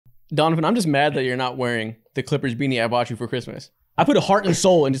Donovan, I'm just mad that you're not wearing the Clippers beanie I bought you for Christmas. I put a heart and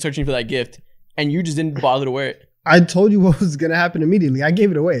soul into searching for that gift, and you just didn't bother to wear it. I told you what was going to happen immediately. I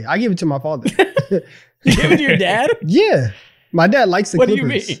gave it away. I gave it to my father. You gave it to your dad? Yeah. My dad likes the Clippers. What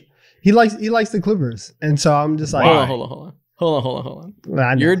do you mean? He likes the Clippers. And so I'm just like... Hold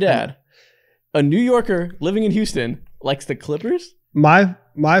on. Your dad, a New Yorker living in Houston, likes the Clippers? My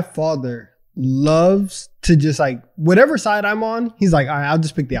father loves to just like whatever side I'm on, he's like, all right, I'll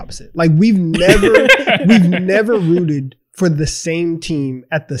just pick the opposite. Like we've never rooted for the same team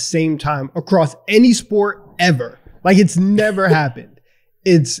at the same time across any sport ever. Like it's never happened.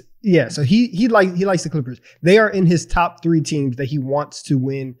 So he likes the Clippers. They are in his top 3 teams that he wants to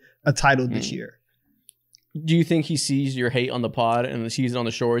win a title this year. Do you think he sees your hate on the pod and sees it on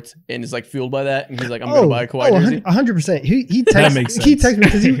the shorts and is like fueled by that? And he's like, I'm going to buy a Kawhi jersey? 100%. He texts me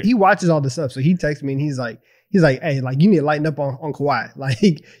because he watches all the stuff. So he texts me and he's like, hey, like you need to lighten up on Kawhi. Like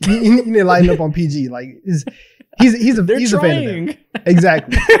you need to lighten up on PG. Like he's a fan of them.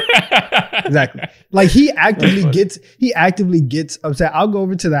 Exactly. Exactly. Like he actively gets upset. I'll go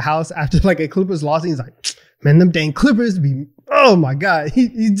over to the house after like a Clippers loss and he's like, man, them dang Clippers be, oh my God.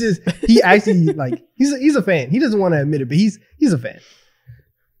 He actually like, he's a fan. He doesn't want to admit it, but he's a fan.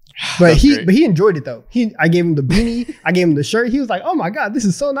 But he enjoyed it though. I gave him the beanie. I gave him the shirt. He was like, oh my God, this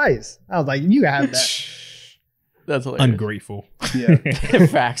is so nice. I was like, you can have that. That's hilarious. Ungrateful. Yeah.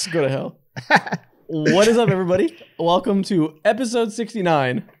 Facts. Go to hell. What is up, everybody? Welcome to episode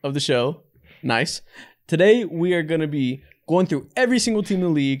 69 of the show. Nice. Today, we are going to be going through every single team in the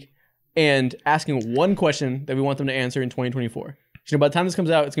league and asking one question that we want them to answer in 2024. So by the time this comes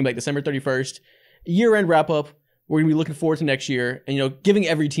out, it's going to be like December 31st. Year-end wrap-up. We're going to be looking forward to next year and, giving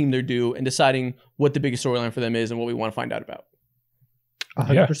every team their due and deciding what the biggest storyline for them is and what we want to find out about.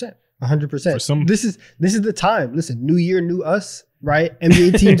 100%. 100%. This is the time. Listen, new year, new us, right?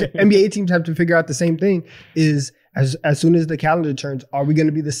 NBA teams have to figure out the same thing. Is as soon as the calendar turns, are we going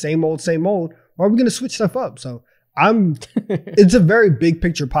to be the same old, or are we going to switch stuff up? So it's a very big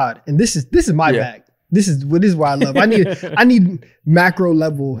picture pod, and this is my bag. This is what I love. I need macro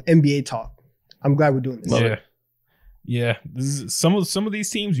level NBA talk. I'm glad we're doing this. Yeah. This is, some of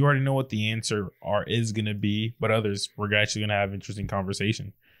these teams, you already know what the answer is going to be, but others we're actually going to have interesting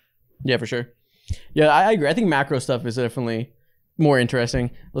conversation. Yeah, for sure. Yeah, I agree. I think macro stuff is definitely more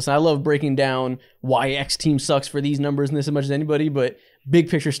interesting. Listen, I love breaking down why X team sucks for these numbers and this as much as anybody, but big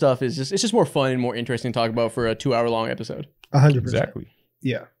picture stuff is just more fun and more interesting to talk about for a 2-hour long episode. 100%. Exactly.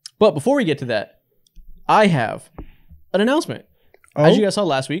 Yeah. But before we get to that, I have an announcement. As you guys saw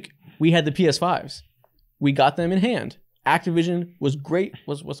last week, we had the PS5s. We got them in hand. Activision was great.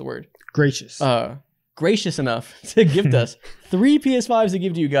 What's the word? Gracious. Gracious enough to gift us 3 PS5s to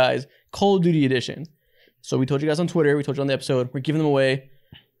give to you guys, Call of Duty edition. So we told you guys on Twitter, we told you on the episode, we're giving them away.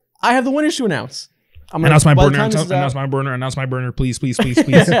 I have the winners to announce. Announce my burner, please.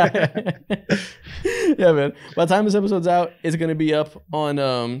 Yeah, man. By the time this episode's out, it's going to be up on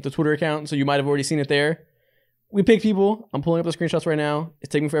the Twitter account, so you might have already seen it there. We pick people. I'm pulling up the screenshots right now. It's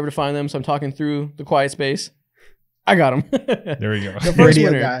taking me forever to find them, so I'm talking through the quiet space. I got them. There we go. The first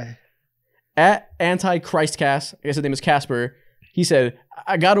winner, guy. At Antichristcast, I guess his name is Casper. He said,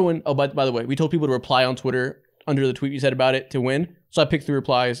 I got to win. Oh, by the way, we told people to reply on Twitter under the tweet you said about it to win. So I picked 3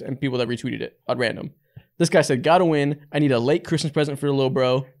 replies and people that retweeted it at random. This guy said, got to win. I need a late Christmas present for the little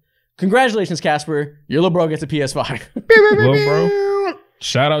bro. Congratulations, Casper. Your little bro gets a PS5. Little bro,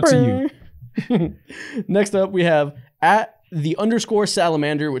 shout out to you. Next up, we have at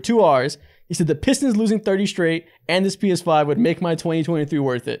 _salamander with 2 R's. He said, the Pistons losing 30 straight and this PS5 would make my 2023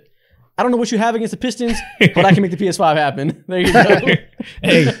 worth it. I don't know what you have against the Pistons, but I can make the PS5 happen. There you go.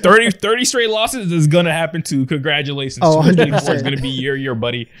 Hey, 30 straight losses is going to happen too. Congratulations. Oh, 100%. It's going to be your year,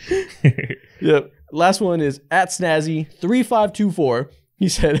 buddy. Yep. Last one is at Snazzy3524. He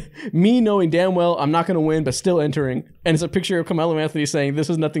said, me knowing damn well I'm not going to win, but still entering. And it's a picture of Carmelo Anthony saying, this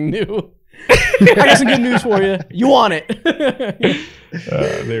is nothing new. I got some good news for you. You want it.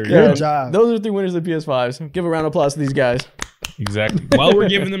 There you go. Good job. Those are the 3 winners of the PS5s. Give a round of applause to these guys. Exactly. While we're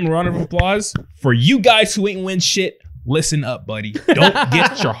giving them a round of applause, for you guys who ain't win shit, listen up, buddy. Don't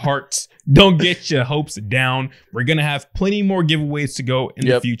get your hopes down. We're going to have plenty more giveaways to go in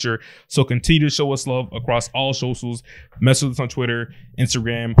the future. So continue to show us love across all socials. Mess with us on Twitter,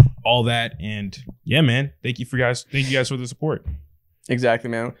 Instagram, all that. And yeah, man, thank you guys for the support. Exactly,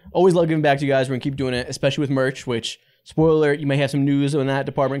 man. Always love giving back to you guys. We're going to keep doing it, especially with merch, which, spoiler alert, you may have some news on that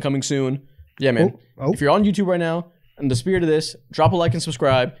department coming soon. Yeah, man. If you're on YouTube right now, in the spirit of this, drop a like and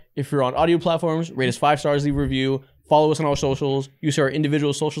subscribe. If you're on audio platforms, rate us 5 stars, leave a review. Follow us on our socials. Use our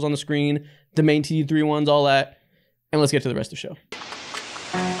individual socials on the screen. Domain TD31s, all that. And let's get to the rest of the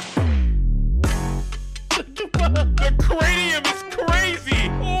show.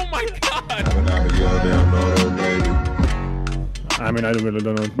 my God. I mean, I really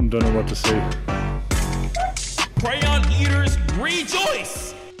don't know what to say. Crayon eaters,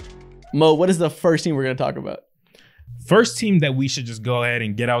 rejoice. Mo, what is the first team we're going to talk about? First team that we should just go ahead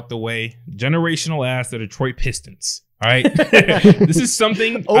and get out the way. Generational ass, the Detroit Pistons. All right. This is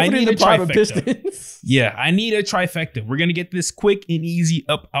something I need a trifecta. Yeah, I need a trifecta. We're going to get this quick and easy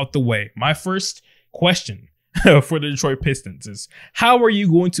out the way. My first question for the Detroit Pistons is, how are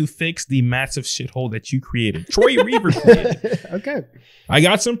you going to fix the massive shithole that you created? Troy Weaver created. Okay. I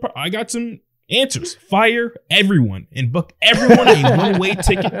got some answers. Fire everyone and book everyone a one-way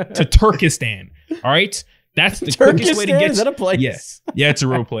ticket to Turkestan. All right? That's the quickest way to get. Is that a place? Yes. Yeah, it's a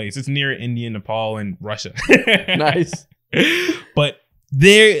real place. It's near India, Nepal, and Russia. Nice. But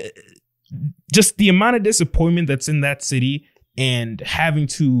there, just the amount of disappointment that's in that city and having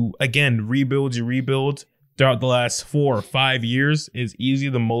to, again, rebuild throughout the last 4 or 5 years is easily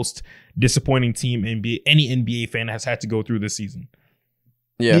the most disappointing team any NBA fan has had to go through this season.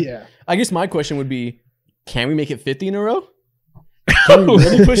 Yeah. I guess my question would be, can we make it 50 in a row? Can we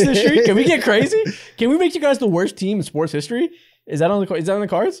really push this streak? Can we get crazy? Can we make you guys the worst team in sports history? Is that on the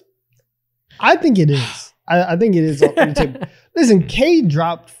cards? I think it is. I think it is on the table. Listen, K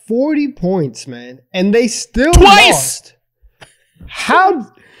dropped 40 points, man, and they still lost.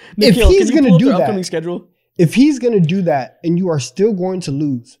 How? Nikhil, if he's going to do that, upcoming schedule? If he's going to do that, and you are still going to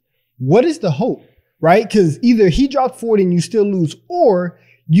lose, what is the hope? Right? Because either he dropped 40 and you still lose, or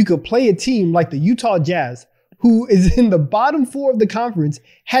you could play a team like the Utah Jazz, who is in the bottom 4 of the conference,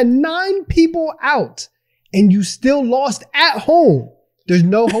 had 9 people out, and you still lost at home. There's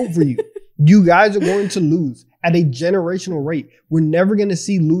no hope for you. You guys are going to lose at a generational rate. We're never going to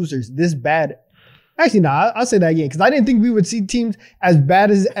see losers this bad. Actually, no, I'll say that again, because I didn't think we would see teams as bad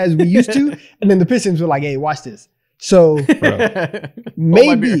as we used to. And then the Pistons were like, hey, watch this. So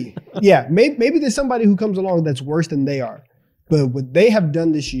maybe there's somebody who comes along that's worse than they are. But what they have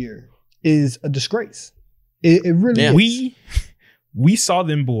done this year is a disgrace. It really is. We saw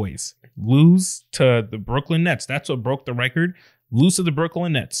them boys lose to the Brooklyn Nets. That's what broke the record. Lose to the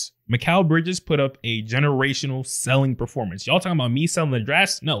Brooklyn Nets. Mikal Bridges put up a generational selling performance. Y'all talking about me selling the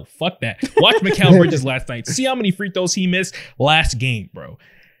drafts? No, fuck that. Watch Mikal Bridges last night. See how many free throws he missed last game, bro.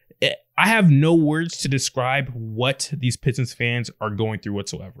 I have no words to describe what these Pistons fans are going through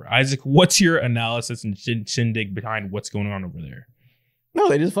whatsoever. Isaac, what's your analysis and shindig behind what's going on over there? No,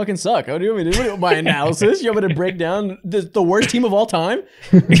 they just fucking suck. What do you want me to do? My analysis? You want me to break down the worst team of all time?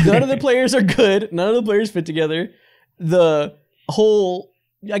 None of the players are good. None of the players fit together. The whole,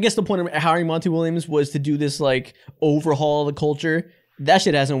 I guess the point of hiring Monty Williams was to do this like overhaul of the culture. That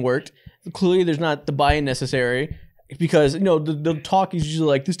shit hasn't worked. Clearly, there's not the buy-in necessary because, you know, the talk is usually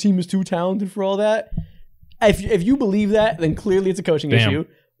like, this team is too talented for all that. If you believe that, then clearly it's a coaching issue.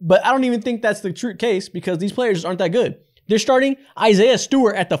 But I don't even think that's the true case because these players aren't that good. They're starting Isaiah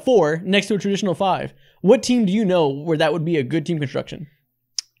Stewart at the 4 next to a traditional 5. What team do you know where that would be a good team construction?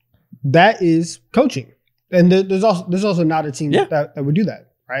 That is coaching. And there's also not a team that would do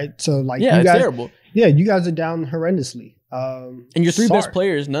that, right? So like, you guys, it's terrible. Yeah, you guys are down horrendously. And your 3 best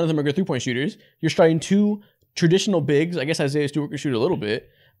players, none of them are good 3-point shooters. You're starting 2 traditional bigs. I guess Isaiah Stewart can shoot a little bit,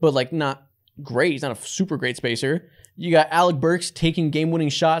 but like not great. He's not a super great spacer. You got Alec Burks taking game-winning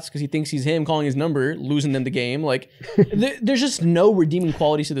shots because he thinks he's him, calling his number, losing them the game. Like, there's just no redeeming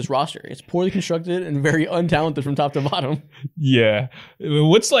qualities to this roster. It's poorly constructed and very untalented from top to bottom. Yeah.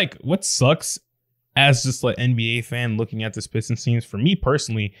 What sucks as just like NBA fan looking at this Pistons teams, for me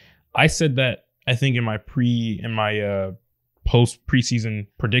personally, I said that I think in my post preseason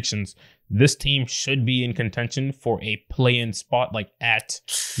predictions, this team should be in contention for a play-in spot, like at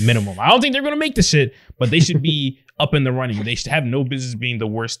minimum. I don't think they're going to make the shit, but they should be up in the running. They should have no business being the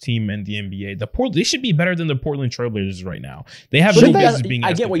worst team in the NBA. They should be better than the Portland Trailblazers right now. They have no business being.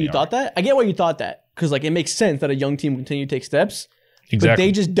 I get why you thought that. I get why you thought that because like it makes sense that a young team continue to take steps. Exactly. But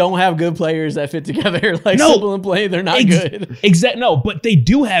they just don't have good players that fit together. Like simple and plain, they're not good. Exactly. No, but they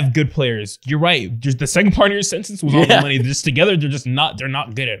do have good players. You're right. Just the second part of your sentence was all the money. Just together, they're just not. They're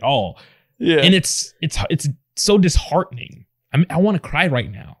not good at all. Yeah, and it's so disheartening. I want to cry right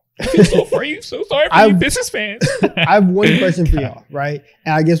now. I feel so for you. So sorry for you Pistons fans. I have one question for y'all, right?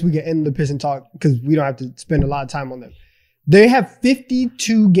 And I guess we can end the Piston talk because we don't have to spend a lot of time on them. They have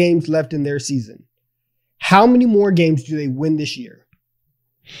 52 games left in their season. How many more games do they win this year?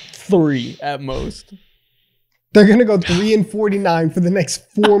 3 at most. They're gonna go 3-49 for the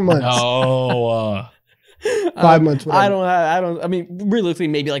next 4 months. Oh. 5 months. Whatever. I mean, realistically,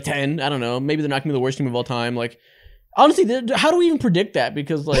 maybe like 10. I don't know. Maybe they're not gonna be the worst team of all time. Like, honestly, how do we even predict that?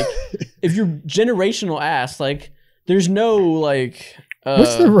 Because like, if you're generational ass, like, there's no like,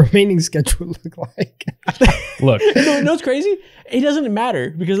 What's the remaining schedule look like? Look, no, it's crazy. It doesn't matter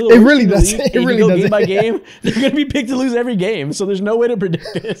because it really doesn't. It really doesn't. Game by game, they're going to be picked to lose every game. So there's no way to predict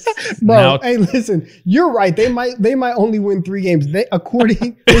this. Bro, hey, listen, you're right. They might only win 3 games.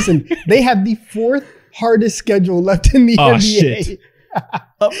 Listen, they have the 4th hardest schedule left in the NBA. Shit.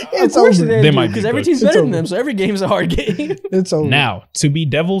 Of course they might because every team's better than over. them, so every game's a hard game. It's over. Now, to be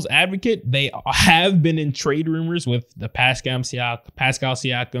devil's advocate, they have been in trade rumors with the Pascal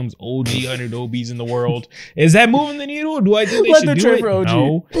Siakams, OG Anunobis in the world. Is that moving the needle? Or do I think they should do it? For OG.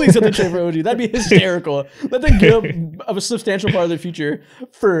 No. Please let them trade for OG. That'd be hysterical. Let them give up a substantial part of their future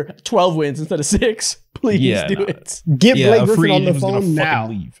for 12 wins instead of 6. Please do it. Get Blake Griffin on the phone now.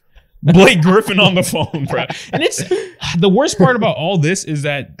 Leave. Blake Griffin on the phone, bro. And it's the worst part about all this is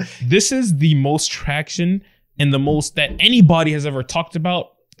that this is the most traction and the most that anybody has ever talked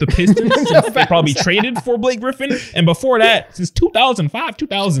about the Pistons since they probably traded for Blake Griffin. And before that, since 2005,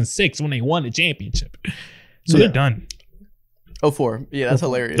 2006, when they won the championship. So they're done. 04. Yeah, that's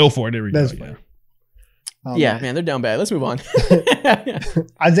hilarious. 04, there we go. Yeah, man, they're down bad. Let's move on.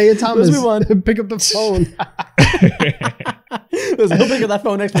 Isaiah Thomas, let's move on. Pick up the phone. Listen, he'll pick up that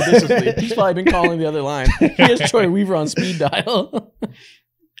phone expeditiously. He's probably been calling the other line. He has Troy Weaver on speed dial.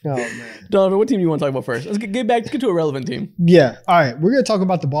 Oh, man. Donovan, what team do you want to talk about first? Let's get to a relevant team. Yeah. All right. We're going to talk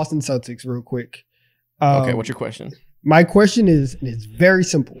about the Boston Celtics real quick. Okay, what's your question? My question is, and it's very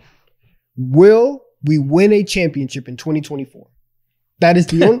simple. Will we win a championship in 2024? That's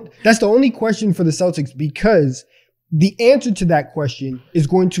the only question for the Celtics, because the answer to that question is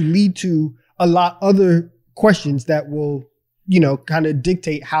going to lead to a lot other questions that will, kind of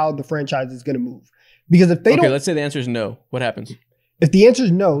dictate how the franchise is going to move. Because if they let's say the answer is no. What happens? If the answer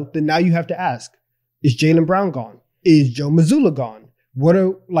is no, then now you have to ask, is Jaylen Brown gone? Is Joe Mazzulla gone? Where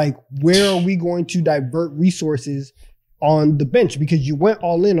are we going to divert resources on the bench? Because you went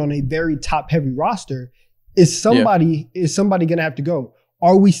all in on a very top heavy roster. Is somebody going to have to go?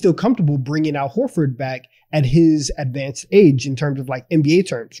 Are we still comfortable bringing Al Horford back at his advanced age in terms of NBA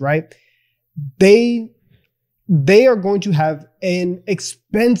terms, right? They are going to have an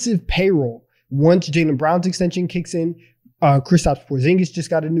expensive payroll once Jaylen Brown's extension kicks in. Kristaps Porzingis just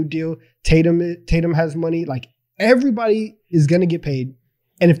got a new deal. Tatum has money. Everybody is going to get paid.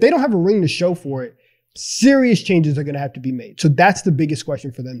 And if they don't have a ring to show for it, serious changes are going to have to be made. So that's the biggest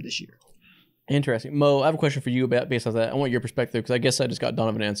question for them this year. Interesting. Mo, I have a question for you based on that. I want your perspective because I guess I just got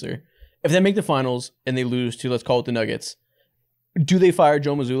Donovan answer. If they make the finals and they lose to, let's call it the Nuggets, do they fire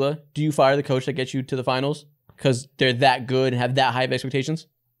Joe Mazzulla? Do you fire the coach that gets you to the finals because they're that good and have that high of expectations?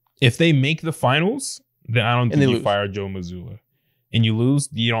 If they make the finals, then I don't think you fire Joe Mazzulla. And you lose,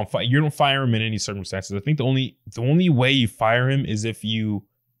 you don't fire him in any circumstances. I think the only way you fire him is if you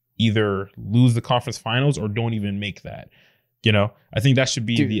either lose the conference finals or don't even make that. I think that should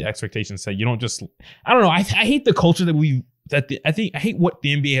be the expectation set. You don't just, I don't know. I hate the culture I hate what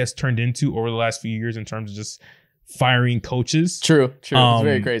the NBA has turned into over the last few years in terms of just firing coaches. True. It's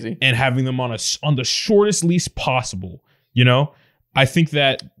very crazy. And having them on the shortest leash possible. I think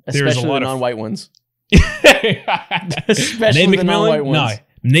that there's a lot of non-white ones. Especially Nate the non-white ones.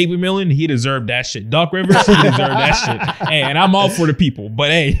 Nate McMillan, he deserved that shit. Doc Rivers, he deserved that shit. Hey, and I'm all for the people. But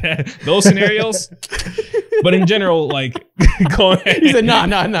hey, those scenarios. But in general, go ahead. He said, nah.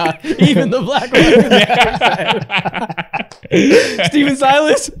 Even the black one. Steven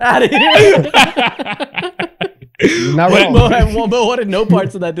Silas, out of here. Not wrong. Mo wanted no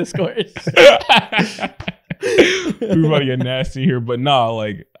parts of that discourse. Everybody get nasty here, but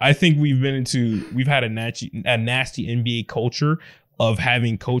I think we've had a nasty NBA culture of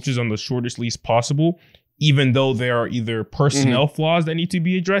having coaches on the shortest leash possible, even though there are either personnel flaws that need to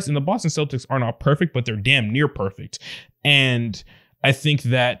be addressed. And the Boston Celtics are not perfect, but they're damn near perfect. And I think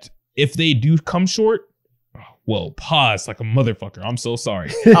that if they do come short, pause like a motherfucker. I'm so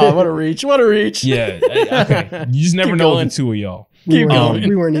sorry. Oh, what a reach. Yeah. Okay. You just never know with the two of y'all. Keep going.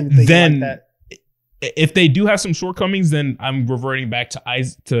 We weren't even thinking like that. If they do have some shortcomings, then I'm reverting back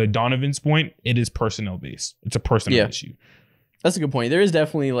to Donovan's point. It is personnel based. It's a personnel issue. That's a good point. There is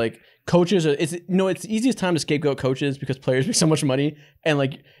definitely coaches. It's the easiest time to scapegoat coaches because players make so much money, and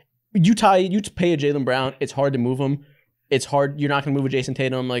you pay a Jaylen Brown, it's hard to move him. It's hard. You're not going to move a Jason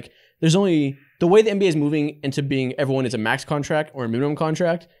Tatum. There's only the way the NBA is moving into being everyone is a max contract or a minimum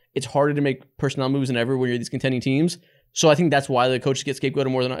contract. It's harder to make personnel moves than ever when you're these contending teams. So I think that's why the coaches get scapegoated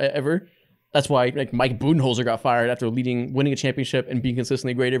more than ever. That's why Mike Budenholzer got fired after winning a championship and being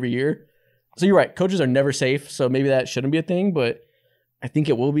consistently great every year. So you're right. Coaches are never safe. So maybe that shouldn't be a thing, but I think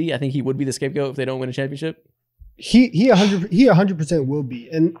it will be. I think he would be the scapegoat if they don't win a championship. He 100% will be.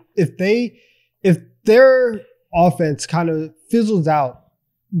 And if they're offense kind of fizzles out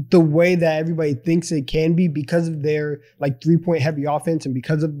the way that everybody thinks it can be because of their like 3-point heavy offense and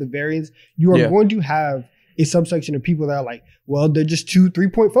because of the variance, you are going to have a subsection of people that are like, well, they're just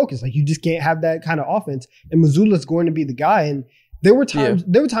 2-3-point focused. Like you just can't have that kind of offense. And Mazzulla's going to be the guy. And there were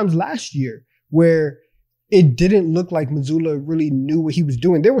times last year where it didn't look like Mazzulla really knew what he was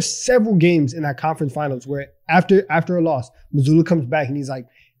doing. There were several games in that conference finals where after a loss, Mazzulla comes back and he's like,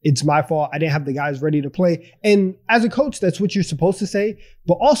 it's my fault. I didn't have the guys ready to play. And as a coach, that's what you're supposed to say.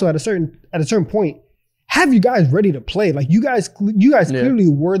 But also at a certain point, have you guys ready to play? Like you guys clearly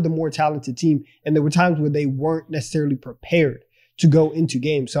were the more talented team. And there were times where they weren't necessarily prepared to go into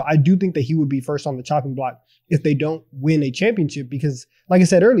games. So I do think that he would be first on the chopping block if they don't win a championship, because like I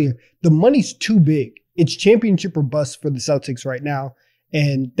said earlier, the money's too big. It's championship or bust for the Celtics right now.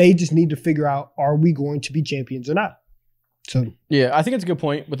 And they just need to figure out, are we going to be champions or not? So yeah, I think it's a good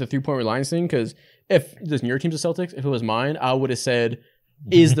point with the 3-point reliance thing, because if your team's the Celtics, if it was mine, I would have said,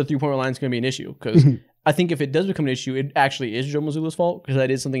 is the 3-point reliance going to be an issue? Because I think if it does become an issue, it actually is Joe Mazzulla's fault, because that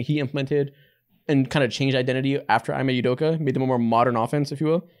is something he implemented and kind of changed identity after Ime Udoka, made them a more modern offense, if you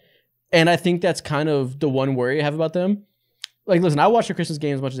will. And I think that's kind of the one worry I have about them. Like, listen, I watched the Christmas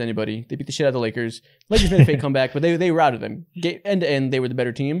game as much as anybody. They beat the shit out of the Lakers. Lakers made a fake comeback, but they routed them. End to end, they were the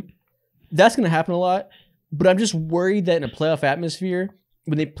better team. That's going to happen a lot. But I'm just worried that in a playoff atmosphere,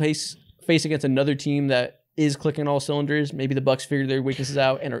 when they face against another team that is clicking all cylinders, maybe the Bucks figure their weaknesses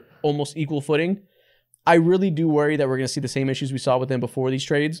out and are almost equal footing. I really do worry that we're going to see the same issues we saw with them before these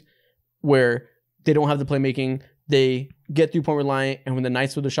trades, where they don't have the playmaking, they get 3-point reliant, and when the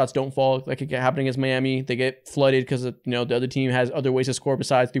nights where the shots don't fall, like it can happen against Miami, they get flooded because the other team has other ways to score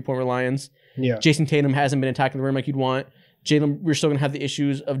besides 3-point reliance. Yeah, Jason Tatum hasn't been attacking the rim like you'd want. We're still going to have the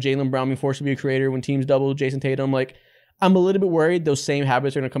issues of Jaylen Brown being forced to be a creator when teams double Jason Tatum. Like, I'm a little bit worried those same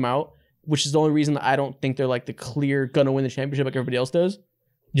habits are going to come out, which is the only reason that I don't think they're like the clear going to win the championship like everybody else does.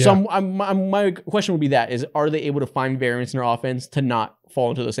 Yeah. So my question would be are they able to find variance in their offense to not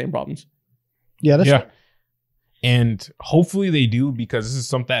fall into the same problems? Yeah, that's right. And hopefully they do, because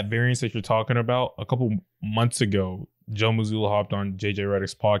this is that variance that you're talking about. A couple months ago, Joe Mazzulla hopped on JJ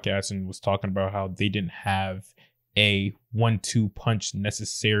Redick's podcast and was talking about how they didn't have a 1-2 punch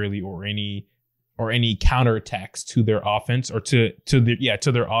necessarily, or any counterattacks to their offense, or to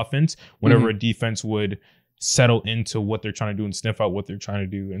their offense whenever a defense would settle into what they're trying to do and sniff out what they're trying to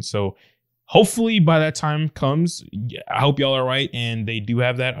do. And so hopefully by that time comes, I hope y'all are right and they do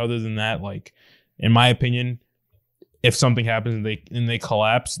have that. Other than that, like, in my opinion, if something happens and they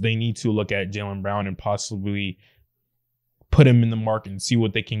collapse, they need to look at Jaylen Brown and possibly put him in the market and see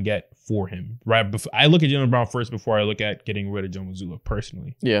what they can get for him. Right? I look at Jaylen Brown first before I look at getting rid of Joe Mazzulla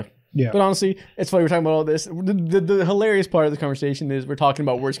personally. Yeah. But honestly, it's funny we're talking about all this. The hilarious part of the conversation is we're talking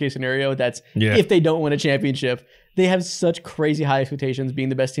about worst case scenario. That's if they don't win a championship. They have such crazy high expectations being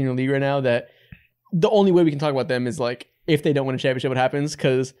the best team in the league right now that the only way we can talk about them is like if they don't win a championship, what happens?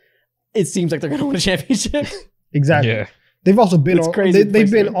 Because it seems like they're going to win a championship. Exactly. Yeah. They've also been they've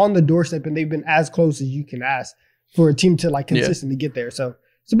been on the doorstep, and they've been as close as you can ask for a team to like consistently get there. So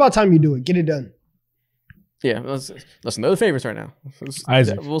it's about time you do it. Get it done. Yeah, listen, they're the favorites right now.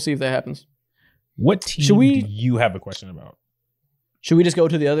 Isaac, we'll see if that happens. What team do you have a question about? Should we just go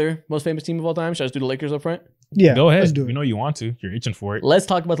to the other most famous team of all time? Should I just do the Lakers up front? Yeah, go ahead. Let's do it. We know you want to. You're itching for it. Let's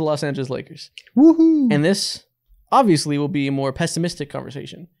talk about the Los Angeles Lakers. Woohoo! And this obviously will be a more pessimistic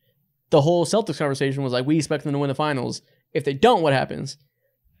conversation. The whole Celtics conversation was like, we expect them to win the finals. If they don't, what happens?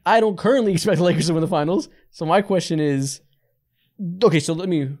 I don't currently expect the Lakers to win the finals. So my question is, okay, so let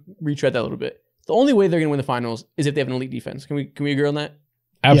me retread that a little bit. The only way they're going to win the finals is if they have an elite defense. Can we agree on that?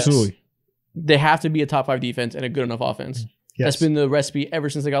 Absolutely. Yes. They have to be a top 5 defense and a good enough offense. Yes. That's been the recipe ever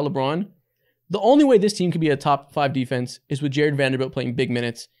since they got LeBron. The only way this team can be a top 5 defense is with Jared Vanderbilt playing big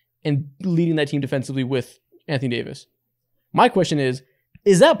minutes and leading that team defensively with Anthony Davis. My question is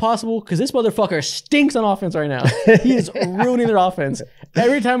that possible? Because this motherfucker stinks on offense right now. He is ruining their offense.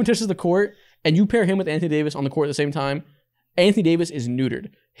 Every time he touches the court and you pair him with Anthony Davis on the court at the same time, Anthony Davis is neutered.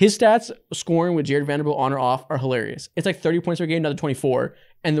 His stats scoring with Jared Vanderbilt on or off are hilarious. It's like 30 points per game, another 24.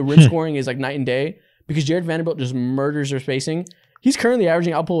 And the rim scoring is like night and day because Jared Vanderbilt just murders their spacing. He's currently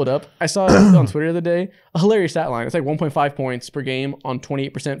averaging, I'll pull it up. I saw it on Twitter the other day, a hilarious stat line. It's like 1.5 points per game on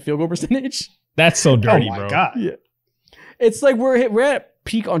 28% field goal percentage. That's so dirty, bro. Oh my God. Yeah. It's like we're at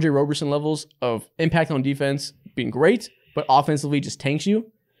peak Andre Roberson levels of impact on defense being great, but offensively just tanks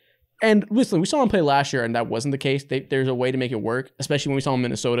you. And listen, we saw him play last year, and that wasn't the case. There's a way to make it work, especially when we saw him in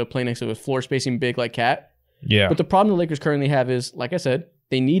Minnesota playing next to a floor spacing big like Cat. Yeah. But the problem the Lakers currently have is, like I said,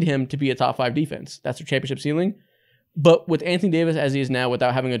 they need him to be a top 5 defense. That's their championship ceiling. But with Anthony Davis as he is now,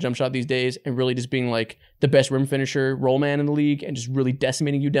 without having a jump shot these days, and really just being like the best rim finisher, roll man in the league, and just really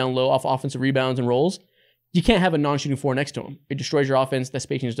decimating you down low off offensive rebounds and rolls, you can't have a non-shooting 4 next to him. It destroys your offense. That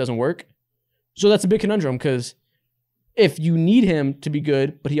spacing just doesn't work. So that's a big conundrum, because if you need him to be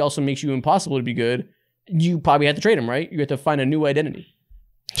good, but he also makes you impossible to be good, you probably have to trade him, right? You have to find a new identity.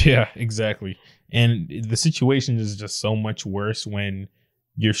 Yeah, exactly. And the situation is just so much worse when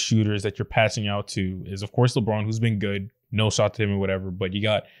your shooters that you're passing out to is, of course, LeBron, who's been good, no shot to him or whatever, but you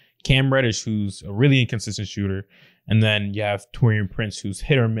got Cam Reddish, who's a really inconsistent shooter, and then you have Taurean Prince, who's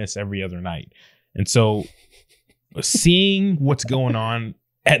hit or miss every other night. And so seeing what's going on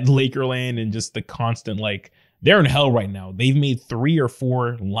at Lakerland and just the constant, like, they're in hell right now. They've made 3 or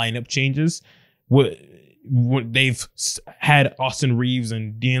 4 lineup changes. They've had Austin Reeves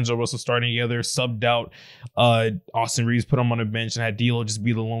and D'Angelo Russell starting together, subbed out Austin Reeves, put him on a bench, and had D'Lo just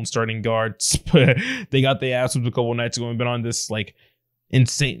be the lone starting guard. They got their ass whipped a couple nights ago and been on this like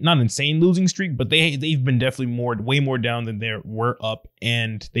not insane losing streak, but they've been definitely way more down than they were up,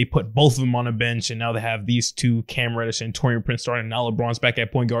 and they put both of them on a bench, and now they have these two, Cam Reddish and Taurean Prince, starting. Now LeBron's back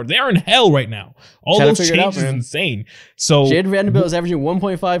at point guard. They're in hell right now. All those changes are insane. So Jared Vanderbilt is averaging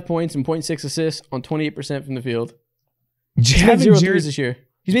 1.5 points and 0.6 assists on 28% from the field. He's made 0 threes this year.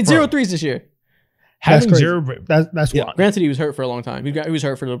 He's made 0 threes this year. That's wild. Granted, he was hurt for a long time. He was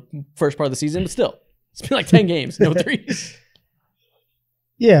hurt for the first part of the season, but still, it's been like 10 games, no threes.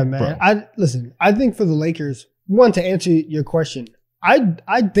 Yeah, man. I think for the Lakers, one, to answer your question,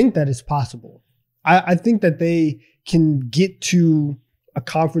 I think that it's possible. I think that they can get to a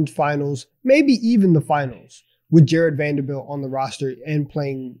conference finals, maybe even the finals, with Jared Vanderbilt on the roster and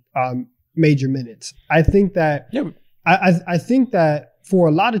playing major minutes. I think that I think that for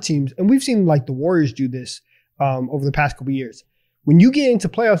a lot of teams, and we've seen like the Warriors do this over the past couple of years, when you get into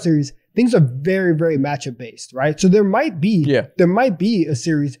playoff series, things are very, very matchup based, right? So there might be a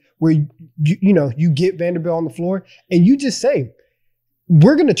series where you get Vanderbilt on the floor and you just say,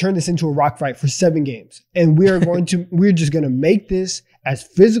 we're going to turn this into a rock fight for 7 games, and we're just going to make this as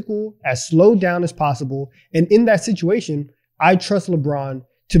physical, as slowed down as possible. And in that situation, I trust LeBron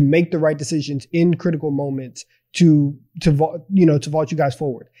to make the right decisions in critical moments to vault you guys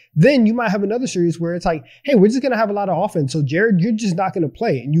forward. Then you might have another series where it's like, hey, we're just going to have a lot of offense. So Jared, you're just not going to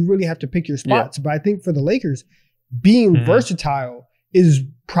play, and you really have to pick your spots. Yeah. But I think for the Lakers, being versatile is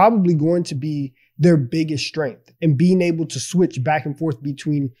probably going to be their biggest strength, and being able to switch back and forth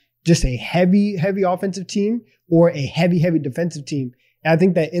between just a heavy, heavy offensive team or a heavy, heavy defensive team. And I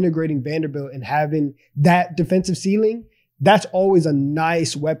think that integrating Vanderbilt and having that defensive ceiling, that's always a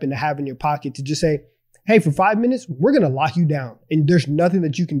nice weapon to have in your pocket to just say, hey, for 5 minutes, we're going to lock you down, and there's nothing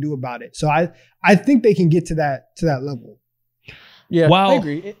that you can do about it. So I think they can get to that level. Yeah, I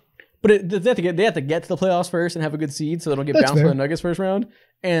agree. But they have to get to the playoffs first and have a good seed so they don't get bounced by the Nuggets first round.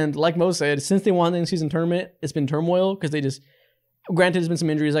 And like Mo said, since they won the in-season tournament, it's been turmoil because they just, granted, there's been some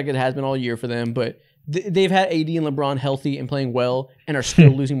injuries like it has been all year for them, but they've had AD and LeBron healthy and playing well and are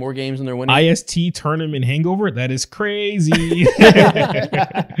still losing more games than they're winning. IST tournament hangover? That is crazy.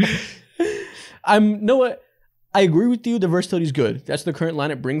 I agree with you. The versatility is good. That's what the current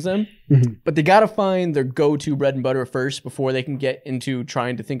lineup brings them. Mm-hmm. But they got to find their go-to bread and butter first before they can get into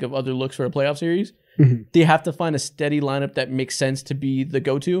trying to think of other looks for a playoff series. Mm-hmm. They have to find a steady lineup that makes sense to be the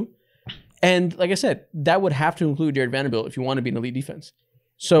go-to. And like I said, that would have to include Jared Vanderbilt if you want to be an elite defense.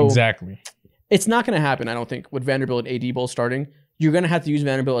 So exactly, it's not going to happen, I don't think, with Vanderbilt and AD both starting. You're going to have to use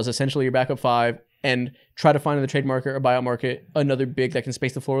Vanderbilt as essentially your backup 5 and try to find in the trade market or buyout market another big that can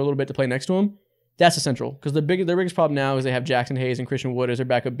space the floor a little bit to play next to him. That's essential, because their biggest problem now is they have Jackson Hayes and Christian Wood as their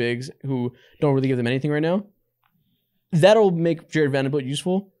backup bigs who don't really give them anything right now. That'll make Jared Vanderbilt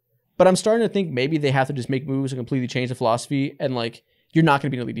useful, but I'm starting to think maybe they have to just make moves and completely change the philosophy, and like, you're not going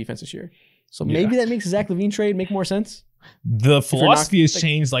to be an elite defense this year. So maybe that makes the Zach LaVine trade make more sense. The philosophy has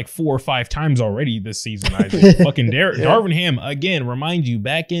changed like 4 or 5 times already this season. I think. Fucking Darvin Ham, again, remind you,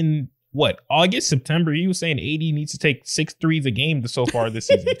 back in August, September, he was saying AD needs to take 6 threes a game so far this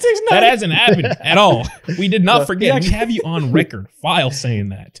season. That hasn't happened at all. We did not forget. We have you on record file saying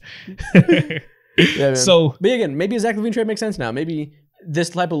that. So, but again, maybe a Zach LaVine trade makes sense now. Maybe this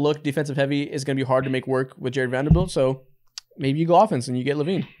type of look, defensive heavy, is going to be hard to make work with Jared Vanderbilt. So maybe you go offense and you get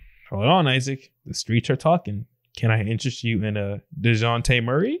LaVine. Hold on, Isaac. The streets are talking. Can I interest you in a DeJounte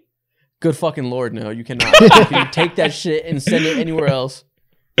Murray? Good fucking Lord, no, you cannot. You can take that shit and send it anywhere else.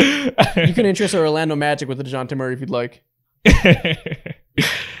 You can interest Orlando Magic with the DeJounte Murray if you'd like.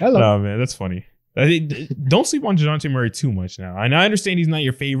 Hello. No, man, that's funny. Don't sleep on DeJounte Murray too much now. And I understand he's not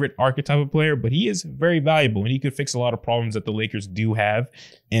your favorite archetype of player, but he is very valuable, and he could fix a lot of problems that the Lakers do have.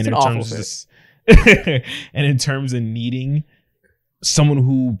 And in terms of this, and in terms of needing someone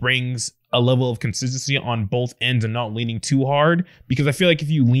who brings a level of consistency on both ends and not leaning too hard, because I feel like if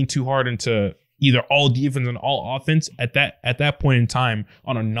you lean too hard into either all defense and all offense at that point in time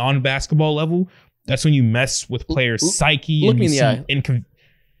on a non-basketball level, that's when you mess with players' psyche. Look me in the eye.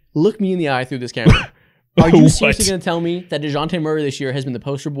 Look me in the eye through this camera. Are you seriously going to tell me that DeJounte Murray this year has been the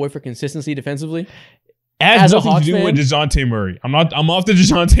poster boy for consistency defensively? Has nothing to do with DeJounte Murray. I'm off the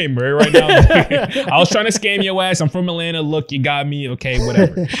DeJounte Murray right now. I was trying to scam your ass. I'm from Atlanta. Look, you got me. Okay,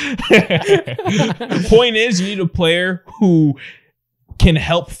 whatever. The point is, you need a player who can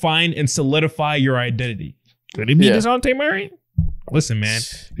help find and solidify your identity. Could it be DeJounte Murray? Listen, man,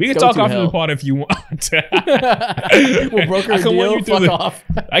 we can talk off the pod if you want. We'll broker a deal. Fuck off.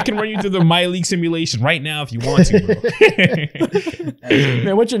 I can run you through the My League simulation right now if you want to, bro.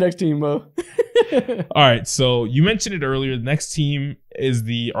 Man, what's your next team, Mo? All right, so you mentioned it earlier. The next team is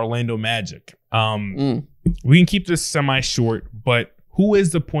the Orlando Magic. We can keep this semi-short, but who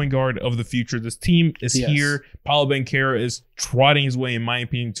is the point guard of the future? This team is here. Paolo Banchero is trotting his way, in my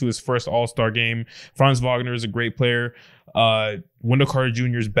opinion, to his first All-Star game. Franz Wagner is a great player. Wendell Carter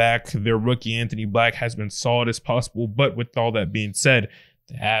Jr. is back. Their rookie Anthony Black has been solid as possible. But with all that being said,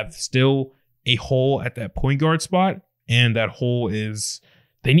 they have still a hole at that point guard spot. And that hole is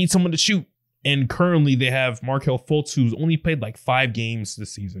they need someone to shoot. And currently they have Markelle Fultz, who's only played like 5 games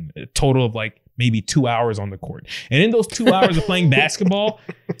this season, a total of like maybe 2 hours on the court. And in those 2 hours of playing basketball,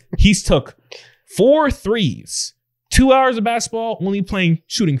 he's took 4 threes. 2 hours of basketball,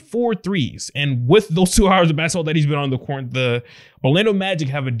 shooting 4 threes. And with those 2 hours of basketball that he's been on the court, the Orlando Magic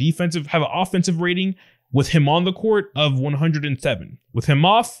have an offensive rating with him on the court of 107. With him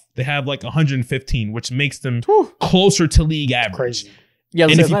off, they have like 115, which makes them closer to league average. Crazy. Yeah,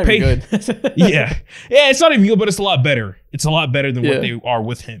 and if you pay, good. it's not even good, but it's a lot better. It's a lot better than what they are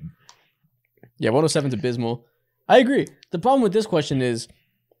with him. Yeah, 107 is abysmal. I agree. The problem with this question is,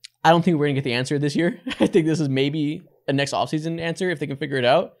 I don't think we're going to get the answer this year. I think this is maybe a next offseason answer if they can figure it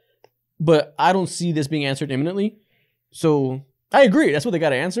out. But I don't see this being answered imminently. So I agree. That's what they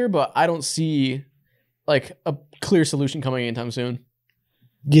got to answer. But I don't see like a clear solution coming anytime soon.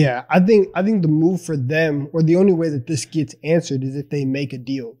 Yeah, I think the move for them, or the only way that this gets answered, is if they make a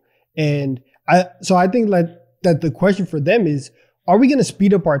deal. And I think that the question for them is, are we going to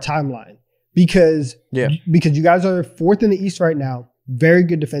speed up our timeline? Because you guys are 4th in the East right now. Very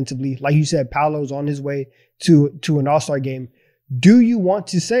good defensively. Like you said, Paolo's on his way to an All-Star game. Do you want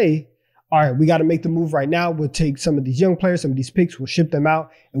to say, all right, we got to make the move right now. We'll take some of these young players, some of these picks, we'll ship them out,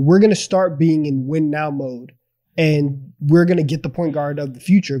 and we're going to start being in win now mode. And we're going to get the point guard of the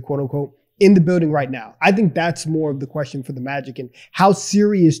future, quote unquote, in the building right now. I think that's more of the question for the Magic. And how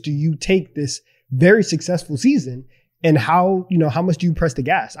serious do you take this very successful season? And how much do you press the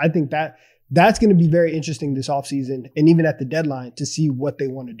gas? I think that's going to be very interesting this offseason and even at the deadline to see what they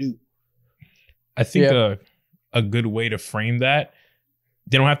want to do. I think a good way to frame that,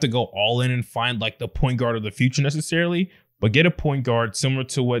 they don't have to go all in and find like the point guard of the future necessarily, but get a point guard similar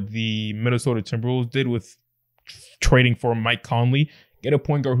to what the Minnesota Timberwolves did with trading for Mike Conley. Get a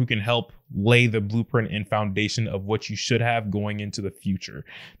point guard who can help lay the blueprint and foundation of what you should have going into the future.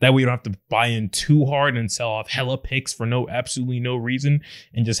 That way you don't have to buy in too hard and sell off hella picks for absolutely no reason,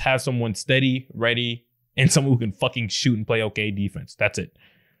 and just have someone steady, ready, and someone who can fucking shoot and play okay defense. That's it.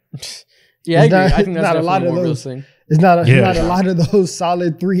 Yeah, I agree. I think that's not a lot of those things. It's not a lot of those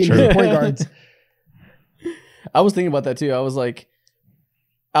solid 3 point guards. I was thinking about that too. I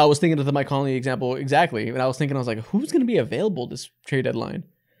was thinking of the Mike Conley example exactly. And I was like, who's going to be available this trade deadline?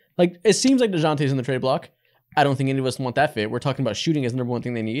 Like, it seems like DeJounte's in the trade block. I don't think any of us want that fit. We're talking about shooting as the number one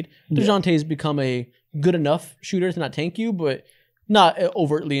thing they need. Yeah. DeJounte's become a good enough shooter to not tank you, but not an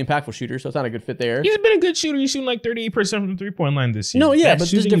overtly impactful shooter. So it's not a good fit there. He's been a good shooter. He's shooting like 38% from the 3-point line this year. No, yeah, but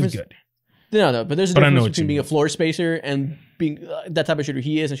there's a difference. Good. No, but there's a difference between being a floor spacer and being that type of shooter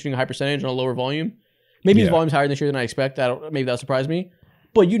he is and shooting a high percentage on a lower volume. Maybe his volume's higher this year than I expect. Maybe that'll surprise me.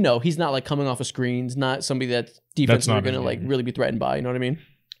 But he's not like coming off of screens, not somebody that defenses are going to like really be threatened by. You know what I mean?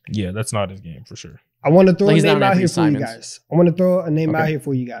 Yeah, that's not his game for sure. I want to throw a name out here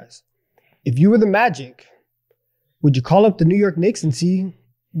for you guys. If you were the Magic, would you call up the New York Knicks and see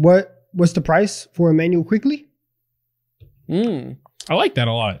what's the price for Emmanuel Quickley? I like that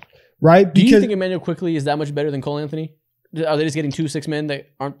a lot. Right? Do you think Emmanuel Quickley is that much better than Cole Anthony? Are they just getting 2 6 men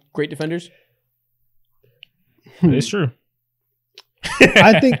that aren't great defenders? It's true.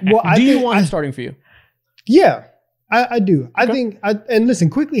 I think. Well, do you want him starting for you? Yeah, I do. Okay. I think. And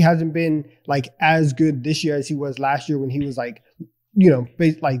listen, Quickley hasn't been like as good this year as he was last year when he was like,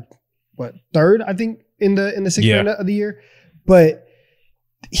 like what, 3rd? I think in the 6th round of the year. But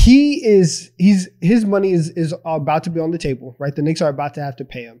his money is about to be on the table, right? The Knicks are about to have to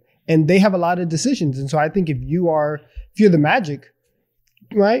pay him, and they have a lot of decisions. And so I think if you're the Magic,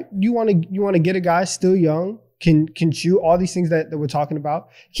 right, you want to get a guy still young, can shoot, all these things that we're talking about,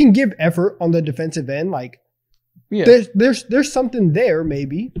 can give effort on the defensive end. Like, there's something there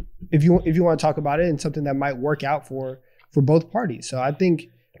maybe if you want to talk about it, and something that might work out for both parties. So I think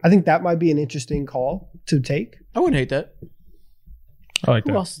that might be an interesting call to take. I wouldn't hate that. I like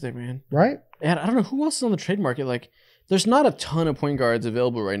that. Who else is there, man? Right? And I don't know who else is on the trade market. Like, there's not a ton of point guards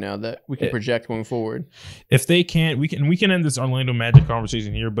available right now that we can project going forward. If they can't, we can end this Orlando Magic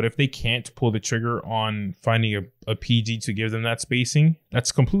conversation here. But if they can't pull the trigger on finding a PG to give them that spacing,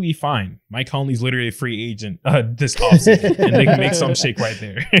 that's completely fine. Mike Conley's literally a free agent this offseason, and they can make some shake right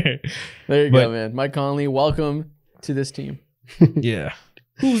there. There you go, man. Mike Conley, welcome to this team. Yeah.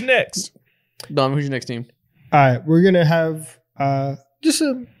 Who's next? Dom, who's your next team? All right, we're gonna have just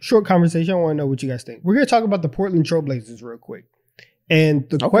a short conversation. I want to know what you guys think. We're going to talk about the Portland Trailblazers real quick. And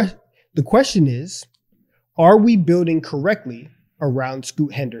the question is, are we building correctly around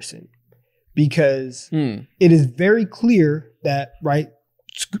Scoot Henderson? Because it is very clear that, right,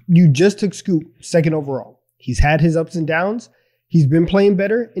 you just took Scoot second overall. He's had his ups and downs. He's been playing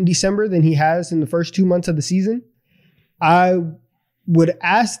better in December than he has in the first 2 months of the season. I would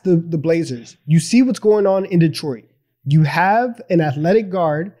ask the Blazers, you see what's going on in Detroit. You have an athletic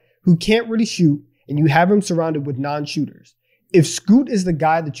guard who can't really shoot, and you have him surrounded with non-shooters. If Scoot is the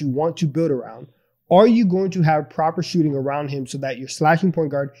guy that you want to build around, are you going to have proper shooting around him so that your slashing point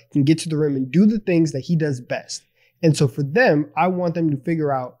guard can get to the rim and do the things that he does best? And so for them, I want them to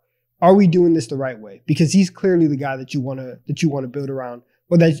figure out, are we doing this the right way? Because he's clearly the guy that you want to build around,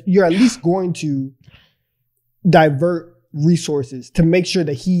 or that you're at least going to divert resources to make sure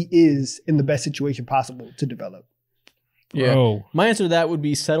that he is in the best situation possible to develop. Yeah, Bro. My answer to that would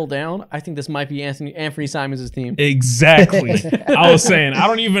be settle down. I think this might be Anthony Simons' team. Exactly. I was saying, I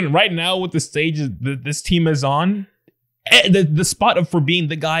don't even, right now with the stages this team is on, the spot for being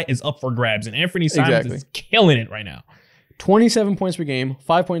the guy is up for grabs. And Anthony Simons is killing it right now. 27 points per game,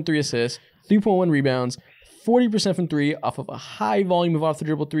 5.3 assists, 3.1 rebounds, 40% from three off of a high volume of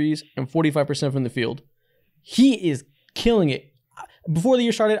off-the-dribble threes, and 45% from the field. He is killing it. Before the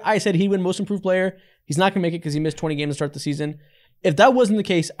year started, I said he'd win most improved player. He's not going to make it because he missed 20 games to start the season. If that wasn't the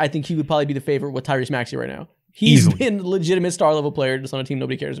case, I think he would probably be the favorite with Tyrese Maxey right now. He's been a legitimate star-level player just on a team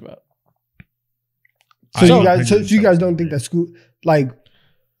nobody cares about. So you guys don't think that Scoot,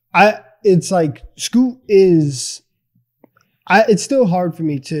 it's like Scoot is, it's still hard for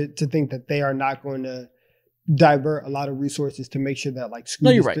me to think that they are not going to divert a lot of resources to make sure that like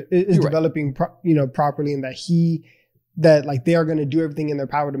Scoot is developing properly, and that they are going to do everything in their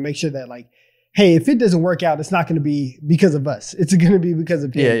power to make sure that like, hey, if it doesn't work out, it's not going to be because of us. It's going to be because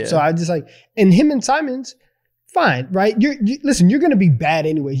of him. Yeah. So I just and him and Simons, fine, right? Listen, you're going to be bad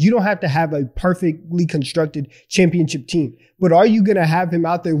anyways. You don't have to have a perfectly constructed championship team. But are you going to have him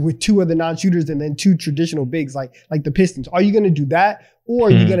out there with two other non-shooters and then two traditional bigs like the Pistons? Are you going to do that? Or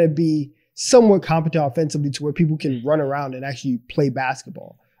are you going to be somewhat competent offensively to where people can run around and actually play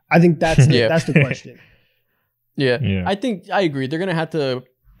basketball? I think that's the question. Yeah. I think I agree. They're going to have to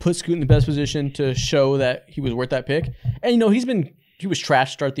put Scoot in the best position to show that he was worth that pick. And, he was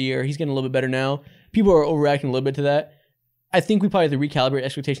trash to start the year. He's getting a little bit better now. People are overreacting a little bit to that. I think we probably have to recalibrate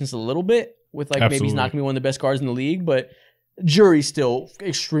expectations a little bit with maybe he's not going to be one of the best guards in the league, but jury's still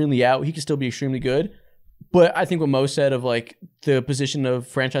extremely out. He could still be extremely good. But I think what Mo said of the position of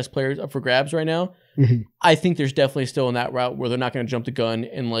franchise players up for grabs right now, I think there's definitely still in that route where they're not going to jump the gun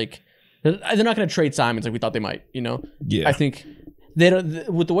and they're not going to trade Simons like we thought they might, Yeah. I think they don't,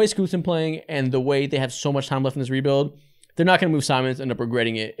 with the way Scoot's been playing and the way they have so much time left in this rebuild, they're not going to move Simons and end up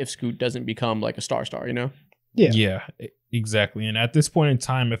regretting it if Scoot doesn't become a star, Yeah, exactly. And at this point in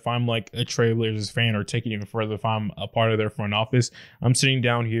time, if I'm a Trailblazers fan, or taking it even further, if I'm a part of their front office, I'm sitting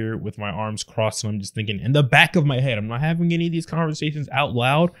down here with my arms crossed and I'm just thinking in the back of my head, I'm not having any of these conversations out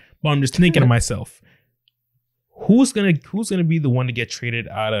loud, but I'm just thinking to myself, who's gonna be the one to get traded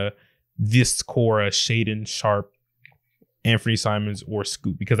out of this core, Shaedon Sharpe, Anthony Simons, or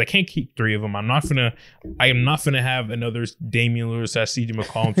Scoot? Because I can't keep three of them. I am not gonna have another Damian Lillard / CJ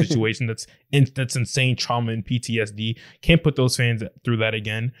McCollum situation that's insane trauma and PTSD. Can't put those fans through that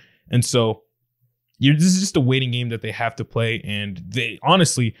again. And so this is just a waiting game that they have to play. And they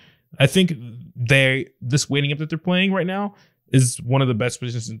honestly, I think this waiting game that they're playing right now is one of the best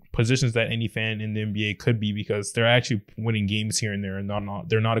positions that any fan in the NBA could be, because they're actually winning games here and there, and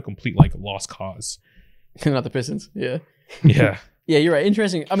they're not a complete lost cause. Not the Pistons. Yeah. Yeah. Yeah, you're right.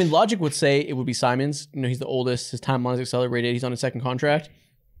 Interesting. I mean, logic would say it would be Simons. He's the oldest. His timeline is accelerated. He's on his second contract.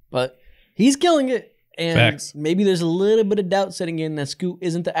 But he's killing it. And Facts. maybe there's a little bit of doubt setting in that Scoot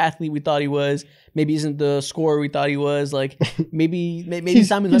isn't the athlete we thought he was. Maybe isn't the scorer we thought he was. Like maybe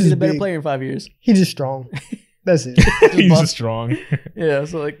Simon's might be the better player in 5 years. He's just strong. That's it. He's just strong. Yeah,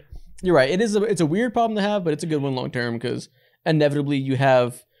 so like you're right. It's a weird problem to have, but it's a good one long term because inevitably you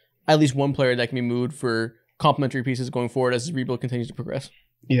have at least one player that can be moved for complementary pieces going forward as his rebuild continues to progress.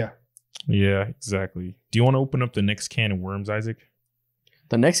 Yeah. Yeah, exactly. Do you want to open up the next can of worms, Isaac?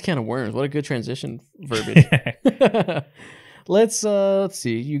 The next can of worms. What a good transition verbiage. Let's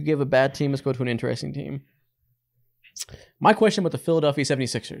see. You give a bad team. Let's go to an interesting team. My question about the Philadelphia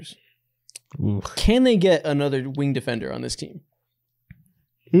 76ers. Ooh. Can they get another wing defender on this team?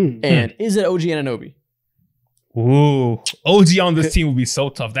 Mm. And is it OG Anunoby? Ooh. OG on this team would be so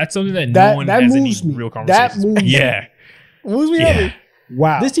tough. That's something that no one has any real conversations about. Yeah. Moves me heavy.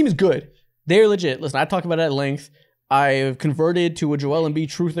 Wow. This team is good. They're legit. Listen, I talked about it at length. I've converted to a Joel Embiid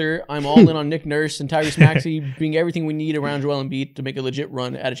truther. I'm all in on Nick Nurse and Tyrese Maxey being everything we need around Joel Embiid to make a legit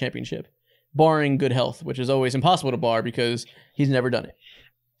run at a championship, barring good health, which is always impossible to bar because he's never done it.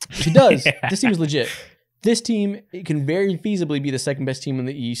 If he does, this team is legit. This team can very feasibly be the second best team in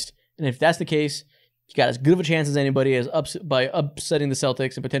the East, and if that's the case, you got as good of a chance as anybody by upsetting the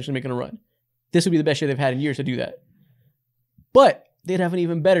Celtics and potentially making a run. This would be the best year they've had in years to do that. But they'd have an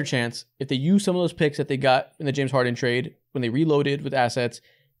even better chance if they use some of those picks that they got in the James Harden trade when they reloaded with assets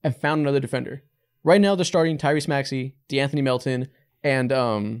and found another defender. Right now, they're starting Tyrese Maxey, DeAnthony Melton, and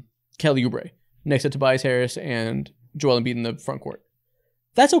Kelly Oubre next to Tobias Harris and Joel Embiid in the front court.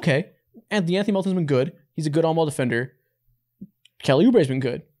 That's okay. And DeAnthony Melton's been good. He's a good on-ball defender. Kelly Oubre's been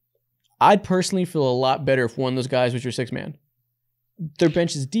good. I'd personally feel a lot better if one of those guys was your sixth man. Their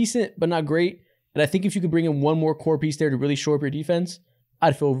bench is decent, but not great. And I think if you could bring in one more core piece there to really shore up your defense,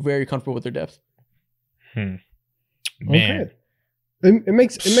 I'd feel very comfortable with their depth. Man. Okay. It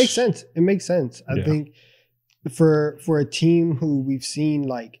makes sense. It makes sense. I think for a team who we've seen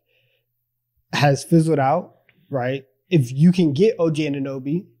like has fizzled out, right? If you can get OG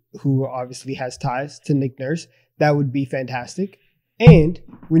Anunoby, who obviously has ties to Nick Nurse, that would be fantastic. And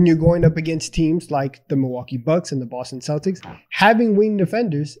when you're going up against teams like the Milwaukee Bucks and the Boston Celtics, having wing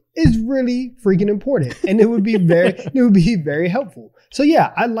defenders is really freaking important, and it would be very helpful. So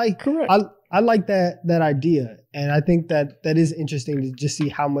yeah, I like that idea, and I think that is interesting to just see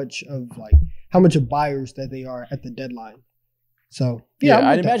how much of buyers that they are at the deadline. So yeah,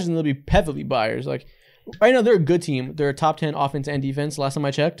 I'd imagine they'll be heavily buyers. Like right now, they're a good team. They're a top 10 offense and defense. Last time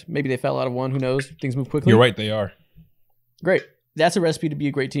I checked, maybe they fell out of one. Who knows? Things move quickly. You're right, they are. Great. That's a recipe to be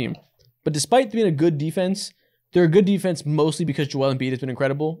a great team. But despite being a good defense, they're a good defense mostly because Joel Embiid has been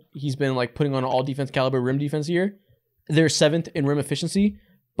incredible. He's been like putting on an all defense caliber rim defense year. They're 7th in rim efficiency,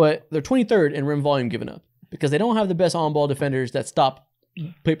 but they're 23rd in rim volume given up because they don't have the best on-ball defenders that stop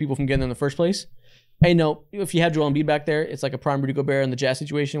people from getting there in the first place. And if you have Joel Embiid back there, it's like a prime Rudy Gobert in the Jazz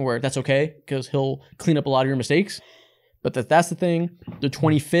situation where that's okay because he'll clean up a lot of your mistakes. But that's the thing. They're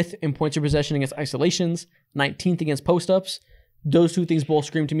 25th in points of possession against isolations, 19th against post-ups. Those two things both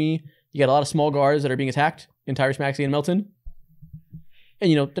scream to me. You got a lot of small guards that are being attacked in Tyrese Maxey and Melton.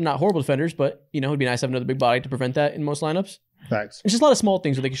 And, they're not horrible defenders, but, it'd be nice to have another big body to prevent that in most lineups. Facts. It's just a lot of small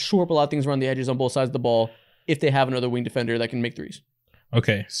things where they can shore up a lot of things around the edges on both sides of the ball if they have another wing defender that can make threes.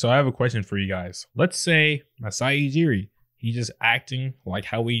 Okay, so I have a question for you guys. Let's say Masai Ujiri, he's just acting like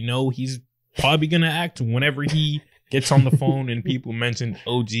how we know he's probably going to act whenever he gets on the phone and people mention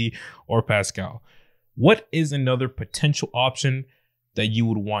OG or Pascal. What is another potential option that you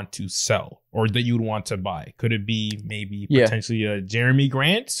would want to sell or that you would want to buy? Could it be maybe potentially a Jeremy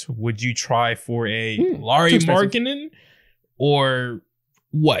Grant? Would you try for a Larry Markkinen or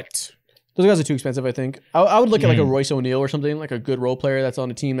what? Those guys are too expensive, I think. I would look at like a Royce O'Neal or something, like a good role player that's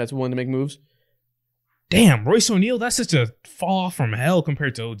on a team that's willing to make moves. Damn, Royce O'Neal, that's such a fall from hell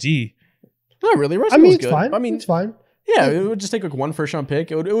compared to OG. Not really. Royce O'Neal's good. Fine. I mean, it's fine. Yeah, it would just take like one first round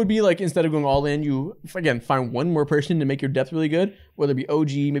pick. It would be like instead of going all in, you again find one more person to make your depth really good, whether it be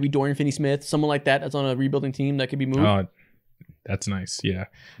OG, maybe Dorian Finney-Smith, someone like that that's on a rebuilding team that could be moved. Oh, that's nice. Yeah,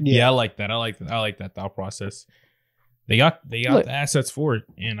 I like that. I like that thought process. They got the assets for it,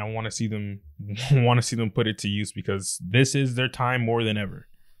 and I want to see them put it to use because this is their time more than ever.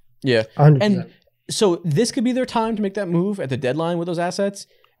 Yeah, 100%. And so this could be their time to make that move at the deadline with those assets,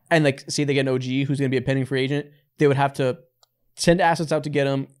 and like see they get an OG who's going to be a pending free agent. They would have to send assets out to get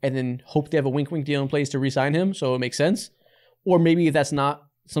him and then hope they have a wink-wink deal in place to re-sign him so it makes sense. Or maybe if that's not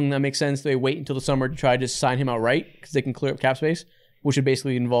something that makes sense, they wait until the summer to try to just sign him outright because they can clear up cap space, which would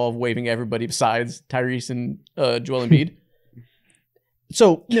basically involve waiving everybody besides Tyrese and Joel Embiid.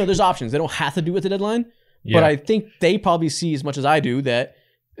 So, there's options. They don't have to do it at the deadline, but I think they probably see as much as I do that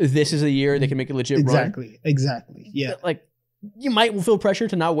this is a year they can make a legit run. Exactly. Yeah. Like, you might feel pressure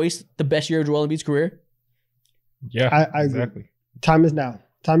to not waste the best year of Joel Embiid's career. Yeah, I agree. Time is now.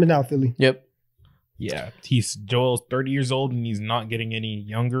 Time is now, Philly. Yep. Yeah, Joel's 30 years old and he's not getting any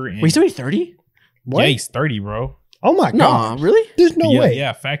younger. And Wait, he's already 30? What? Yeah, he's 30, bro. Oh my god! No, really? There's no way.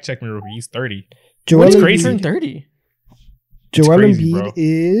 Yeah, fact check me, real quick. He's 30. What's crazy? Turned 30. Joel Embiid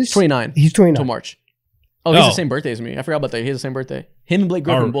is 29. He's 29 until March. Oh, he's the same birthday as me. I forgot about that. He has the same birthday. Him and Blake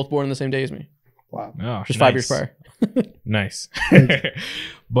Griffin both born on the same day as me. Wow. Oh, just 5 years prior. Nice.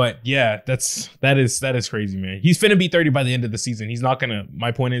 But yeah, that is crazy, man. He's finna be 30 by the end of the season. He's not gonna.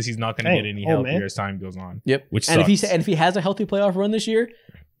 My point is, he's not gonna get any healthier as time goes on. Yep. Which and sucks. if he has a healthy playoff run this year,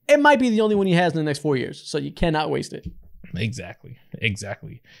 it might be the only one he has in the next 4 years. So you cannot waste it. Exactly.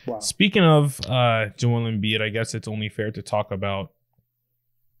 Wow. Speaking of Joel Embiid, I guess it's only fair to talk about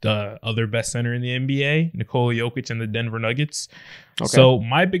the other best center in the NBA, Nikola Jokic and the Denver Nuggets. Okay. So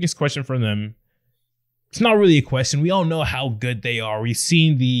my biggest question for them, it's not really a question. We all know how good they are. We've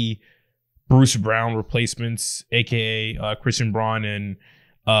seen the Bruce Brown replacements, a.k.a. Christian Braun and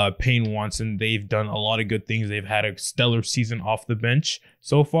Payne Watson. They've done a lot of good things. They've had a stellar season off the bench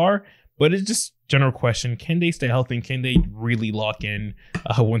so far. But it's just general question. Can they stay healthy? And can they really lock in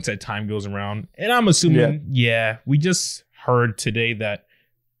once that time goes around? And I'm assuming, we just heard today that,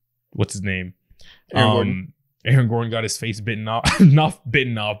 what's his name? Aaron Gordon got his face bitten off. Not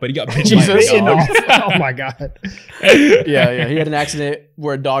bitten off, but he got bitten off. Oh my God. Yeah. He had an accident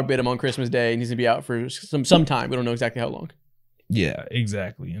where a dog bit him on Christmas Day and he's going to be out for some time. We don't know exactly how long. Yeah,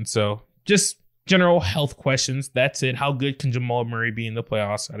 exactly. And so just general health questions. That's it. How good can Jamal Murray be in the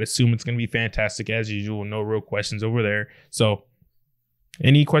playoffs? I'd assume it's going to be fantastic as usual. No real questions over there. So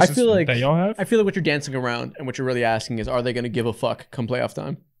any questions that y'all have? I feel like what you're dancing around and what you're really asking is, are they going to give a fuck come playoff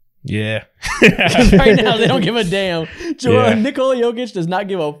time? Yeah. Because right now they don't give a damn. Nikola Jokic does not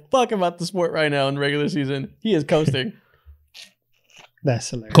give a fuck about the sport right now in the regular season. He is coasting. That's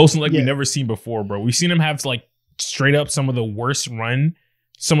hilarious. Coasting like we've never seen before, bro. We've seen him have like straight up some of the worst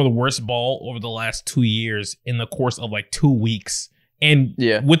ball over the last 2 years in the course of like 2 weeks. And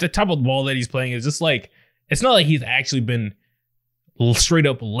with the type of ball that he's playing, it's just like, it's not like he's actually been straight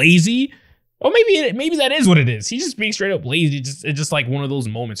up lazy. Or maybe that is what it is. He's just being straight up lazy. It's just like one of those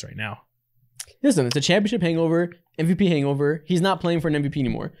moments right now. Listen, it's a championship hangover, MVP hangover. He's not playing for an MVP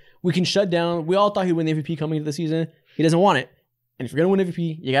anymore. We can shut down. We all thought he'd win the MVP coming into the season. He doesn't want it. And if you're going to win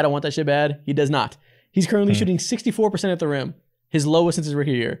MVP, you got to want that shit bad. He does not. He's currently shooting 64% at the rim. His lowest since his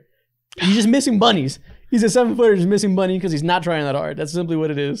rookie year. He's just missing bunnies. He's a 7-footer just missing bunny because he's not trying that hard. That's simply what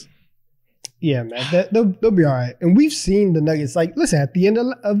it is. Yeah, man. They'll be all right. And we've seen the Nuggets, like, listen, at the end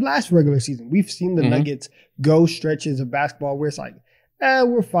of last regular season, we've seen the Nuggets go stretches of basketball where it's like,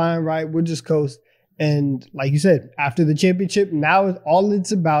 we're fine, right? We'll just coast. And like you said, after the championship, now all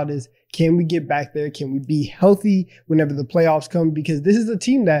it's about is, can we get back there? Can we be healthy whenever the playoffs come? Because this is a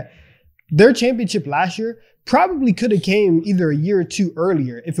team that their championship last year probably could have came either a year or two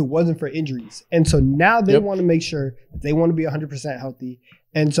earlier if it wasn't for injuries. And so now they want to make sure that they want to be 100% healthy.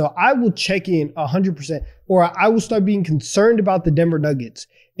 And so I will check in 100%, or I will start being concerned about the Denver Nuggets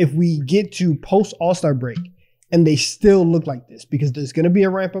if we get to post All-Star break and they still look like this, because there's going to be a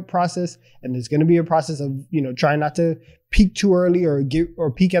ramp-up process, and there's going to be a process of, trying not to peak too early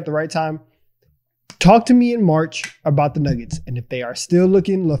or peak at the right time. Talk to me in March about the Nuggets, and if they are still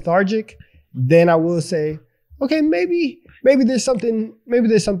looking lethargic, then I will say, okay, maybe there's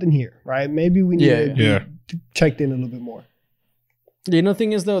something here, right? Maybe we need to be checked in a little bit more. The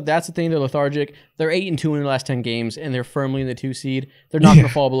thing is, though, that's the thing. They're lethargic. They're 8-2 in their last 10 games, and they're firmly in the 2 seed. They're not going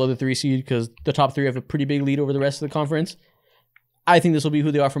to fall below the 3 seed because the top 3 have a pretty big lead over the rest of the conference. I think this will be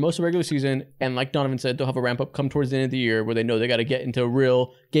who they are for most of the regular season. And like Donovan said, they'll have a ramp up come towards the end of the year where they know they got to get into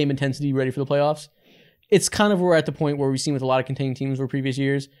real game intensity ready for the playoffs. It's kind of where we're at the point where we've seen with a lot of contending teams over previous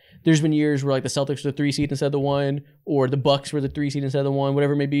years. There's been years where like the Celtics were the 3 seed instead of the 1, or the Bucks were the 3 seed instead of the 1,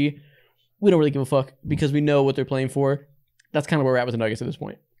 whatever it may be. We don't really give a fuck because we know what they're playing for. That's kind of where we're at with the Nuggets at this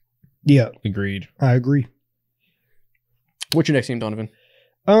point. Yeah. Agreed. I agree. What's your next team, Donovan?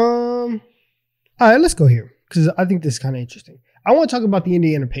 All right, let's go here because I think this is kind of interesting. I want to talk about the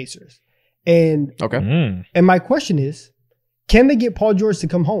Indiana Pacers. And my question is, can they get Paul George to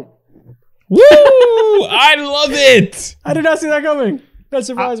come home? Woo! I love it. I did not see that coming. That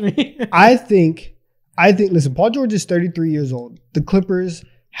surprised me. I think, listen, Paul George is 33 years old. The Clippers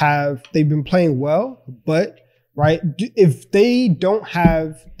they've been playing well, but right, if they don't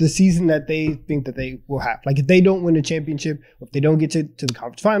have the season that they think that they will have, like if they don't win a championship, or if they don't get to the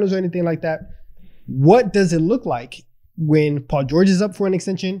conference finals or anything like that, what does it look like when Paul George is up for an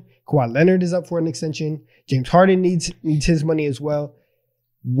extension, Kawhi Leonard is up for an extension, James Harden needs his money as well?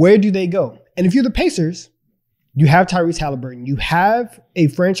 where do they go? And if you're the Pacers, you have Tyrese Halliburton. You have a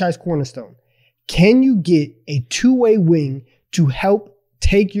franchise cornerstone. Can you get a two-way wing to help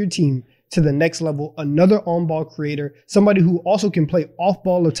take your team to the next level? Another on-ball creator, somebody who also can play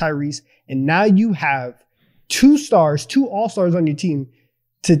off-ball of Tyrese. And now you have two all-stars on your team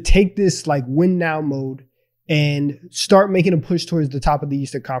to take this like win now mode and start making a push towards the top of the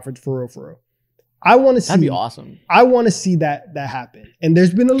Eastern Conference for real. I want to see. That'd be awesome. I want to see that happen. And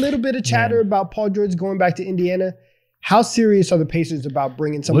there's been a little bit of chatter about Paul George going back to Indiana. How serious are the Pacers about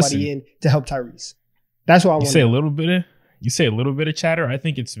bringing somebody in to help Tyrese? That's what I want. You say a little bit of chatter. I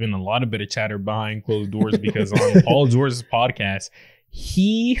think it's been a lot of bit of chatter behind closed doors because on Paul George's podcast,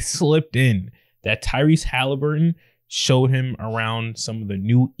 he slipped in that Tyrese Halliburton showed him around some of the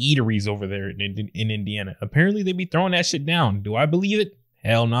new eateries over there in Indiana. Apparently, they be throwing that shit down. Do I believe it?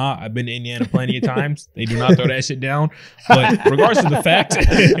 Hell nah. I've been to Indiana plenty of times. They do not throw that shit down. But regardless of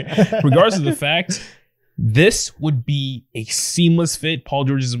the fact, this would be a seamless fit. Paul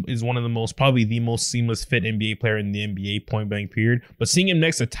George is one of the probably the most seamless fit NBA player in the NBA point blank period. But seeing him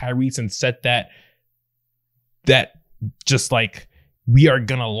next to Tyrese and set that just like we are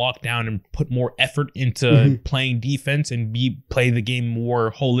gonna lock down and put more effort into playing defense and play the game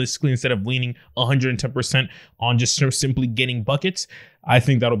more holistically instead of leaning 110% on just simply getting buckets. I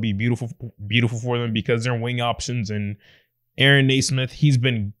think that'll be beautiful for them because they're wing options. And Aaron Naismith, he's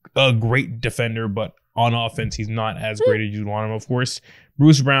been a great defender, but on offense, he's not as great as you'd want him. Of course,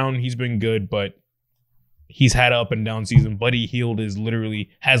 Bruce Brown, he's been good, but he's had an up and down season. Buddy Hield has literally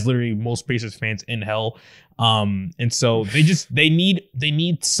most Pacers fans in hell. And so they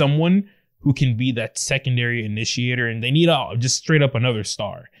need someone who can be that secondary initiator, and they need just straight up another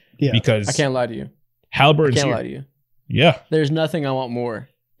star. Yeah, because I can't lie to you. Halliburton's I can't lie to you. Yeah. There's nothing I want more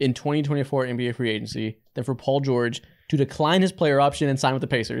in 2024 NBA free agency than for Paul George to decline his player option and sign with the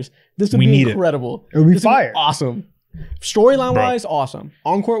Pacers. This would be incredible. It would be fire. Awesome. Storyline wise, awesome.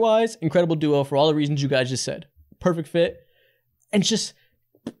 On court wise, incredible duo for all the reasons you guys just said. Perfect fit. And just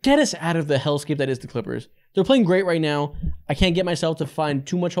get us out of the hellscape that is the Clippers. They're playing great right now. I can't get myself to find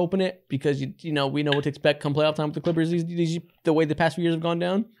too much hope in it because we know what to expect come playoff time with the Clippers. The way the past few years have gone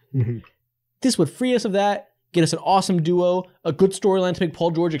down. Mm-hmm. This would free us of that. Get us an awesome duo, a good storyline to make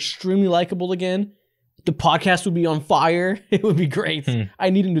Paul George extremely likable again. The podcast would be on fire. It would be great. I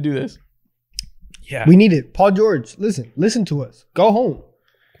need him to do this. Yeah, we need it. Paul George, listen to us. Go home.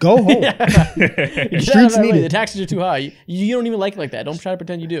 Streets need it. The taxes are too high. You don't even like it like that. Don't try to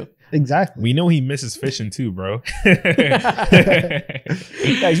pretend you do. Exactly. We know he misses fishing too, bro.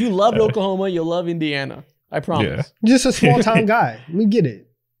 Guys, you loved Oklahoma. You'll love Indiana. I promise. Yeah. Just a small town guy. We get it.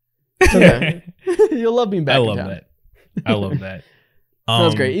 Okay. You'll love being back in town. I love that.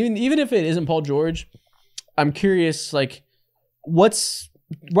 That's great. Even if it isn't Paul George, I'm curious, what's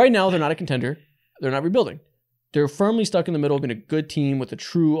right now they're not a contender. They're not rebuilding. They're firmly stuck in the middle of being a good team with a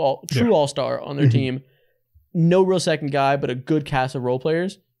true all-star on their team. No real second guy, but a good cast of role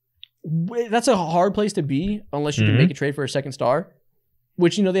players. That's a hard place to be unless you can make a trade for a second star,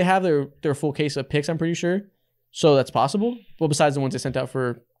 which, they have their full case of picks, I'm pretty sure. So that's possible. Well, besides the ones they sent out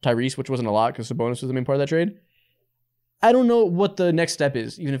for Tyrese, which wasn't a lot because Sabonis was the main part of that trade. I don't know what the next step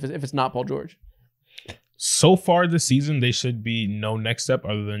is, even if it's not Paul George. So far this season, there should be no next step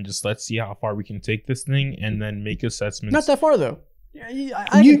other than just let's see how far we can take this thing and then make assessments. Not that far, though. You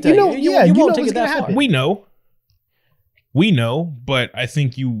won't take it that far. We know, but I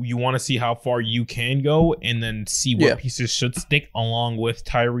think you want to see how far you can go and then see what pieces should stick along with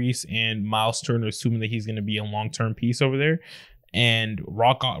Tyrese and Miles Turner, assuming that he's going to be a long-term piece over there, and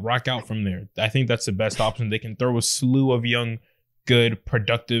rock out from there. I think that's the best option. They can throw a slew of young, good,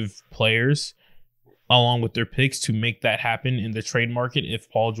 productive players along with their picks to make that happen in the trade market if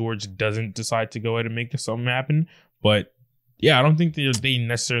Paul George doesn't decide to go ahead and make something happen. But yeah, I don't think they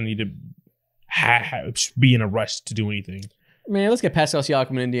necessarily need to be in a rush to do anything. Man, let's get Pascal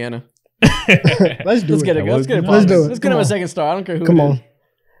Siakam in Indiana. Let's do it. Let's get him a second star. I don't care who. Come on.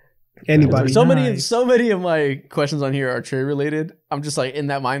 Anybody. So many of my questions on here are trade related. I'm just in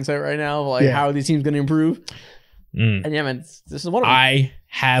that mindset right now of how are these teams going to improve? And yeah, man, this is one of them. I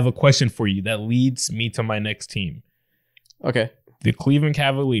have a question for you that leads me to my next team. Okay. The Cleveland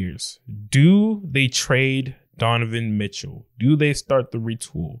Cavaliers. Do they trade Donovan Mitchell? Do they start the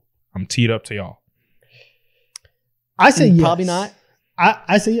retool? I'm teed up to y'all. I say yes. Probably not.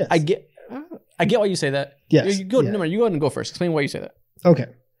 I say yes. I get why you say that. Yes. You go ahead and go first. Explain why you say that. Okay.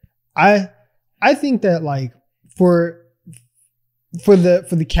 I think that for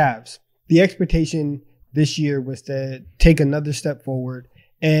the Cavs, the expectation this year was to take another step forward.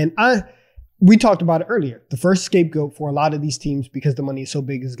 And we talked about it earlier. The first scapegoat for a lot of these teams, because the money is so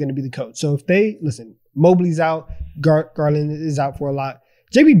big, is going to be the coach. So if Mobley's out, Garland is out for a lot.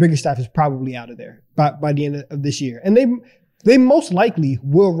 JB Bickerstaff is probably out of there by the end of this year. And they most likely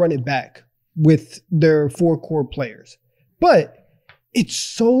will run it back with their 4 core players. But it's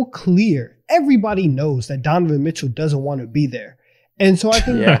so clear. Everybody knows that Donovan Mitchell doesn't want to be there. And so I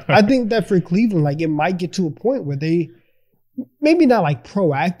think that for Cleveland, like, it might get to a point where they maybe not like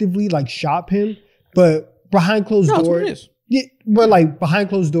proactively like shop him, but behind closed doors. Yeah, but like behind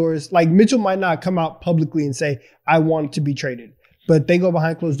closed doors, like Mitchell might not come out publicly and say, I want to be traded. But they go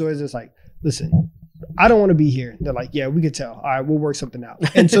behind closed doors. It's like, listen, I don't want to be here. They're like, yeah, we could tell. All right, we'll work something out.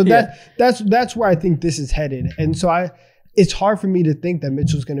 And so that's where I think this is headed. And so it's hard for me to think that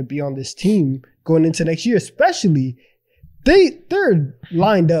Mitchell's going to be on this team going into next year, especially they're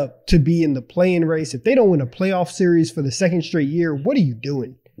lined up to be in the play-in race. If they don't win a playoff series for the second straight year, what are you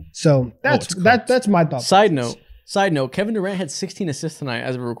doing? So that's my thought. Side note, Kevin Durant had 16 assists tonight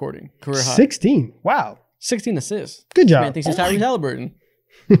as we're recording. Career high. 16. Wow. 16 assists. Good job. Man thinks he's Tyrese Halliburton.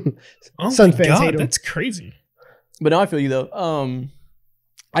 Suns fans hate him. That's crazy. But no, I feel you though.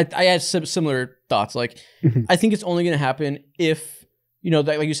 I had similar thoughts. Like, I think it's only going to happen if,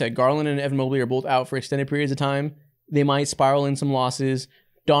 like you said, Garland and Evan Mobley are both out for extended periods of time. They might spiral in some losses.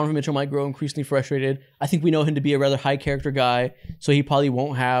 Donovan Mitchell might grow increasingly frustrated. I think we know him to be a rather high character guy, so he probably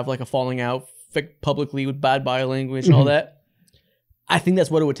won't have like a falling out publicly with bad body language and all that. I think that's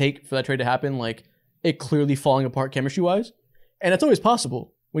what it would take for that trade to happen. Like, it clearly falling apart chemistry wise. And that's always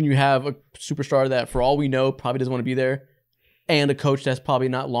possible when you have a superstar that, for all we know, probably doesn't want to be there, and a coach that's probably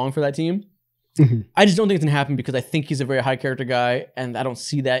not long for that team. I just don't think it's going to happen because I think he's a very high character guy, and I don't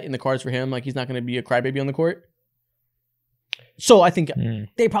see that in the cards for him. Like, he's not going to be a crybaby on the court. So I think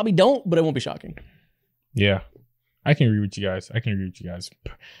they probably don't, but it won't be shocking. Yeah, I can agree with you guys.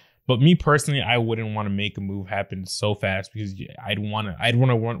 But me personally, I wouldn't want to make a move happen so fast because I'd want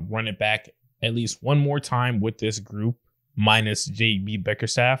to run it back at least one more time with this group minus JB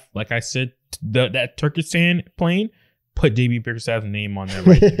Bickerstaff. Like I said, that Turkestan plane, put JB Bickerstaff's name on that.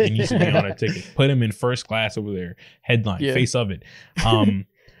 Right, he needs to be on a ticket. Put him in first class over there, headline, face of it.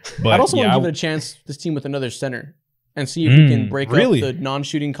 But I'd also want to give it a chance, this team with another center, and see if we can break up the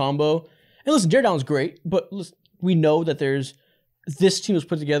non-shooting combo. And listen, Jared Allen's great, but listen, we know that this team was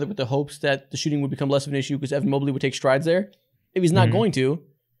put together with the hopes that the shooting would become less of an issue because Evan Mobley would take strides there. If he's not going to,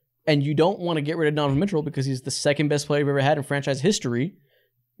 and you don't want to get rid of Donovan Mitchell because he's the second best player you've ever had in franchise history,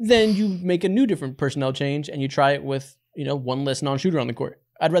 then you make a new different personnel change and you try it with, one less non-shooter on the court.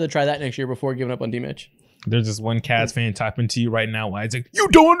 I'd rather try that next year before giving up on D-Mitch. There's this one Cavs fan typing to you right now. Why it's like, you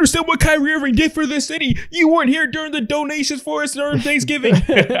don't understand what Kyrie Irving did for this city. You weren't here during the donations for us during Thanksgiving. No,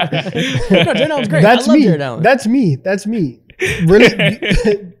 Jared Allen's great. That's I love me. Jared Allen. That's me. Really?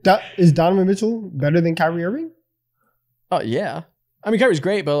 Is Donovan Mitchell better than Kyrie Irving? Oh, yeah. I mean, Kyrie's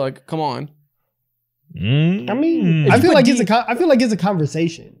great, but like, come on. I mean, I feel like it's a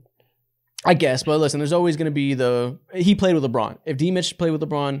conversation. I guess, but listen, there's always going to be he played with LeBron. If D-Mitch played with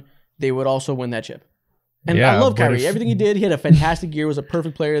LeBron, they would also win that chip. And I love Kyrie. Everything he did, he had a fantastic year, was a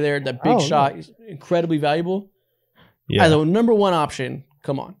perfect player there. That big shot is incredibly valuable. Yeah. As a number one option,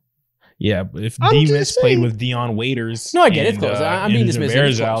 come on. Yeah, but if D-Mitch played with Dion Waiters, no, I get it. It's close. I'm being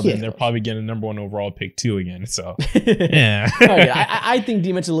dismissive. Out, then they're probably getting a number one overall pick too again. So, I think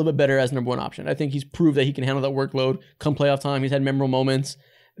D-Mitch is a little bit better as number one option. I think he's proved that he can handle that workload come playoff time. He's had memorable moments.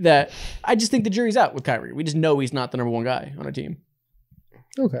 That I just think the jury's out with Kyrie. We just know he's not the number one guy on our team.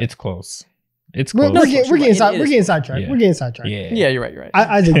 Okay, it's close. It's close. We're getting sidetracked. Yeah. We're getting sidetracked. Yeah, you're right.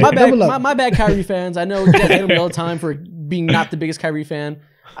 My bad, Kyrie fans. I know you guys hate me all the time for being not the biggest Kyrie fan.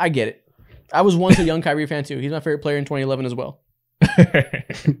 I get it. I was once a young Kyrie fan too. He's my favorite player in 2011 as well. I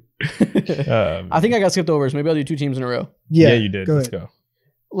think I got skipped over, so maybe I'll do 2 teams in a row. Yeah, you did. Let's go.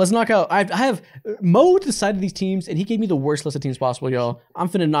 Let's knock out. I have Mo decided these teams, and he gave me the worst list of teams possible, y'all. I'm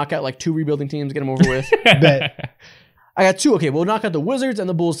finna knock out like 2 rebuilding teams, get them over with. Bet. I got 2. Okay, we'll knock out the Wizards and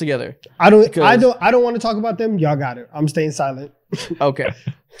the Bulls together. I don't want to talk about them. Y'all got it. I'm staying silent. Okay.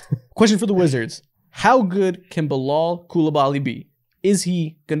 Question for the Wizards: how good can Bilal Coulibaly be? Is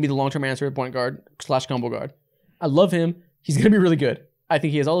he going to be the long-term answer at point guard / combo guard? I love him. He's going to be really good. I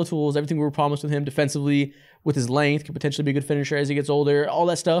think he has all the tools, everything we were promised with him defensively, with his length, could potentially be a good finisher as he gets older, all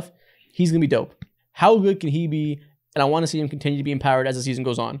that stuff. He's going to be dope. How good can he be? And I want to see him continue to be empowered as the season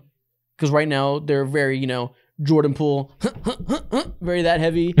goes on. Because right now, they're very, Jordan Poole, very that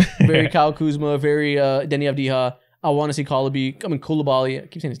heavy, very Kyle Kuzma, very Denny Avdija. I want to see Coulibaly, I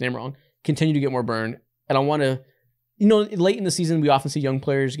keep saying his name wrong, continue to get more burn. And I want to, late in the season, we often see young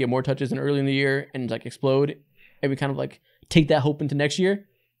players get more touches than early in the year and like explode. And we kind of like take that hope into next year.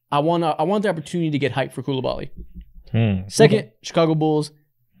 I want the opportunity to get hyped for Koulibaly. Second, Chicago Bulls.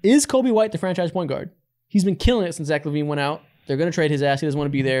 Is Kobe White the franchise point guard? He's been killing it since Zach LaVine went out. They're going to trade his ass. He doesn't want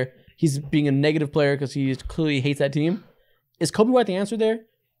to be there. He's being a negative player because he clearly hates that team. Is Kobe White the answer there?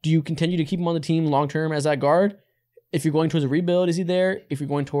 Do you continue to keep him on the team long-term as that guard? If you're going towards a rebuild, is he there? If you're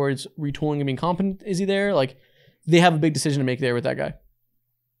going towards retooling and being competent, is he there? Like, they have a big decision to make there with that guy.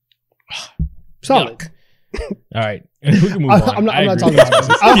 Solid. All right. We can move on. I'm not talking about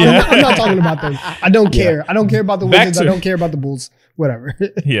them. I'm not talking about them. I don't care. Yeah. I don't care about the Wizards. I don't care about the Bulls. Whatever.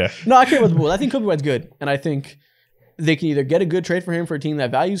 Yeah. No, I care about the Bulls. I think Kobe White's good. And I think they can either get a good trade for him for a team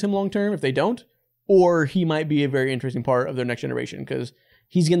that values him long-term if they don't, or he might be a very interesting part of their next generation because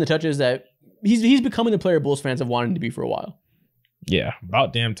he's getting the touches that he's becoming the player Bulls fans have wanted to be for a while. Yeah.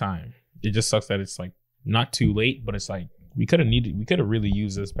 About damn time. It just sucks that it's like not too late, but it's like we could have really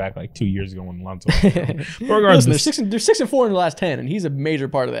used this back like 2 years ago when Lonzo. Regardless, listen, they're 6-4 in the last 10, and he's a major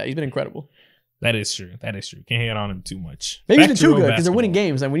part of that. He's been incredible. That is true. Can't hate on him too much. Maybe he's been too good because they're winning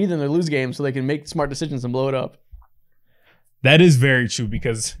games, and we need them to lose games so they can make smart decisions and blow it up. That is very true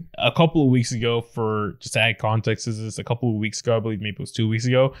because a couple of weeks ago, just to add context, I believe maybe it was 2 weeks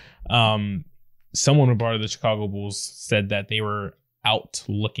ago, someone a part of the Chicago Bulls said that they were out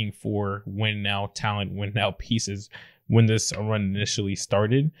looking for win now talent, win now pieces when this run initially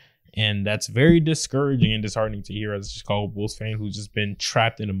started. And that's very discouraging and disheartening to hear as a Chicago Bulls fan who's just been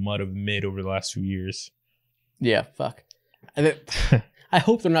trapped in the mud of mid over the last few years. Yeah, fuck. I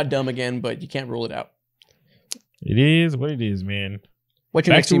hope they're not dumb again, but you can't rule it out. It is what it is, man. What's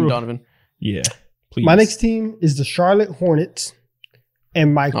your next team, Donovan? Yeah, please. My next team is the Charlotte Hornets.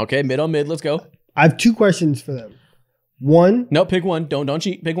 And okay, mid on mid. Let's go. I have two questions for them. One. No, pick one. Don't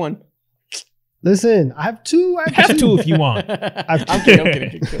cheat. Pick one. Listen, I have two. Have two if you want. I'm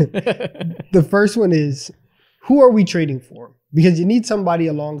kidding. The first one is, who are we trading for? Because you need somebody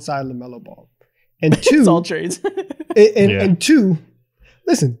alongside LaMelo Ball. And two, it's all trades. and two,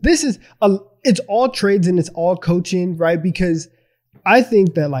 listen, it's all trades and it's all coaching, right? Because I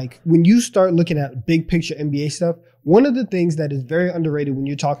think that like when you start looking at big picture NBA stuff, one of the things that is very underrated when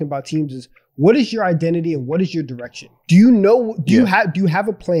you're talking about teams is what is your identity and what is your direction? Do you have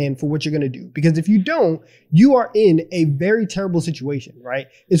a plan for what you're going to do? Because if you don't, you are in a very terrible situation, right?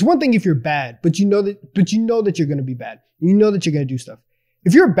 It's one thing if you're bad, but you know that you're going to be bad. You know that you're going to do stuff.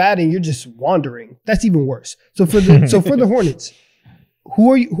 If you're bad and you're just wandering, that's even worse. So for the Hornets,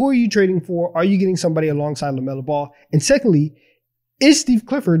 who are you trading for? Are you getting somebody alongside LaMelo Ball? And secondly, is Steve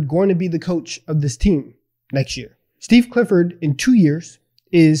Clifford going to be the coach of this team next year? Steve Clifford in 2 years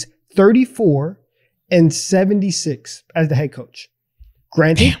is 34-76 as the head coach.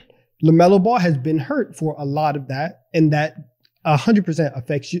 Granted, LaMelo Ball has been hurt for a lot of that, and that 100%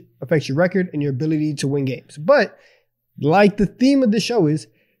 affects your record and your ability to win games. But like the theme of the show is,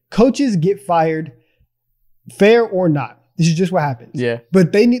 coaches get fired, fair or not. This is just what happens. Yeah.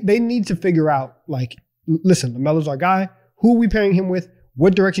 But they need to figure out, like, listen, LaMelo's our guy. Who are we pairing him with?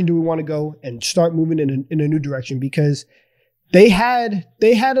 What direction do we want to go? And start moving in a new direction, because they had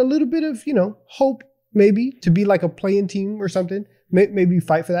a little bit of, hope maybe to be like a play-in team or something, maybe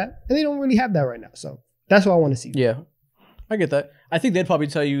fight for that. And they don't really have that right now. So that's what I want to see. Yeah, I get that. I think they'd probably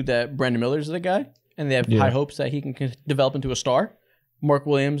tell you that Brandon Miller's the guy, and they have high hopes that he can develop into a star. Mark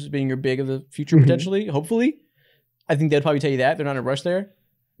Williams being your big of the future, potentially, hopefully. I think they'd probably tell you that. They're not in a rush there.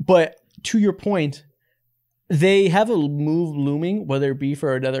 But to your point, they have a move looming, whether it be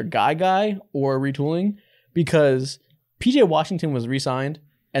for another guy or retooling, because PJ Washington was re-signed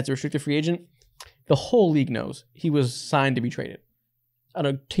as a restricted free agent. The whole league knows he was signed to be traded on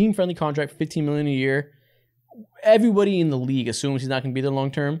a team-friendly contract, $15 million a year. Everybody in the league assumes he's not going to be there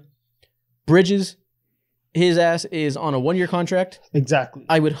long-term. Bridges, his ass is on a 1-year contract. Exactly.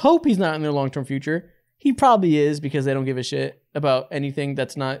 I would hope he's not in their long-term future. He probably is, because they don't give a shit about anything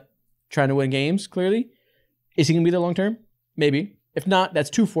that's not trying to win games, clearly. Is he going to be there long-term? Maybe. If not,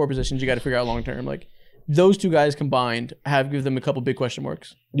 that's 2 4 positions you got to figure out long-term. Like, those two guys combined give them a couple big question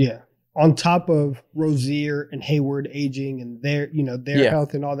marks. Yeah. On top of Rozier and Hayward aging and their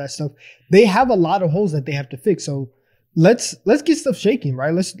health and all that stuff, they have a lot of holes that they have to fix. So let's get stuff shaking,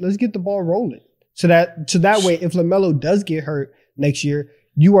 right? Let's get the ball rolling. So that way, if LaMelo does get hurt next year,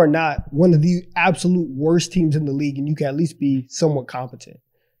 you are not one of the absolute worst teams in the league, and you can at least be somewhat competent.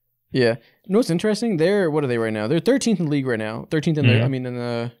 Yeah. You know what's interesting? What are they right now? They're 13th in the league right now. 13th in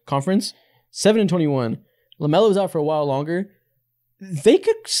the conference. 7-21. LaMelo's out for a while longer. They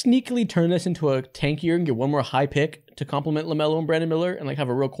could sneakily turn this into a tank year and get one more high pick to complement LaMelo and Brandon Miller and like have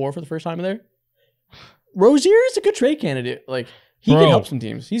a real core for the first time in there. Rozier is a good trade candidate. Like, he can help some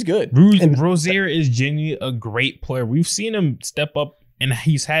teams. He's good. Rozier is genuinely a great player. We've seen him step up and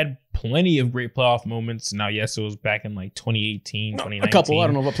he's had plenty of great playoff moments. Now, yes, it was back in like 2018, 2019. A couple. I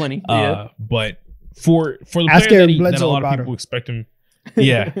don't know about plenty. Yeah. But for the player that a lot of people expect him.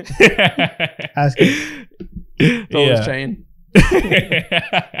 Yeah. Ask him. Throw his chain.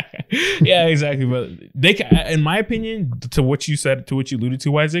 Yeah, exactly. But they, in my opinion, to what you said, to what you alluded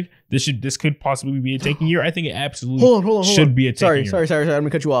to, Isaac, this could possibly be a tanking year. I think it absolutely should be a tanking year. Sorry. I'm gonna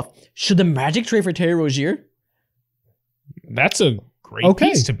cut you off. Should the Magic trade for Terry Rozier? That's a great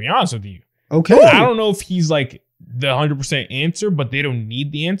piece, to be honest with you. Okay. I don't know if he's like the 100% answer, but they don't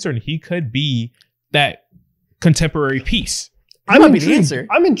need the answer, and he could be that contemporary piece. I'm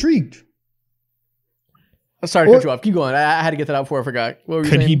intrigued. Sorry to cut you off. Keep going. I had to get that out before I forgot. What were you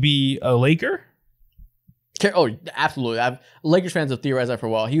saying? Could he be a Laker? Oh, absolutely. Lakers fans have theorized that for a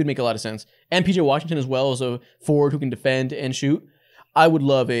while. He would make a lot of sense. And PJ Washington as well as a forward who can defend and shoot. I would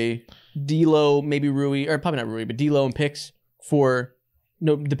love a D'Lo, maybe Rui, or probably not Rui, but D'Lo and picks for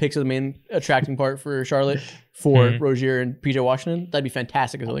the picks are the main attracting part for Charlotte for Rozier and PJ Washington. That'd be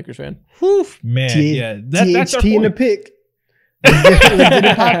fantastic as a Lakers fan. Whew, man, that's our point. In the pick. Let's get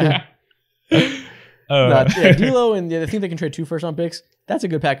it popping. D'Lo and I think they can trade 2 first-round picks. That's a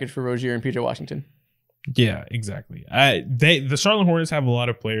good package for Rozier and PJ Washington. Yeah, exactly. The Charlotte Hornets have a lot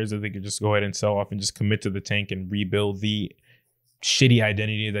of players that they could just go ahead and sell off and just commit to the tank and rebuild the shitty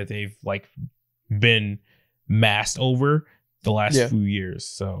identity that they've like been masked over the last few years.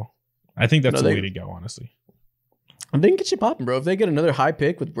 So I think that's the way to go, honestly. They can get shit popping, bro. If they get another high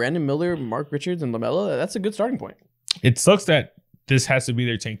pick with Brandon Miller, Mark Richards, and LaMelo, that's a good starting point. It sucks that this has to be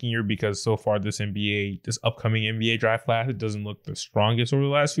their tanking year because so far this upcoming NBA draft class, it doesn't look the strongest over the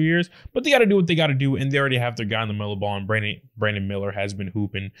last few years. But they got to do what they got to do, and they already have their guy on the Melo ball, and Brandon Miller has been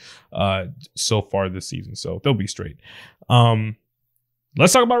hooping so far this season, so they'll be straight.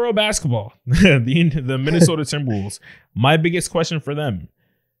 Let's talk about real basketball. the Minnesota Timberwolves. My biggest question for them: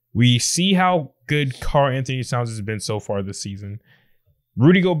 we see how good Karl-Anthony Towns has been so far this season.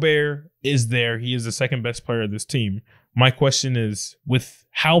 Rudy Gobert is there; he is the second best player of this team. My question is, with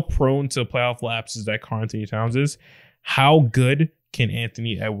how prone to playoff lapses that Karl-Anthony Towns is, how good can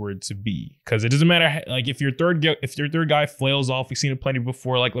Anthony Edwards be? Because it doesn't matter, like if your third guy flails off, we've seen it plenty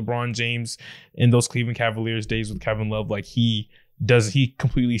before, like LeBron James in those Cleveland Cavaliers days with Kevin Love. Like he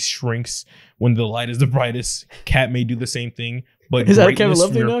completely shrinks when the light is the brightest. Cat may do the same thing, but is that a Kevin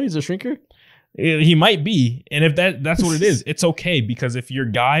Love thing now? He's a shrinker. He might be, and if that's what it is, it's okay because if your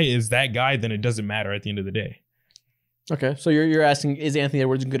guy is that guy, then it doesn't matter at the end of the day. Okay, so you're asking, is Anthony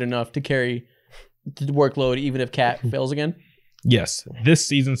Edwards good enough to carry the workload even if Cat fails again? Yes, this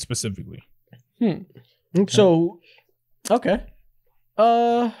season specifically. Okay. So, okay.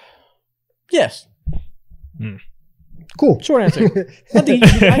 Yes. Cool. Short answer.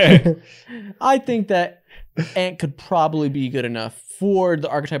 I think that Ant could probably be good enough for the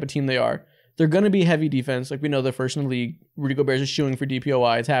archetype of team they are. They're going to be heavy defense. Like we know they're first in the league. Rudy Gobert is shooing for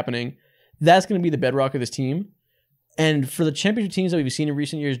DPOI. It's happening. That's going to be the bedrock of this team. And for the championship teams that we've seen in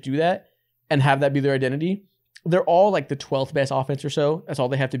recent years do that and have that be their identity, they're all like the 12th best offense or so. That's all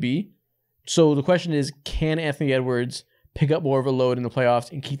they have to be. So the question is, can Anthony Edwards pick up more of a load in the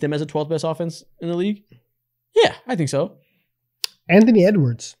playoffs and keep them as a 12th best offense in the league? Yeah, I think so. Anthony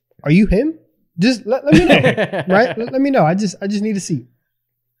Edwards, are you him? Just let me know, right? Let me know. I just need to see.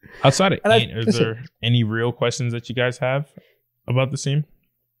 Outside of Ant, is there any real questions that you guys have about the team?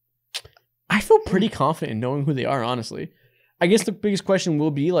 I feel pretty confident in knowing who they are, honestly. I guess the biggest question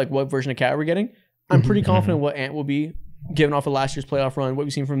will be, like, what version of Cat are we getting? I'm pretty confident what Ant will be, given off of last year's playoff run, what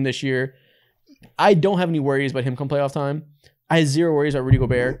we've seen from him this year. I don't have any worries about him come playoff time. I had zero worries about Rudy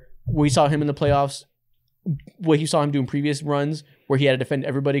Gobert. We saw him in the playoffs, what you saw him do in previous runs, where he had to defend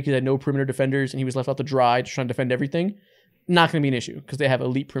everybody because he had no perimeter defenders, and he was left out to dry just trying to defend everything. Not going to be an issue because they have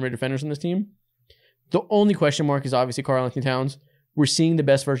elite perimeter defenders on this team. The only question mark is obviously Karl-Anthony Towns. We're seeing the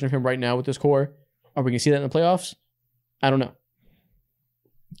best version of him right now with this core. Are we going to see that in the playoffs? I don't know.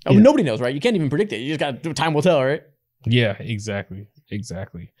 Yeah. Nobody knows, right? You can't even predict it. You just got time will tell, right? Yeah, exactly.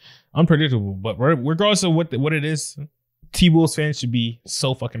 Unpredictable, but regardless of what it is, T-Wolves fans should be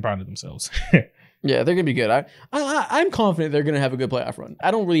so fucking proud of themselves. Yeah, they're going to be good. I'm confident they're going to have a good playoff run.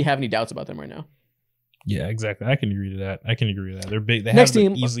 I don't really have any doubts about them right now. Yeah, exactly. I can agree to that. They're big. They have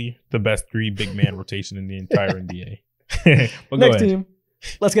easily the best 3 big man rotation in the entire NBA. Next team,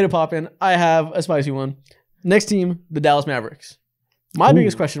 let's get it popping. I have a spicy one. Next team, the Dallas Mavericks. My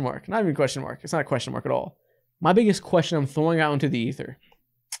biggest question mark, not even a question mark. It's not a question mark at all. My biggest question I'm throwing out into the ether.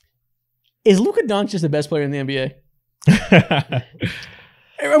 Is Luka Doncic the best player in the NBA?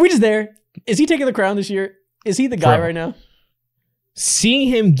 Are we just there? Is he taking the crown this year? Is he the guy right now? Seeing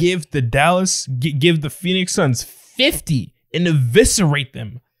him give the Phoenix Suns 50 and eviscerate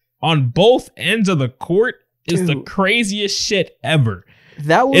them on both ends of the court is the craziest shit ever.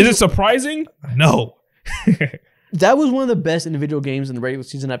 Is it surprising? No. That was one of the best individual games in the regular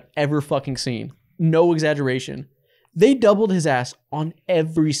season I've ever fucking seen. No exaggeration. They doubled his ass on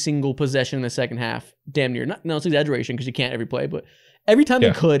every single possession in the second half. Damn near. No, it's exaggeration because you can't every play, but every time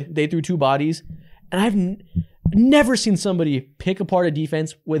they could, they threw two bodies. And I've never seen somebody pick apart a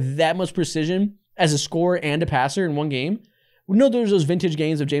defense with that much precision as a scorer and a passer in one game. We know there's those vintage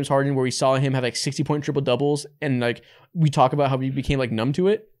games of James Harden where we saw him have like 60-point triple doubles, and like we talk about how he became like numb to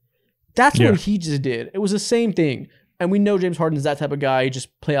it. That's what he just did. It was the same thing. And we know James Harden is that type of guy.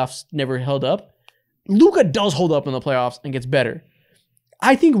 Just playoffs never held up. Luka does hold up in the playoffs and gets better.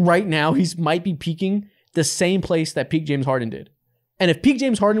 I think right now he might be peaking the same place that peak James Harden did. And if peak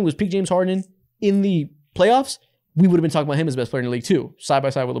James Harden was peak James Harden in the playoffs, we would have been talking about him as best player in the league too, side by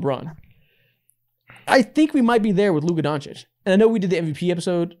side with LeBron. I think we might be there with Luka Doncic. And I know we did the MVP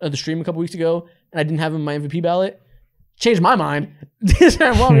episode of the stream a couple weeks ago, and I didn't have him in my MVP ballot. Changed my mind. This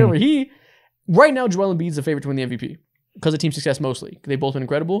time over. Right now, Joel Embiid's the favorite to win the MVP because of team success mostly. They've both been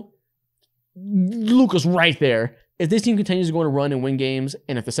incredible. Luka's right there. If this team continues to go on a run and win games,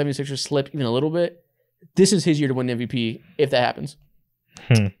 and if the 76ers slip even a little bit, this is his year to win the MVP if that happens.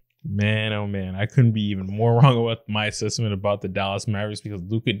 Man, oh man, I couldn't be even more wrong about my assessment about the Dallas Mavericks because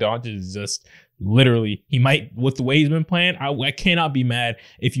Luka Doncic is just literally, he might, with the way he's been playing, I cannot be mad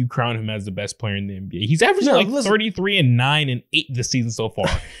if you crown him as the best player in the NBA. He's averaging 33-9 and 8 this season so far,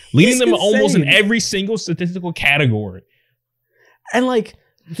 leading them almost in every single statistical category. And like,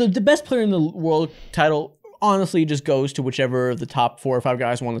 the best player in the world title honestly just goes to whichever of the top 4 or 5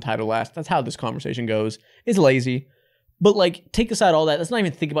 guys won the title last. That's how this conversation goes. It's lazy. But like, take aside all that. Let's not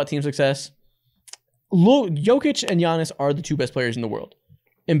even think about team success. Jokic and Giannis are the 2 best players in the world.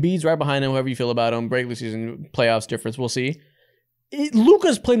 Embiid's right behind him, however you feel about him. Regular season, playoffs difference, we'll see.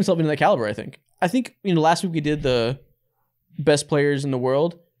 Luka's played himself into that caliber, I think. I think, last week we did the best players in the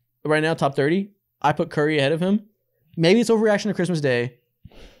world. Right now, top 30. I put Curry ahead of him. Maybe it's overreaction to Christmas Day.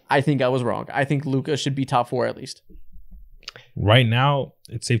 I think I was wrong. I think Luka should be top 4 at least. Right now,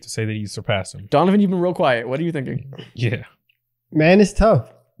 it's safe to say that he's surpassed him. Donovan, you've been real quiet. What are you thinking? Yeah. Man, it's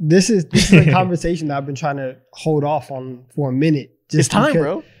tough. This is a conversation that I've been trying to hold off on for a minute. It's time,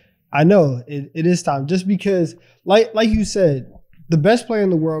 bro. I know. It is time. Just because, like you said, the best player in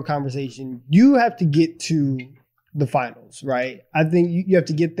the world conversation, you have to get to the finals, right? I think you have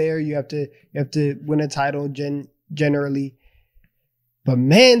to get there. You have to win a title generally. But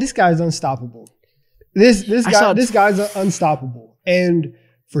man, this guy's unstoppable. This guy's unstoppable. And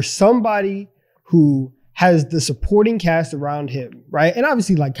for somebody who has the supporting cast around him, right? And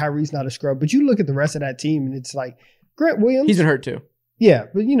obviously, like, Kyrie's not a scrub, but you look at the rest of that team and it's like Grant Williams. He's been hurt too. Yeah,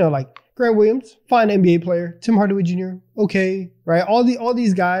 but like Grant Williams, fine NBA player. Tim Hardaway Jr., okay, right? All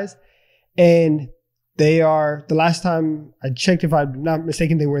these guys, and they are, the last time I checked, if I'm not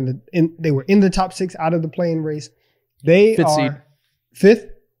mistaken, they were in the top 6 out of the play-in race. They fifth are seed. 5th.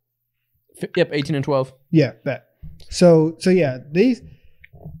 Yep, 18 and 12. Yeah, bet. So yeah,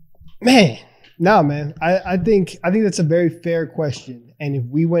 man. I think that's a very fair question. And if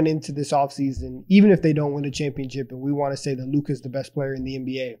we went into this offseason, even if they don't win a championship and we want to say that Luka's the best player in the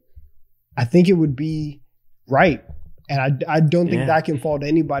NBA, I think it would be right. And I don't think that can fall to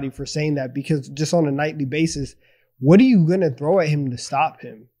anybody for saying that, because just on a nightly basis, what are you going to throw at him to stop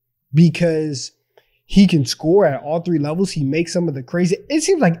him? Because he can score at all 3 levels. He makes some of the crazy. It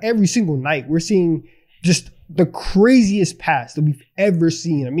seems like every single night we're seeing just the craziest pass that we've ever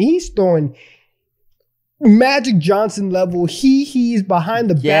seen. I mean, he's throwing Magic Johnson level. He's behind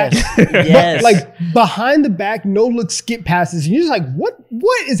the back. Yes. Like behind the back, no look skip passes. And you're just like, what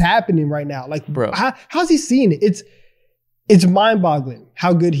is happening right now? Like, bro, how's he seeing it? It's mind boggling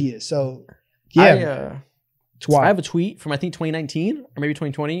how good he is. So yeah. I have a tweet from I think 2019 or maybe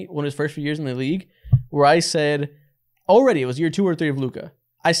 2020, one of his first few years in the league, where I said, already it was year 2 or 3 of Luka.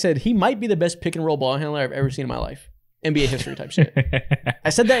 I said he might be the best pick and roll ball handler I've ever seen in my life. NBA history type shit. I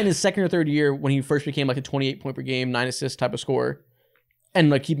said that in his 2nd or 3rd year when he first became like a 28 point per game, 9 assists type of scorer. And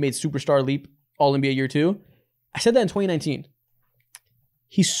like he made superstar leap all NBA year 2. I said that in 2019.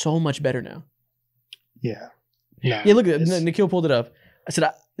 He's so much better now. Yeah. Yeah, look at it. Nikhil pulled it up. I said,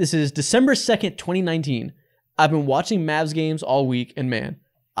 this is December 2nd, 2019. I've been watching Mavs games all week, and man,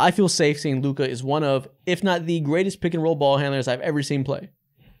 I feel safe saying Luka is one of, if not the greatest pick and roll ball handlers I've ever seen play.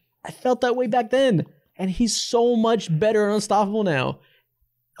 I felt that way back then, and he's so much better and unstoppable now.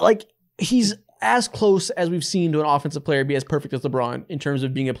 Like, he's as close as we've seen to an offensive player be as perfect as LeBron in terms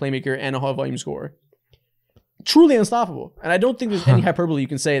of being a playmaker and a high volume scorer. Truly unstoppable. And I don't think there's any hyperbole you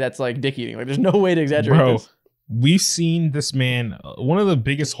can say that's like dick eating. Like, there's no way to exaggerate this. we've seen this man. One of the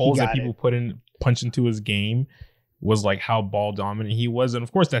biggest holes that people punch into his game was like how ball dominant he was. And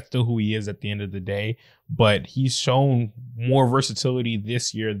of course, that's still who he is at the end of the day. But he's shown more versatility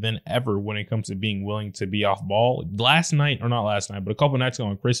this year than ever when it comes to being willing to be off ball. Last night, or not last night, but a couple nights ago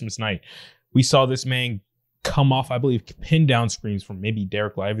on Christmas night, we saw this man come off, I believe, pin down screens from maybe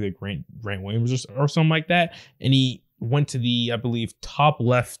Derek Lively, Grant Williams or something like that. And he went to the, I believe, top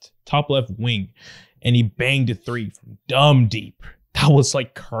left wing, and he banged a three from dumb deep. That was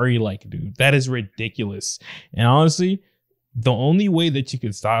like Curry-like, dude. That is ridiculous. And honestly, the only way that you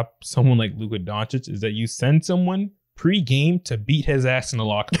can stop someone like Luka Doncic is that you send someone pre-game to beat his ass in the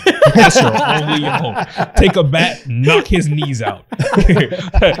locker room. That's your only hope. Take a bat, knock his knees out.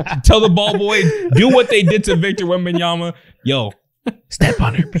 Tell the ball boy, do what they did to Victor Wembanyama. Yo, step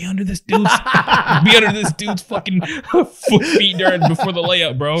on her. Be under this dude's fucking feet before the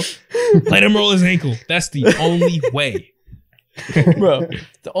layup, bro. Let him roll his ankle. That's the only way. Bro,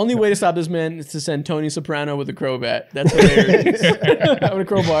 the only way to stop this man is to send Tony Soprano with a crowbat. That's hilarious. With a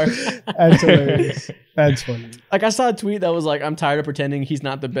crowbar. That's hilarious. That's funny. Like, I saw a tweet that was like, I'm tired of pretending he's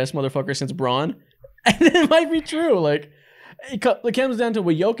not the best motherfucker since Braun. And it might be true. Like, it comes down to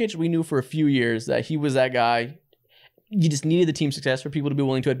with Jokic, we knew for a few years that he was that guy. You just needed the team success for people to be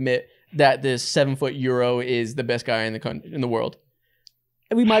willing to admit that this 7-foot Euro is the best guy in the world.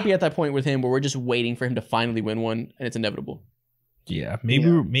 And we might be at that point with him where we're just waiting for him to finally win one, and it's inevitable. Yeah,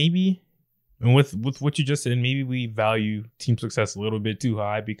 maybe, and with what you just said, maybe we value team success a little bit too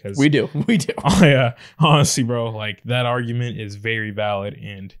high because we do. Oh yeah, honestly, bro, like that argument is very valid,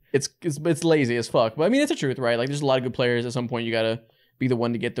 and it's lazy as fuck. But I mean, it's the truth, right? Like, there's a lot of good players. At some point, you gotta be the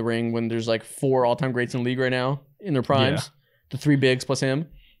one to get the ring. When there's like 4 all-time greats in the league right now in their primes, the 3 bigs plus him,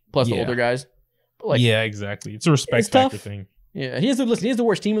 plus the older guys. But like, yeah, exactly. It's a respect factor thing. Yeah, he has the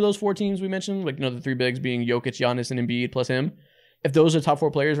worst team of those 4 teams we mentioned. Like, the 3 bigs being Jokic, Giannis, and Embiid plus him. If those are top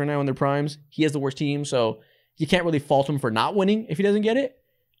 4 players right now in their primes, he has the worst team. So you can't really fault him for not winning if he doesn't get it.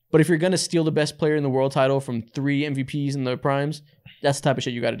 But if you're going to steal the best player in the world title from 3 MVPs in their primes, that's the type of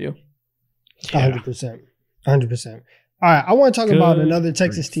shit you got to do. 100%. 100%. All right, I want to talk about another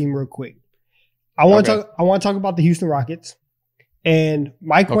Texas team real quick. I want to talk about the Houston Rockets. And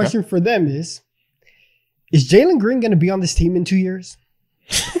my question for them is Jalen Green going to be on this team in 2 years?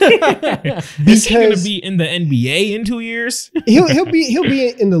 Is he going to be in the NBA in 2 years? he'll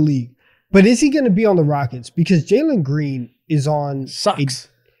be in the league, but is he going to be on the Rockets? Because Jalen Green is on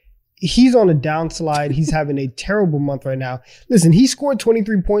he's on a downslide. He's having a terrible month right now. Listen, he scored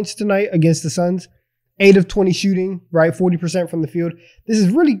 23 points tonight against the Suns, 8 of 20 shooting, right, 40% from the field. This is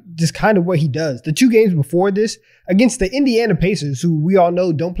really just kind of what he does. The 2 games before this against the Indiana Pacers, who we all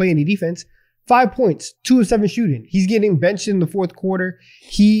know don't play any defense. 5 points, 2 of 7 shooting. He's getting benched in the 4th quarter.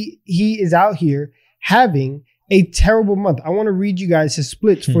 He is out here having a terrible month. I want to read you guys his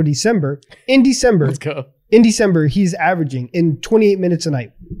splits for December. Let's go. In December, he's averaging in 28 minutes a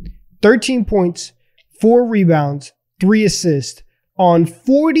night, 13 points, 4 rebounds, 3 assists on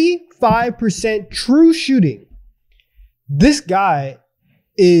 45% true shooting. This guy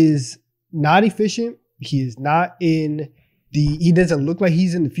is not efficient. He is not in he doesn't look like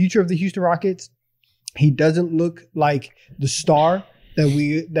he's in the future of the Houston Rockets. He doesn't look like the star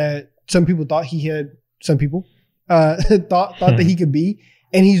that some people thought he had. Some people thought that he could be,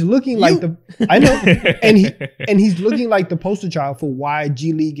 and he's looking like he's looking like the poster child for why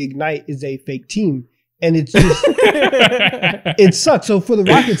G League Ignite is a fake team, and it's just it sucks. So for the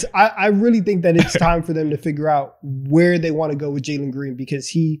Rockets, I really think that it's time for them to figure out where they want to go with Jalen Green, because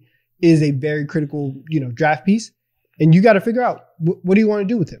he is a very critical, draft piece. And you got to figure out what do you want to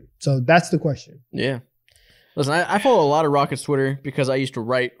do with him? So that's the question. Yeah. Listen, I follow a lot of Rockets Twitter because I used to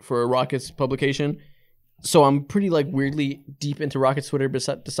write for a Rockets publication. So I'm pretty weirdly deep into Rockets Twitter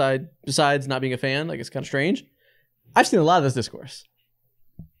besides not being a fan. Like, it's kind of strange. I've seen a lot of this discourse.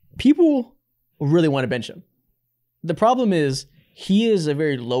 People really want to bench him. The problem is he is a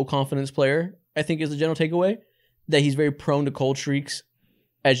very low confidence player, I think, is the general takeaway. That he's very prone to cold streaks,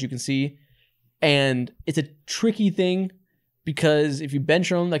 as you can see. And it's a tricky thing because if you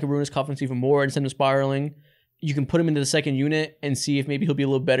bench him, that could ruin his confidence even more and send him spiraling. You can put him into the second unit and see if maybe he'll be a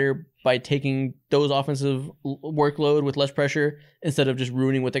little better by taking those offensive workload with less pressure instead of just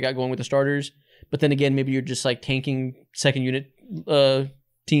ruining what they got going with the starters. But then again, maybe you're just tanking second unit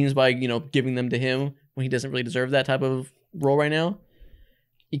teams by, giving them to him when he doesn't really deserve that type of role right now.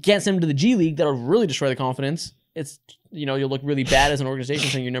 You can't send him to the G League. That'll really destroy the confidence. It's, you'll look really bad as an organization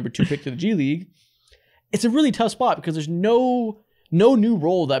saying you're number 2 pick to the G League. It's a really tough spot because there's no new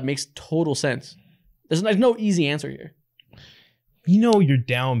role that makes total sense. There's no easy answer here. You're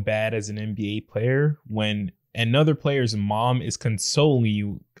down bad as an NBA player when another player's mom is consoling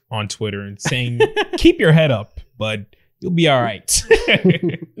you on Twitter and saying, "Keep your head up, bud. You'll be all right."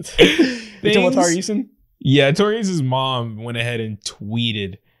 You talking about Tari Eason? Yeah, Tari Eason's mom went ahead and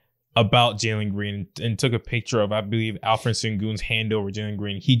tweeted about Jalen Green and took a picture of, I believe, Alfred Sengun's hand over Jalen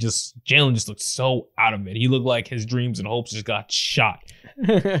Green. Jalen just looked so out of it. He looked like his dreams and hopes just got shot,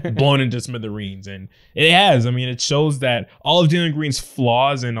 blown into smithereens. And it has. I mean, it shows that all of Jalen Green's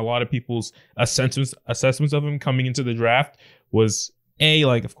flaws and a lot of people's assessments of him coming into the draft was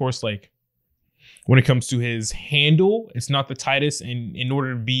of course, when it comes to his handle, it's not the tightest. And in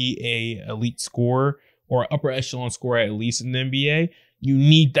order to be a elite scorer or upper echelon scorer, at least in the NBA,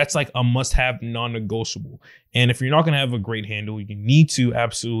 that's like a must-have, non-negotiable. And if you're not going to have a great handle, you need to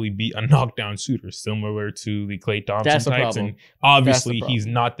absolutely be a knockdown shooter, similar to the Klay Thompson types. And obviously, he's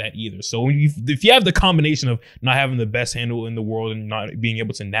not that either. So if you have the combination of not having the best handle in the world and not being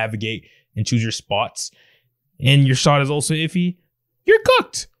able to navigate and choose your spots, and your shot is also iffy, you're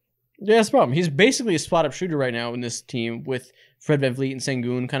cooked. Yeah, that's the problem. He's basically a spot-up shooter right now in this team, with Fred VanVleet and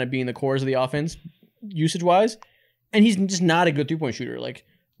Sengun kind of being the cores of the offense, usage-wise. And he's just not a good three-point shooter. Like,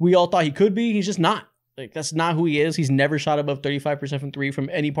 we all thought he could be. He's just not. Like, that's not who he is. He's never shot above 35% from three from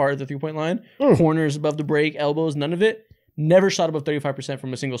any part of the three-point line. Corners above the break, elbows, none of it. Never shot above 35%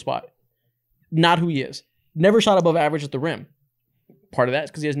 from a single spot. Not who he is. Never shot above average at the rim. Part of that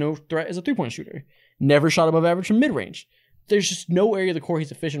is because he has no threat as a three-point shooter. Never shot above average from mid-range. There's just no area of the core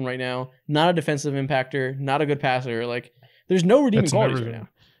he's efficient right now. Not a defensive impactor. Not a good passer. Like, there's no redeeming qualities right now.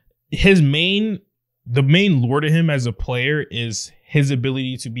 The main lure to him as a player is his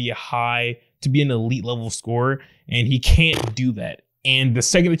ability to be an elite level scorer, and he can't do that. And the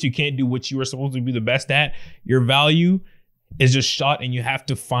second that you can't do what you are supposed to be the best at, your value is just shot, and you have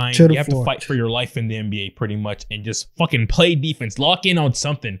to fight for your life in the NBA pretty much, and just fucking play defense, lock in on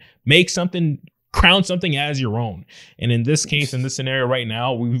something, make something, crown something as your own. And in this case, in this scenario right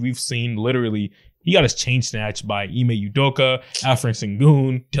now, we've seen literally he got his chain snatched by Ime Udoka, Alfred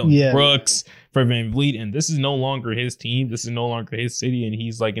Sengun, Dylan Brooks, Fred VanVleet, and this is no longer his team. This is no longer his city, and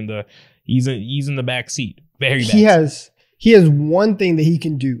he's like in the back seat. Very bad. He has one thing that he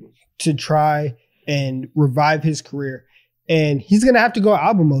can do to try and revive his career, and he's gonna have to go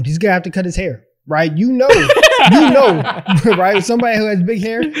album mode. He's gonna have to cut his hair, right? You know, right? Somebody who has big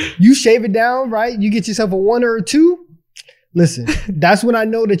hair, you shave it down, right? You get yourself a 1 or a 2. Listen, that's when I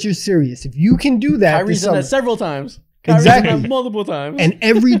know that you're serious. If you can do that, Kyrie's done that several times. Exactly, multiple times, and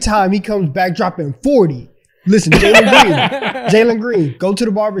every time he comes back dropping 40. Listen, Jalen Green, go to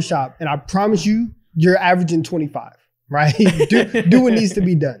the barbershop, and I promise you, you're averaging 25. Right? do what needs to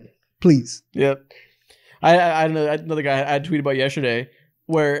be done, please. Yep. I know another guy I tweeted about yesterday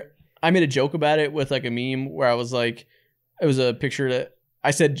where I made a joke about it with like a meme where I was like, it was a picture that I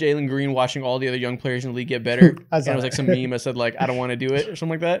said Jalen Green watching all the other young players in the league get better. And it was like some meme. I said like, I don't want to do it or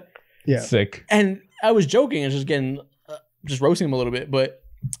something like that. Yeah. Sick. And I was joking and just roasting him a little bit, but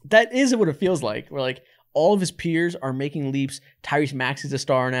that is what it feels like. Where like all of his peers are making leaps. Tyrese Maxey's a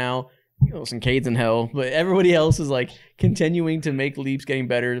star now. Listen, Cade's in hell, but everybody else is like continuing to make leaps, getting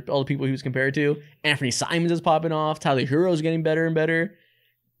better. All the people he was compared to. Anthony Simons is popping off. Tyler Hero's getting better and better.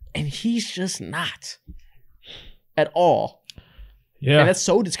 And he's just not at all. Yeah. And that's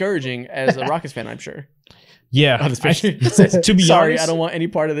so discouraging as a Rockets fan, I'm sure. Yeah. To be sorry, honest, I don't want any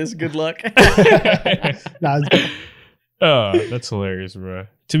part of this. Good luck. That's hilarious, bro.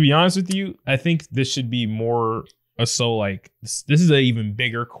 To be honest with you, I think this should be more so like this is an even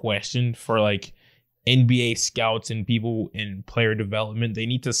bigger question for like NBA scouts and people in player development. They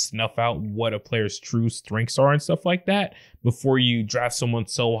need to snuff out what a player's true strengths are and stuff like that before you draft someone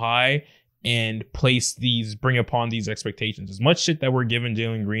so high and bring upon these expectations. As much shit that we're giving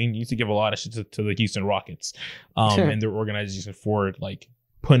Jalen Green, you need to give a lot of shit to the Houston Rockets and their organization for like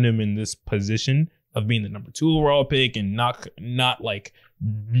putting him in this position of being the number 2 overall pick and not like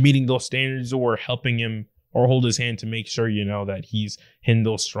meeting those standards or helping him or hold his hand to make sure, you know, that he's hitting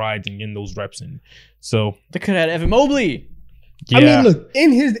those strides and getting those reps in. So they could have had Evan Mobley. Yeah. I mean, look,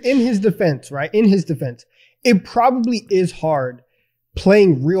 in his defense, right? In his defense, it probably is hard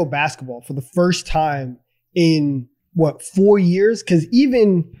playing real basketball for the first time in 4 years? Because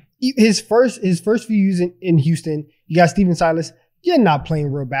even his first few years in Houston, you got Steven Silas. You're not playing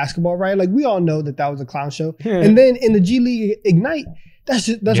real basketball, right? Like we all know that was a clown show. And then in the G League Ignite, that's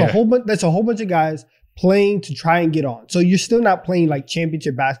a whole bunch of guys playing to try and get on. So you're still not playing like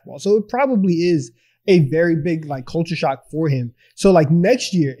championship basketball. So it probably is a very big like culture shock for him. So like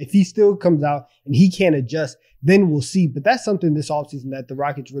next year, if he still comes out and he can't adjust, then we'll see. But that's something this offseason that the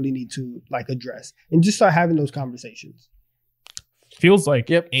Rockets really need to like address and just start having those conversations. Feels like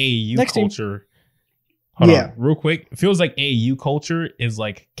AAU culture Hold on, real quick. It feels like AAU culture is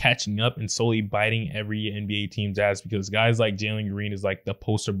like catching up and slowly biting every NBA team's ass because guys like Jalen Green is like the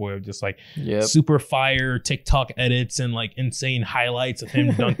poster boy of just like super fire TikTok edits and like insane highlights of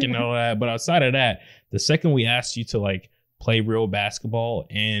him dunking and all that. But outside of that, the second we asked you to like play real basketball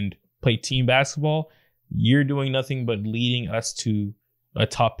and play team basketball, you're doing nothing but leading us to a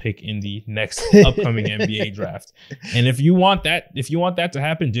top pick in the next upcoming NBA draft. And if you want that to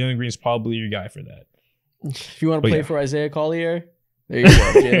happen, Jalen Green is probably your guy for that. If you want to play for Isaiah Collier, there you go,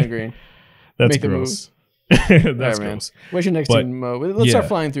 Jalen Green. That's Make gross. That's gross. Man. What's your next team? Let's start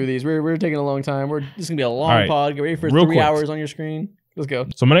flying through these. We're taking a long time. This is gonna be a long pod. Get ready for 3 hours on your screen. Let's go.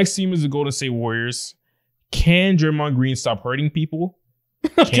 So my next team is the Golden State Warriors. Can Draymond Green stop hurting people?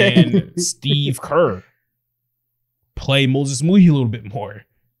 Can Steve Kerr play Moses Moody a little bit more?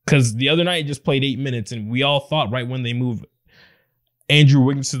 Because the other night he just played 8 minutes, and we all thought right when they moved Andrew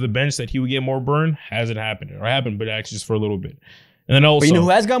Wiggins to the bench that he would get more burn. Hasn't happened. Or happened, but actually just for a little bit. And then also, but you know who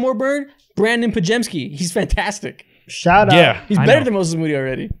has got more burn? Brandon Pajemski. He's fantastic. Shout out. Yeah, he's better than Moses Moody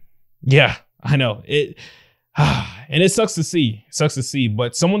already. Yeah, I know it. And it sucks to see.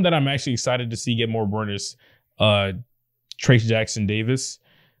 But someone that I'm actually excited to see get more burn is Trace Jackson Davis.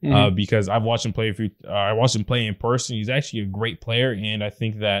 Because I've watched him play I watched him play in person. He's actually a great player, and I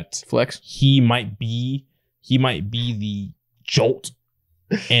think that flex. He might be the jolt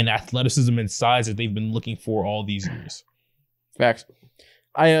and athleticism and size that they've been looking for all these years. Facts.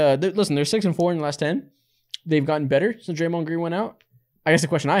 Listen, they're 6-4 in the last 10. They've gotten better since Draymond Green went out. I guess the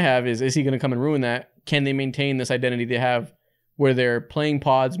question I have is he going to come and ruin that? Can they maintain this identity they have where they're playing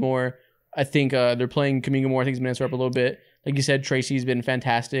pods more? I think they're playing Kuminga more. I think his minutes are up a little bit. Like you said, Tracy's been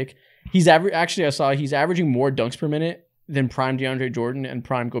fantastic. I saw he's averaging more dunks per minute than prime DeAndre Jordan and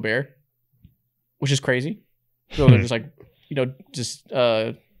prime Gobert, which is crazy. So they're just like,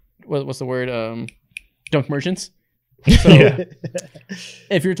 what's the word? Dunk merchants. So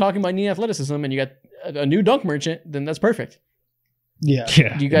if you're talking about needing athleticism and you got a new dunk merchant, then that's perfect. Yeah.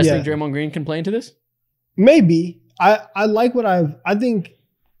 Do you guys think Draymond Green can play into this? Maybe. I like what I think.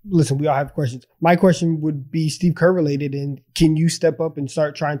 Listen, we all have questions. My question would be Steve Kerr related, and can you step up and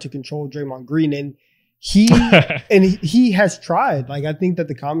start trying to control Draymond Green? And he has tried. Like, I think that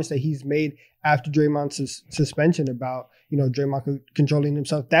the comments that he's made after Draymond's suspension about, Draymond controlling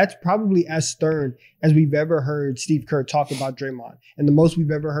himself, that's probably as stern as we've ever heard Steve Kerr talk about Draymond, and the most we've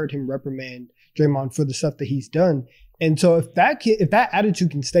ever heard him reprimand Draymond for the stuff that he's done. And so if that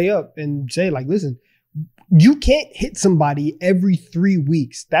attitude can stay up and say, like, listen, you can't hit somebody every 3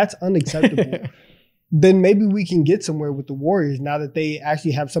 weeks. That's unacceptable. Then maybe we can get somewhere with the Warriors now that they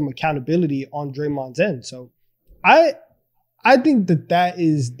actually have some accountability on Draymond's end. So I think that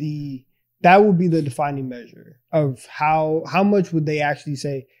will be the defining measure of how much would they actually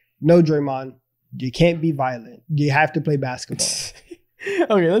say, no, Draymond, you can't be violent. You have to play basketball.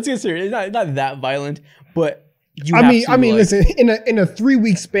 Okay, let's get serious. It's not that violent, but listen, in a 3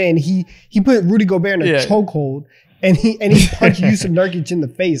 week span, he put Rudy Gobert in a chokehold, and he punched Yusuf Nurkic in the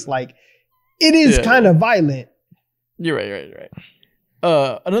face. Like, it is kind of violent. You're right.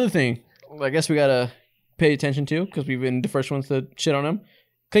 Another thing, I guess we gotta pay attention to because we've been the first ones to shit on him.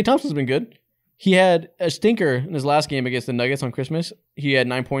 Klay Thompson's been good. He had a stinker in his last game against the Nuggets on Christmas. He had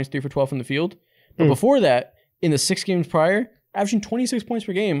 9 points, 3 for 12 from the field. But before that, in the 6 games prior, averaging 26 points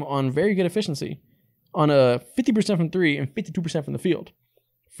per game on very good efficiency, on a 50% from 3 and 52% from the field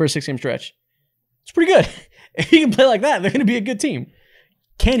for a 6-game stretch. It's pretty good. If he can play like that, they're going to be a good team.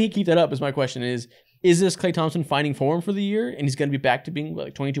 Can he keep that up is my question. Is this Klay Thompson finding form for the year and he's going to be back to being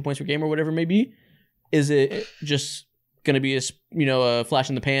like 22 points per game or whatever it may be? Is it just going to be a flash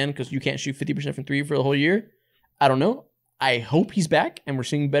in the pan because you can't shoot 50% from 3 for the whole year? I don't know. I hope he's back and we're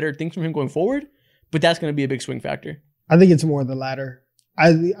seeing better things from him going forward, but that's going to be a big swing factor. I think it's more of the latter.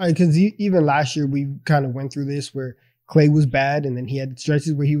 Because even last year we kind of went through this where Klay was bad and then he had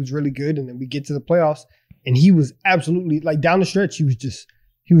stretches where he was really good, and then we get to the playoffs and he was absolutely, like, down the stretch he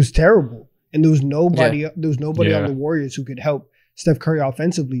was terrible, and there was nobody on the Warriors who could help Steph Curry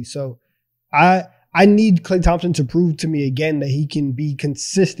offensively. So I need Klay Thompson to prove to me again that he can be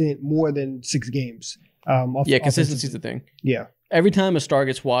consistent more than 6 games. Consistency is the thing. Yeah, every time a star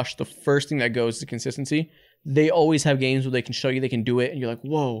gets washed, the first thing that goes is consistency. They always have games where they can show you they can do it, and you're like,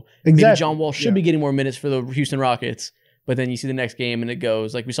 whoa, maybe John Wall should be getting more minutes for the Houston Rockets. But then you see the next game, and it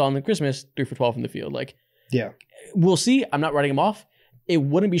goes, like we saw in the Christmas, 3 for 12 from the field. Like, we'll see. I'm not writing him off. It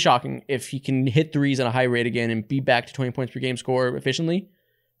wouldn't be shocking if he can hit threes at a high rate again and be back to 20 points per game score efficiently.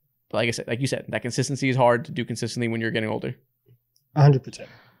 But like you said, that consistency is hard to do consistently when you're getting older. 100%.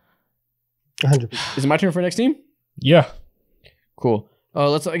 100%. Is it my turn for next team? Yeah. Cool.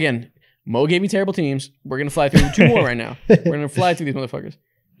 Let's again. Mo gave me terrible teams. We're going to fly through 2 more right now. We're going to fly through these motherfuckers.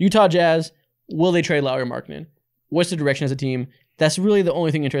 Utah Jazz, will they trade Lowry Markkanen? What's the direction as a team? That's really the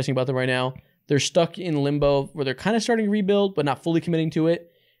only thing interesting about them right now. They're stuck in limbo where they're kind of starting to rebuild, but not fully committing to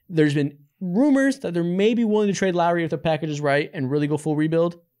it. There's been rumors that they're maybe willing to trade Lowry if the package is right and really go full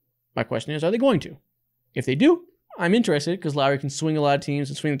rebuild. My question is, are they going to? If they do, I'm interested because Lowry can swing a lot of teams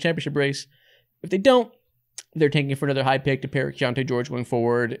and swing the championship race. If they don't, they're tanking for another high pick to pair with Keontae George going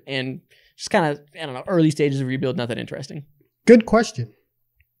forward and just kind of, I don't know, early stages of rebuild, not that interesting. Good question.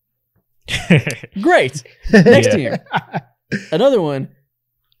 Great. Next team. Another one,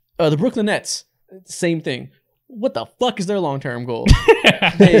 the Brooklyn Nets. Same thing. What the fuck is their long-term goal?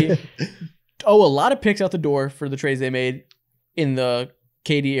 They owe a lot of picks out the door for the trades they made in the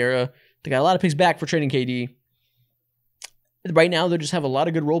KD era. They got a lot of picks back for trading KD. Right now, they just have a lot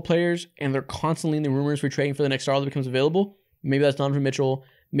of good role players, and they're constantly in the rumors for trading for the next star that becomes available. Maybe that's Donovan Mitchell.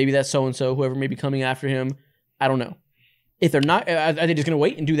 Maybe that's so-and-so, whoever may be coming after him. I don't know. If they're not, are they just going to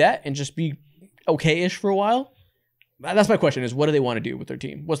wait and do that and just be okay-ish for a while? That's my question, is what do they want to do with their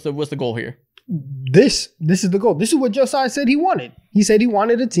team? What's the goal here? This is the goal. This is what Josiah said he wanted. He said he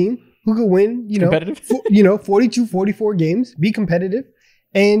wanted a team who could win, 42, 44 games, be competitive,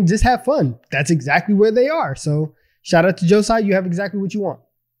 and just have fun. That's exactly where they are. So shout out to Josiah. You have exactly what you want.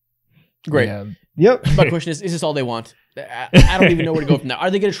 Great. Yeah. Yep. My question is this all they want? I don't even know where to go from now.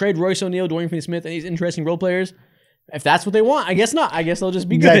 Are they going to trade Royce O'Neal, Dorian Finney-Smith, and these interesting role players? If that's what they want, I guess not. I guess they'll just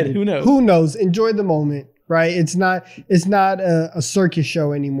be good. Who knows? Who knows? Enjoy the moment, right? It's not a circus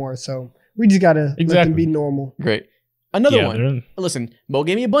show anymore. So we just got to let them be normal. Great. Another one. Listen, Mo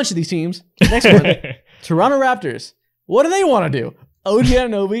gave me a bunch of these teams. Next one, Toronto Raptors. What do they want to do? OG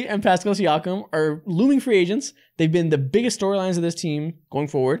Anunoby and Pascal Siakam are looming free agents. They've been the biggest storylines of this team going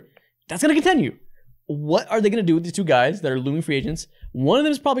forward. That's going to continue. What are they going to do with these two guys that are looming free agents? One of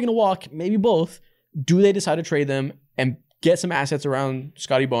them is probably going to walk, maybe both. Do they decide to trade them and get some assets around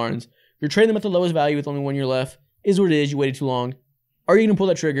Scotty Barnes? You're trading them at the lowest value with only 1 year left. Is what it is. You waited too long. Are you going to pull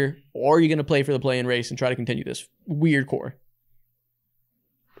that trigger, or are you going to play for the play-in race and try to continue this weird core?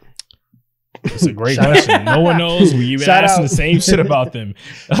 It's a great question. No one knows. We've been asking the same shit about them.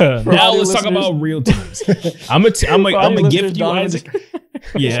 Now let's talk about real teams. I'm gonna gift you Isaac.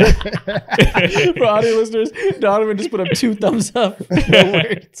 Yeah. For audio listeners, Donovan just put up 2 thumbs up. No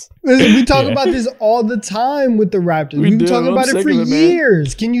words. Listen, we talk about this all the time with the Raptors. We've been talking about it for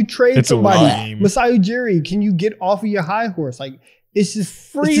years. Can you trade somebody? Masai Ujiri, can you get off of your high horse? Like, it's just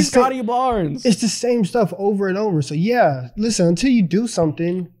free Scotty Barnes. It's the same stuff over and over. So yeah, listen, until you do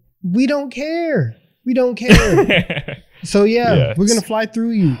something, we don't care. We don't care. So yeah, we're gonna fly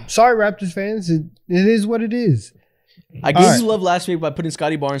through you. Sorry, Raptors fans. It is what it is. I gave you love last week by putting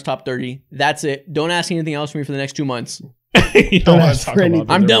Scotty Barnes top 30. That's it. Don't ask anything else from me for the next 2 months. Don't ask for anything.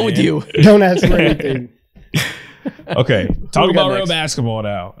 I'm done with you. Don't ask for anything. Okay, talk about real basketball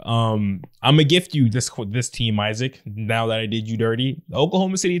now. I'm gonna gift you this team, Isaac. Now that I did you dirty, the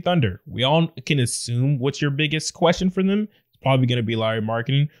Oklahoma City Thunder. We all can assume what's your biggest question for them. It's probably gonna be Lowry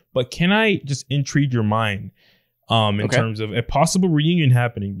Markkanen. But can I just intrigue your mind in terms of a possible reunion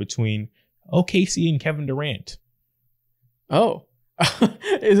happening between OKC and Kevin Durant? Oh,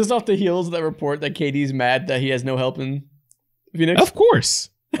 is this off the heels of that report that KD's mad that he has no help in Phoenix? Of course.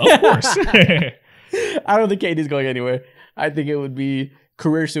 I don't think KD's going anywhere. I think it would be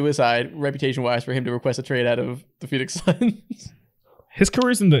career suicide, reputation-wise, for him to request a trade out of the Phoenix Suns. His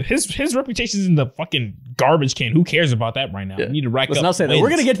career's in the his reputation's in the fucking garbage can. Who cares about that right now? We need to rack up. Let's not say that. We're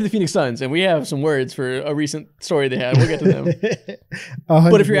gonna get to the Phoenix Suns, and we have some words for a recent story they had. We'll get to them.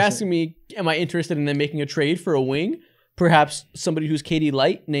 100%. But if you're asking me, am I interested in them making a trade for a wing? Perhaps somebody who's KD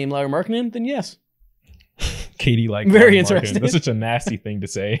light named Lowry Markkanen? Then yes. KD like very interesting. That's such a nasty thing to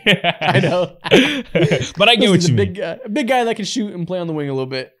say. I know. But I get what you mean. Big guy that can shoot and play on the wing a little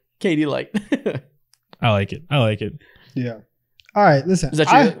bit. KD light. I like it. Yeah. All right, listen. Is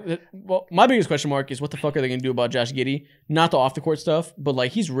that well, my biggest question mark is what the fuck are they going to do about Josh Giddey? Not the off the court stuff, but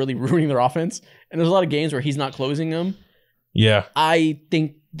like he's really ruining their offense. And there's a lot of games where he's not closing them. Yeah. I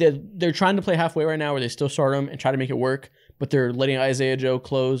think that they're trying to play halfway right now where they still start him and try to make it work, but they're letting Isaiah Joe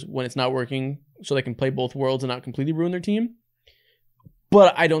close when it's not working so they can play both worlds and not completely ruin their team.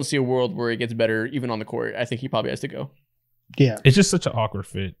 But I don't see a world where it gets better even on the court. I think he probably has to go. Yeah. It's just such an awkward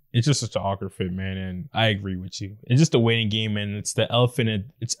fit. Man. And I agree with you. It's just a waiting game, and it's the elephant.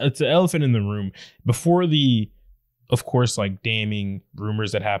 It's the elephant in the room. Before the, of course, like damning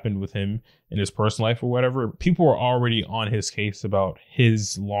rumors that happened with him in his personal life or whatever, people were already on his case about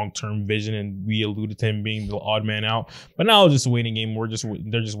his long-term vision, and we alluded to him being the odd man out. But now it's just a waiting game.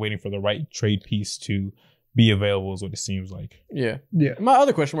 They're just waiting for the right trade piece to be available is what it seems like. Yeah. Yeah. My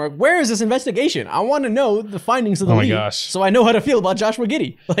other question mark, where is this investigation? I want to know the findings of the league. Gosh. So I know how to feel about Joshua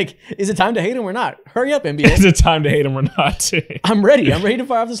Giddey. Like, is it time to hate him or not? Hurry up, NBA. Is it time to hate him or not? I'm ready. I'm ready to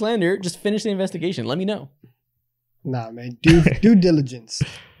fire off the slander. Just finish the investigation. Let me know. Nah, man. Due diligence.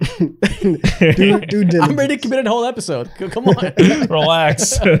 due diligence. I'm ready to commit a whole episode. Come on.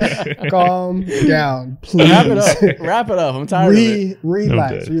 Relax. Calm down, please. Wrap it up. Wrap it up. I'm tired of it.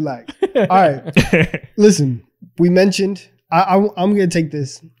 Relax. All right. Listen, we mentioned, I'm going to take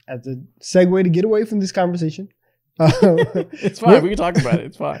this as a segue to get away from this conversation. It's fine. We can talk about it.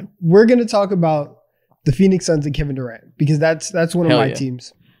 It's fine. We're going to talk about the Phoenix Suns and Kevin Durant because that's one of my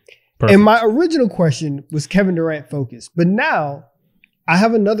teams. Perfect. And my original question was Kevin Durant focused. But now I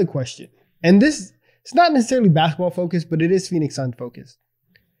have another question. And this, it's not necessarily basketball focused, but it is Phoenix Suns focused.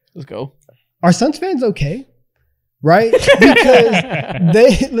 Let's go. Are Suns fans okay? Right?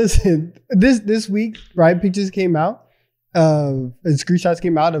 Because listen, this week, right, pictures came out, and screenshots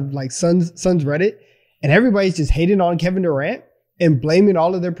came out of like Suns Reddit, and everybody's just hating on Kevin Durant and blaming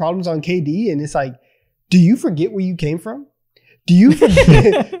all of their problems on KD. And it's like, do you forget where you came from? Do you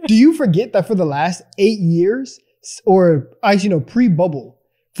forget that for the last 8 years, or actually no, pre-bubble,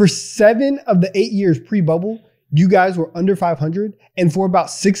 for 7 of the 8 years pre-bubble, you guys were under 500, and for about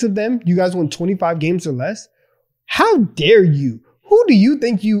 6 of them, you guys won 25 games or less? How dare you? Who do you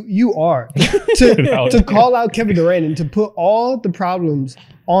think you are to call out Kevin Durant and to put all the problems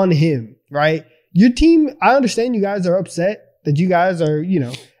on him, right? Your team, I understand you guys are upset that you guys are,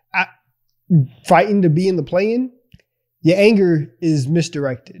 fighting to be in the play-in. Your anger is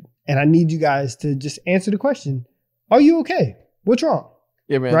misdirected. And I need you guys to just answer the question. Are you okay? What's wrong?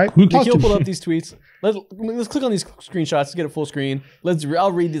 Yeah, man. Right? He'll pull up these tweets. Let's click on these screenshots to get it full screen.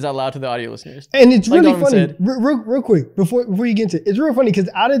 I'll read these out loud to the audio listeners. And it's really funny. Real quick, before you get into it, it's real funny because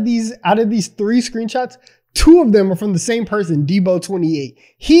out of these 3 screenshots, 2 of them are from the same person, Debo28.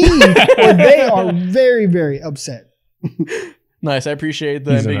 He or they are very, very upset. Nice. I appreciate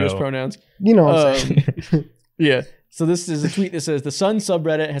the ambiguous pronouns. You know what I'm saying? Yeah. So this is a tweet that says, the Suns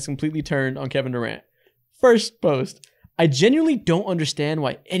subreddit has completely turned on Kevin Durant. First post. I genuinely don't understand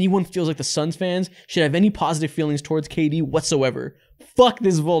why anyone feels like the Suns fans should have any positive feelings towards KD whatsoever. Fuck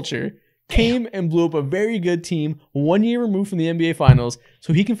this vulture. Came and blew up a very good team 1 year removed from the NBA Finals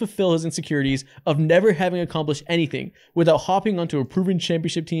so he can fulfill his insecurities of never having accomplished anything without hopping onto a proven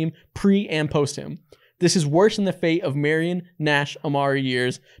championship team pre and post him. This is worse than the fate of Marion, Nash, Amari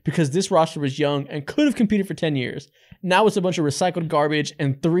years because this roster was young and could have competed for 10 years. Now it's a bunch of recycled garbage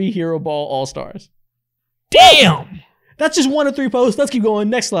and 3 hero ball all-stars. Damn! That's just 1 of 3 posts. Let's keep going.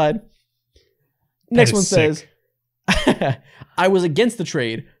 Next slide. Next one says, I was against the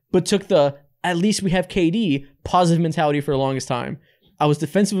trade, but took the at least we have KD positive mentality for the longest time. I was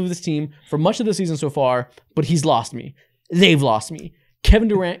defensive of this team for much of the season so far, but he's lost me. They've lost me. Kevin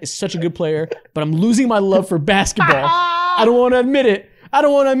Durant is such a good player, but I'm losing my love for basketball. I don't want to admit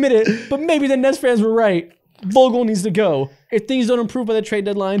it. But maybe the Nets fans were right. Vogel needs to go. If things don't improve by the trade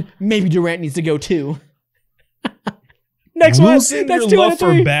deadline, maybe Durant needs to go too. Next one. That's 2 out of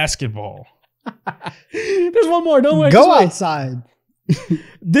 3. For basketball. There's one more. Don't worry. Go outside.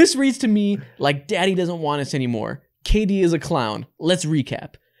 This reads to me like daddy doesn't want us anymore. KD is a clown. Let's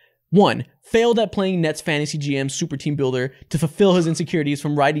recap. 1. Failed at playing Nets fantasy GM super team builder to fulfill his insecurities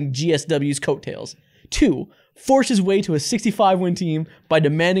from riding GSW's coattails. 2. Forced his way to a 65-win team by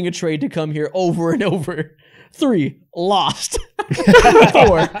demanding a trade to come here over and over. 3. Lost.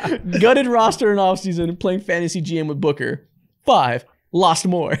 4. Gutted roster in offseason playing fantasy GM with Booker. 5. Lost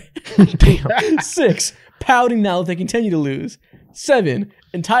more. 6. Pouting now that they continue to lose. 7.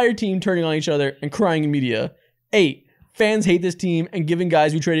 Entire team turning on each other and crying in media. 8. Fans hate this team and giving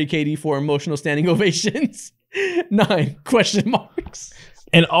guys who traded KD for emotional standing ovations. 9. Question marks.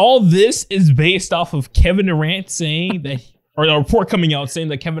 And all this is based off of Kevin Durant saying that, or a report coming out saying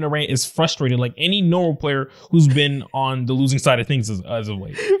that Kevin Durant is frustrated like any normal player who's been on the losing side of things as of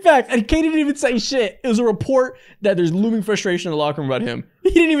late. In fact, and KD didn't even say shit. It was a report that there's looming frustration in the locker room about him.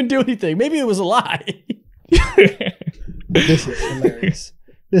 He didn't even do anything. Maybe it was a lie. This is hilarious.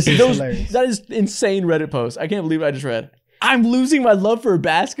 Hilarious. That is insane Reddit post. I can't believe I just read. I'm losing my love for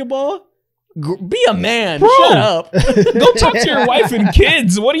basketball? Be a man. Bro, shut up. Go talk to your wife and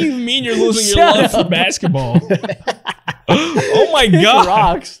kids. What do you mean you're losing your love for basketball? Oh my God.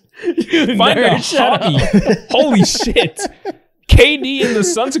 Rocks. Find a hobby. Holy shit. KD and the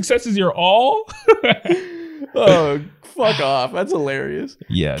Sun success is your all? Oh, fuck off. That's hilarious.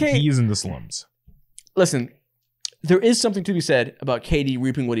 Yeah, he is in the slums. Listen, there is something to be said about KD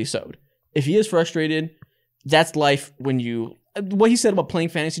reaping what he sowed. If he is frustrated, that's life when you... What he said about playing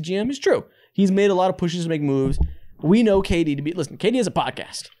fantasy GM is true. He's made a lot of pushes to make moves. We know KD to be... Listen, KD has a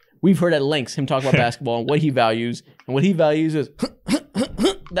podcast. We've heard at length him talk about basketball and what he values. And what he values is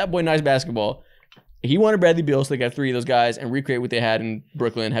that boy nice basketball. He wanted Bradley Beal, so they got 3 of those guys and recreate what they had in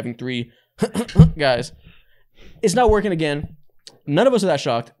Brooklyn, having 3 guys. It's not working again. None of us are that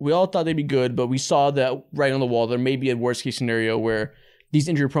shocked. We all thought they'd be good, but we saw that right on the wall. There may be a worst-case scenario where these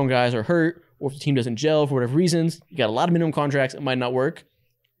injury-prone guys are hurt, or if the team doesn't gel for whatever reasons. You got a lot of minimum contracts. It might not work.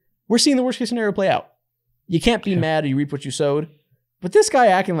 We're seeing the worst-case scenario play out. You can't be mad you reap what you sowed. But this guy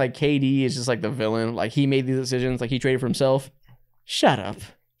acting like KD is just like the villain, like he made these decisions, like he traded for himself. Shut up.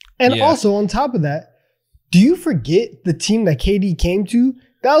 And also, on top of that, do you forget the team that KD came to?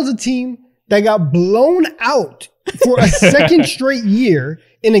 That was a team that got blown out for a second straight year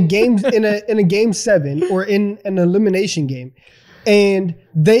in a game 7 or in an elimination game. And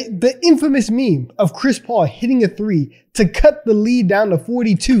the infamous meme of Chris Paul hitting a 3 to cut the lead down to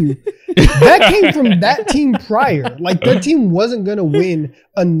 42, that came from that team prior. Like, that team wasn't going to win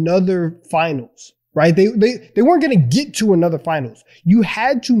another finals, right? They weren't going to get to another finals. You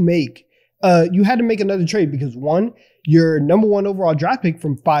had to make another trade because, one, your number 1 overall draft pick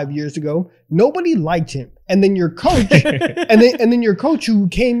from 5 years ago, nobody liked him. And then your coach, and then your coach who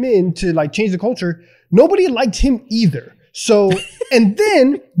came in to like change the culture, nobody liked him either. So, and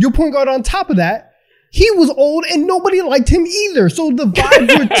then your point guard on top of that, he was old and nobody liked him either. So the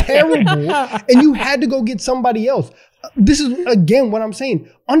vibes were terrible and you had to go get somebody else. This is, again, what I'm saying.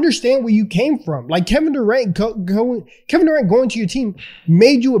 Understand where you came from. Like Kevin Durant going to your team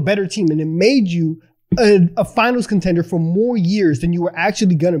made you a better team, and it made you a finals contender for more years than you were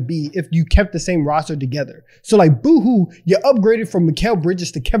actually going to be if you kept the same roster together. So like, boo-hoo, you upgraded from Mikal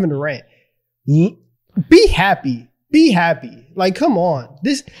Bridges to Kevin Durant. Be happy. Be happy. Like, come on.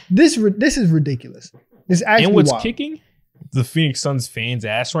 This is ridiculous. It's actually and what's wild. Kicking the Phoenix Suns fans'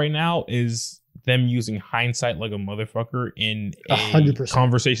 ass right now is them using hindsight like a motherfucker in a 100%.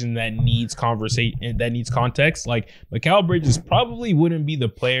 conversation that needs context. Like, Mikal Bridges probably wouldn't be the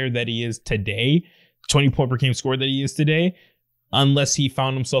player that he is today, 20-point per game scorer that he is today, unless he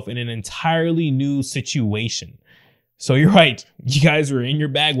found himself in an entirely new situation. So you're right. You guys were in your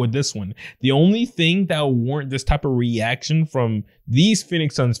bag with this one. The only thing that will warrant this type of reaction from these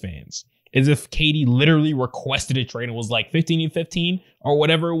Phoenix Suns fans is if KD literally requested a trade and was like 15-15 or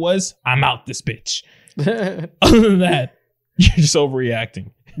whatever it was, I'm out this bitch. Other than that, you're just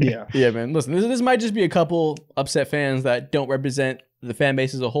overreacting. Yeah. Yeah, man. Listen, this might just be a couple upset fans that don't represent the fan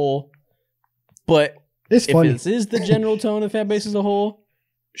base as a whole. But It's if funny. this is the general tone of the fan base as a whole,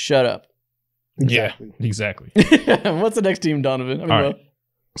 shut up. Exactly. Yeah, exactly. What's the next team, Donovan? I mean, All right.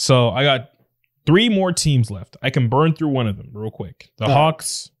 So I got 3 more teams left. I can burn through one of them real quick. The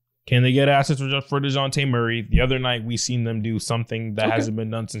Hawks, can they get assets for DeJounte Murray? The other night, we seen them do something that hasn't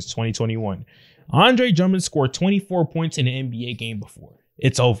been done since 2021. Andre Drummond scored 24 points in an NBA game before.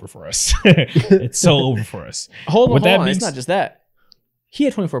 It's over for us. It's so over for us. Hold on. It's not just that. He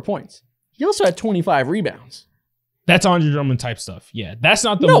had 24 points. He also had 25 rebounds. That's Andre Drummond type stuff. Yeah, that's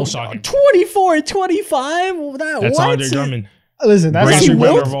not the most shocking. 24 and 25? That's Andre Drummond. Listen, that's Greatest how he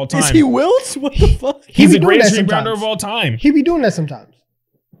rebounder wilt. of all time. Is he Wilt? What the fuck? He's be the doing greatest that rebounder sometimes. of all time. He be doing that sometimes.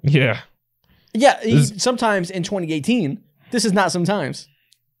 Yeah. Yeah, sometimes in 2018. This is not sometimes.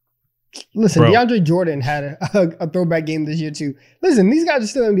 Listen, Bro. DeAndre Jordan had a throwback game this year too. Listen, these guys are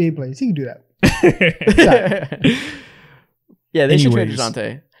still NBA players. He can do that. Yeah, they should trade Anyways.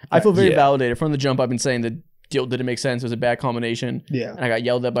 DeJounte. I feel very Yeah. validated. From the jump, I've been saying the deal didn't make sense. It was a bad combination. Yeah. And I got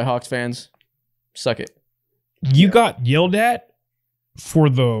yelled at by Hawks fans. Suck it. You got yelled at for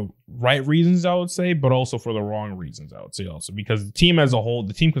the right reasons, I would say, but also for the wrong reasons, I would say also. Because the team as a whole,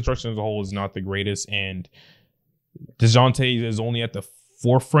 the team construction as a whole is not the greatest. And DeJounte is only at the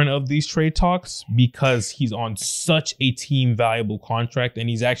forefront of these trade talks because he's on such a team valuable contract and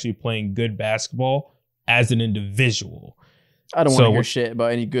he's actually playing good basketball as an individual. I don't want to hear shit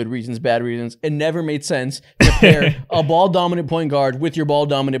about any good reasons, bad reasons. It never made sense to pair a ball-dominant point guard with your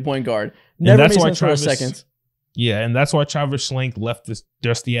ball-dominant point guard. Never made sense for a second. Yeah, and that's why Travis Schlenk left this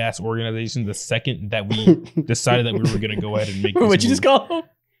dusty-ass organization the second that we decided that we were going to go ahead and make this What'd you move. just call him?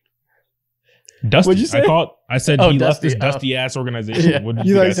 Dusty. What'd you say? I said Oh, he left Dusty. this dusty-ass organization. Yeah. What did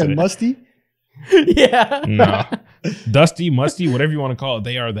You thought he guys said say? musty? Yeah. Nah. Dusty, musty, whatever you want to call it,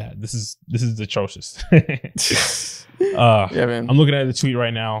 they are that. This is atrocious. Yeah, man. I'm looking at the tweet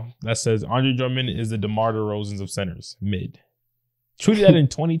right now that says Andre Drummond is the DeMar DeRozan of centers. Mid. Tweeted that in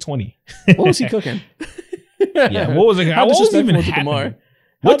 2020. What was he cooking? Yeah, what was it? How What was disrespectful even to DeMar? happening?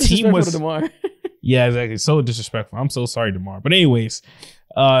 How What team disrespectful was to DeMar? Yeah, exactly. So disrespectful. I'm so sorry, DeMar. But anyways,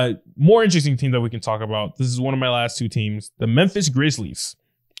 more interesting team that we can talk about. This is one of my last 2 teams. The Memphis Grizzlies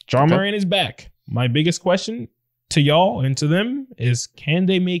Ja Morant is back. My biggest question to y'all and to them is, can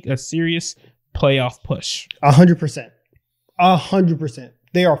they make a serious playoff push? 100%. 100%.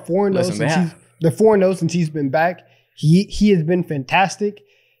 They are 4-0 they're 4-0 since he's been back. He has been fantastic.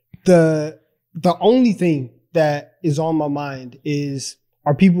 The only thing that is on my mind is,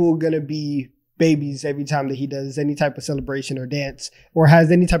 are people going to be babies every time that he does any type of celebration or dance or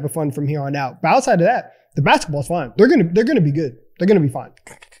has any type of fun from here on out? But outside of that, the basketball's fine. They're gonna be good. They're gonna be fine.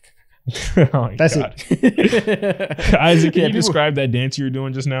 Oh that's God. It. Isaac, can you describe that dance you were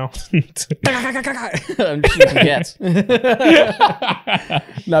doing just now? I'm just using cats.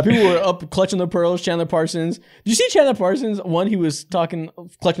 Now, people were up clutching their pearls. Chandler Parsons. Did you see Chandler Parsons? One, he was clutching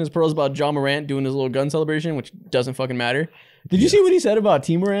his pearls about Ja Morant doing his little gun celebration, which doesn't fucking matter. Did you see what he said about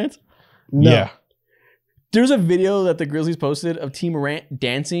T. Morant? No. Yeah. There's a video that the Grizzlies posted of T. Morant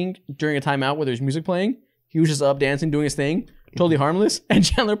dancing during a timeout where there's music playing. He was just up dancing, doing his thing. Totally harmless. And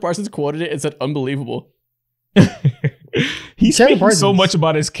Chandler Parsons quoted it and said, unbelievable. He's speaking so much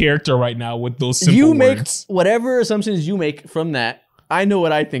about his character right now with those simple you words. Make whatever assumptions you make from that. I know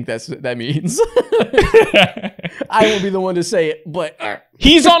what I think that means. I will be the one to say it, but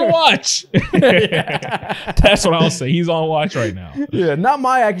he's on watch. That's what I'll say. He's on watch right now. Yeah, not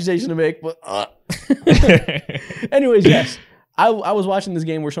my accusation to make, but anyways, yes. I was watching this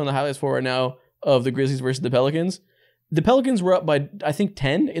game we're showing the highlights for right now of the Grizzlies versus the Pelicans. The Pelicans were up by, I think,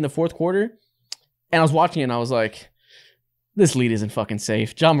 10 in the fourth quarter. And I was watching it and I was like, this lead isn't fucking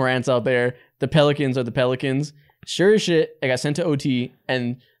safe. Ja Morant's out there. The Pelicans are the Pelicans. Sure as shit, I got sent to OT,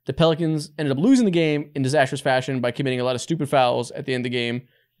 and the Pelicans ended up losing the game in disastrous fashion by committing a lot of stupid fouls at the end of the game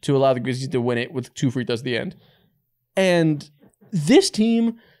to allow the Grizzlies to win it with 2 free throws at the end. And this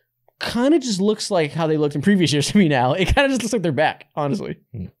team kind of just looks like how they looked in previous years to me now. It kind of just looks like they're back, honestly.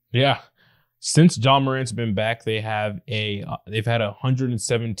 Yeah. Since Ja Morant's been back, they've had a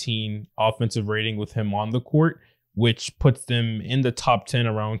 117 offensive rating with him on the court, which puts them in the top 10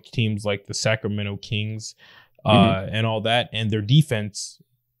 around teams like the Sacramento Kings and all that. And their defense,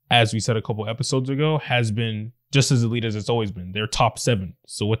 as we said a couple episodes ago, has been just as elite as it's always been. They're top 7.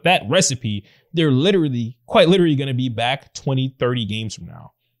 So with that recipe, they're quite literally going to be back 20, 30 games from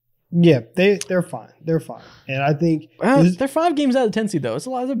now. Yeah, they're fine. They're fine. And I think they're 5 games out of the 10 seed though. It's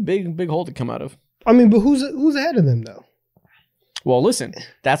a big hole to come out of. I mean, but who's ahead of them though? Well, listen,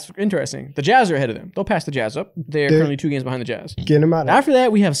 that's interesting. The Jazz are ahead of them. They'll pass the Jazz up. They're currently 2 games behind the Jazz. Get them out. After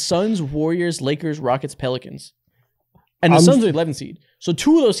that, we have Suns, Warriors, Lakers, Rockets, Pelicans, and the Suns are the 11th seed. So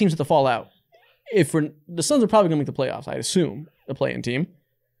 2 of those teams have to fall out. The Suns are probably going to make the playoffs, I'd assume, the play-in team.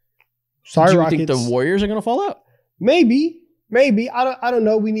 Sorry, Do you Rockets. think the Warriors are going to fall out? Maybe. I don't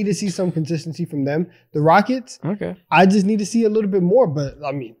know. We need to see some consistency from them. The Rockets, okay. I just need to see a little bit more. But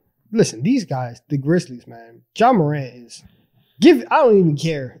I mean, listen, these guys, the Grizzlies, man. Ja Morant is I don't even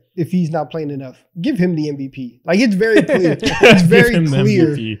care if he's not playing enough. Give him the MVP. Like, it's very clear. It's very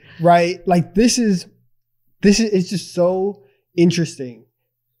clear, right? Like, it's just so interesting,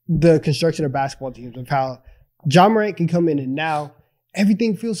 the construction of basketball teams, of how Ja Morant can come in and now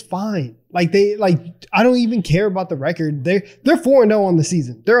everything feels fine. I don't even care about the record. They're 4-0 on the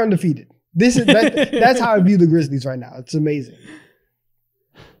season. They're undefeated. That's how I view the Grizzlies right now. It's amazing.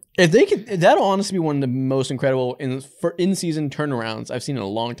 If they could, that'll honestly be one of the most incredible in-season turnarounds I've seen in a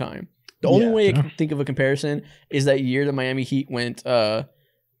long time. The only way I can think of a comparison is that year the Miami Heat went, I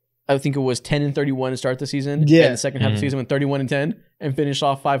think it was 10-31 to start the season. Yeah. And the second half of the season went 31-10 and finished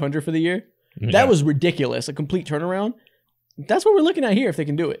off 500 for the year. Yeah. That was ridiculous. A complete turnaround. That's what we're looking at here if they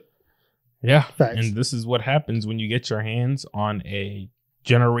can do it. Yeah. Facts. And this is what happens when you get your hands on a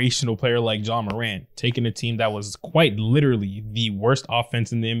generational player like Ja Morant, taking a team that was quite literally the worst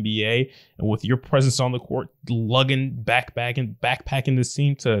offense in the NBA, and with your presence on the court, backpacking this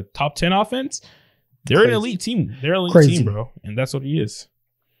team to top 10 offense. They're an elite team. They're an elite team, bro. And that's what he is.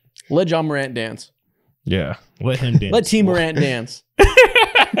 Let Ja Morant dance. Yeah. Let him dance. Let T. Morant dance.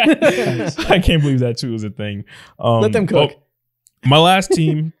 I can't believe that too is a thing. Let them cook. My last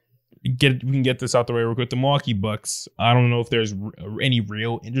team, we can get this out the way real quick. The Milwaukee Bucks. I don't know if there's any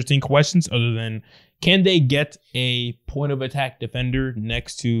real interesting questions other than, can they get a point of attack defender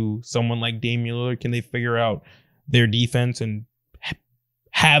next to someone like Damian Lillard? Can they figure out their defense and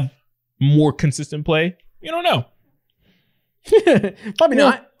have more consistent play? You don't know. Probably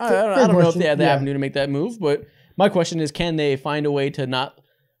not. I don't know if they have the avenue to make that move, but my question is, can they find a way to not...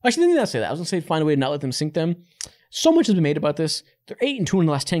 Actually, let me not say that. I was going to say find a way to not let them sink them. So much has been made about this. They're 8-2 in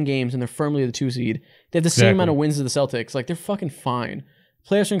the last 10 games, and they're firmly the 2 seed. They have the same amount of wins as the Celtics. Like, they're fucking fine.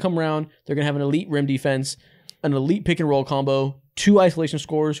 Playoffs are going to come around. They're going to have an elite rim defense, an elite pick and roll combo, 2 isolation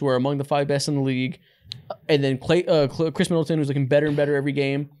scorers who are among the 5 best in the league, and then Chris Middleton, who's looking better and better every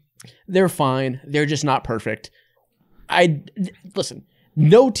game. They're fine. They're just not perfect. Listen,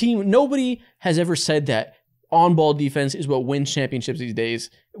 nobody has ever said that on-ball defense is what wins championships these days.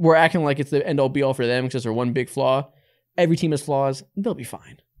 We're acting like it's the end-all be-all for them because they're one big flaw. Every team has flaws. They'll be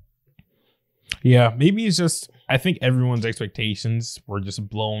fine. Yeah, maybe it's just, I think everyone's expectations were just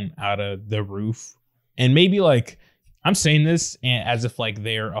blown out of the roof. And maybe like, I'm saying this as if like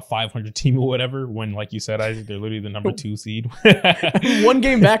they're a 500 team or whatever, when like you said, Isaac, they're literally the number 2 seed. One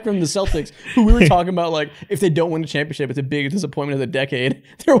game back from the Celtics, who we were talking about, like, if they don't win the championship, it's a big disappointment of the decade.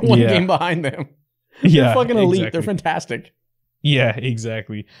 They're one game behind them. They're fucking elite. Exactly. They're fantastic. Yeah,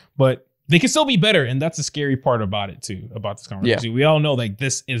 exactly. But they can still be better, and that's the scary part about it too, about this conversation. Yeah. We all know like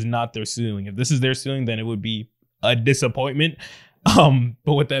this is not their ceiling. If this is their ceiling, then it would be a disappointment.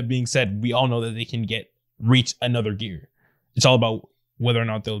 But with that being said, we all know that they can reach another gear. It's all about whether or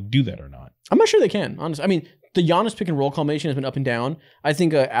not they'll do that or not. I'm not sure they can, honestly. I mean, the Giannis pick and roll combination has been up and down. I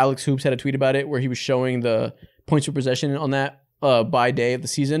think Alex Hoops had a tweet about it where he was showing the points per possession on that by day of the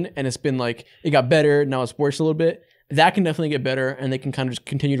season, and it's been like it got better. Now it's worse a little bit. That can definitely get better, and they can kind of just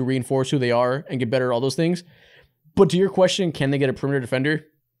continue to reinforce who they are and get better at all those things. But to your question, can they get a perimeter defender?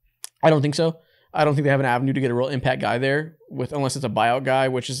 I don't think so. I don't think they have an avenue to get a real impact guy there, unless it's a buyout guy,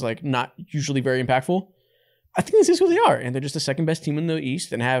 which is like not usually very impactful. I think this is who they are, and they're just the second best team in the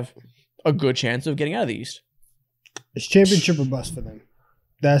East and have a good chance of getting out of the East. It's championship or bust for them.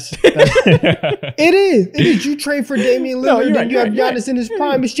 That's it is. It is. You trade for Damian Lillard, and you have Giannis in his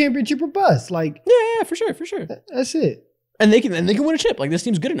prime. It's championship or bust. Like for sure. That's it. And they can win a chip. Like this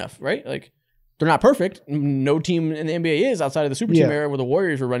team's good enough, right? Like they're not perfect. No team in the NBA is outside of the super team era where the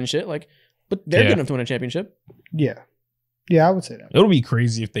Warriors were running shit. Like, but they're good enough to win a championship. Yeah. Yeah, I would say that. It'll be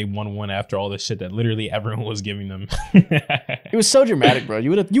crazy if they won one after all this shit that literally everyone was giving them. It was so dramatic, bro.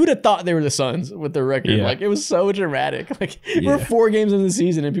 You would have thought they were the Suns with their record. Yeah. Like it was so dramatic. Like we're 4 games into the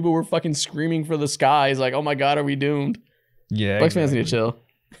season and people were fucking screaming for the skies. Like, oh my god, are we doomed? Yeah, Bucks fans need to chill.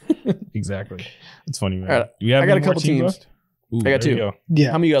 Exactly. It's funny, man. Right. Do we have I got a couple teams. Ooh, I got 2.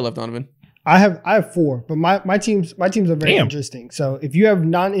 Yeah. How many you got left, Donovan? I have 4, but my teams are very interesting. So if you have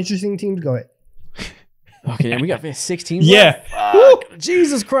non-interesting teams, go ahead. Okay, we got 6 teams. Yeah. Fuck.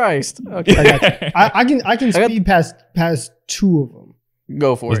 Jesus Christ. Okay, I can speed past 2 of them.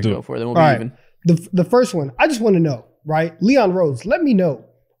 Go for it. Go for it. Then we'll be even. The first one, I just want to know, right? Leon Rose, let me know.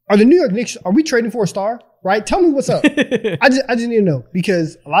 Are the New York Knicks? Are we trading for a star? Right? Tell me what's up. I just need to know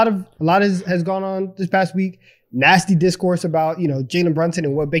because a lot has gone on this past week. Nasty discourse about Jalen Brunson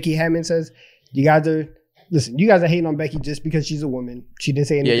and what Becky Hammond says. You guys are hating on Becky just because she's a woman. She didn't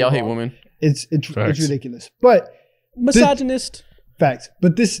say anything. Yeah, y'all wrong. hate women. It's ridiculous. But misogynist. Facts.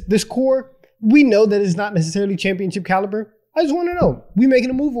 But this core, we know that it's not necessarily championship caliber. I just want to know, we making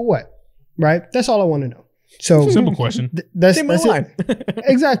a move or what? Right? That's all I want to know. So simple question. That's it.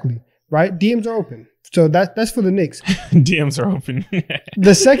 Exactly. Right? DMs are open. So that's for the Knicks. DMs are open.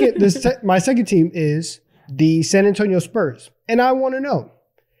 My second team is the San Antonio Spurs. And I want to know,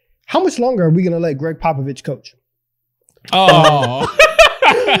 how much longer are we going to let Greg Popovich coach? Oh.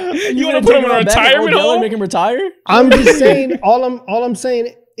 You want to put him in a retirement home? Make him retire? I'm just saying, all I'm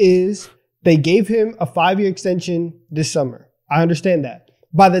saying is they gave him a 5-year extension this summer. I understand that.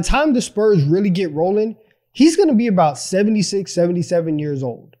 By the time the Spurs really get rolling, he's going to be about 76, 77 years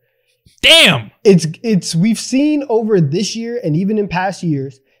old. Damn. We've seen over this year and even in past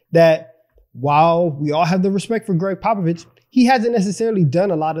years that while we all have the respect for Greg Popovich, he hasn't necessarily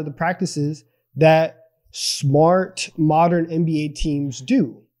done a lot of the practices that smart, modern NBA teams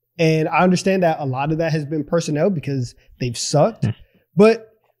do. And I understand that a lot of that has been personnel because they've sucked.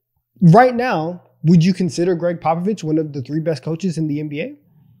 But right now, would you consider Greg Popovich one of the 3 best coaches in the NBA?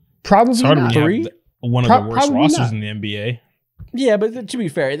 Probably it's hard not. To have one of the worst rosters in the NBA. Yeah, but to be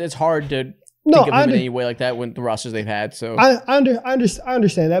fair, it's hard to think of them in any way like that with the rosters they've had. So I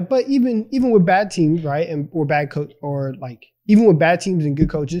understand that. But even with bad teams, right, even with bad teams and good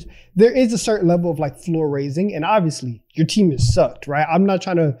coaches, there is a certain level of like floor raising, and obviously your team has sucked, right? I'm not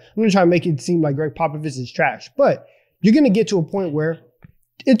trying to make it seem like Greg Popovich is trash, but you're going to get to a point where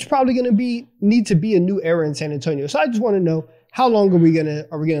it's probably going to need to be a new era in San Antonio. So I just want to know, how long are we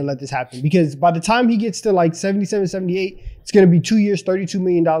gonna let this happen? Because by the time he gets to like 77, 78, it's going to be 2 years, $32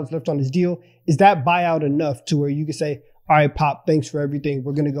 million left on his deal. Is that buyout enough to where you can say, all right, Pop, thanks for everything.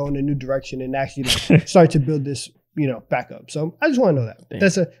 We're going to go in a new direction and actually start to build this back up. So I just want to know that. Damn.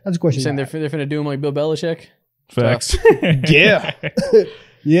 That's a question. You're saying they're finna do him like Bill Belichick? Facts. Yeah.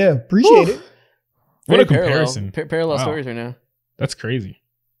 Yeah. Appreciate it. What a comparison. Parallel stories right now. That's crazy.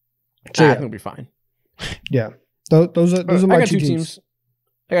 So, I think it'll be fine. Yeah. Those are my 2 teams.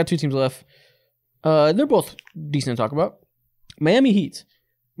 I got 2 teams left. They're both decent to talk about. Miami Heat.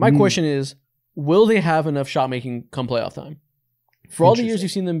 My question is, will they have enough shot making come playoff time? For all the years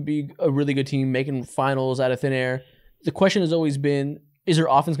you've seen them be a really good team, making finals out of thin air, the question has always been, is their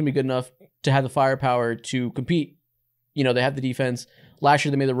offense going to be good enough to have the firepower to compete? You know, they have the defense. Last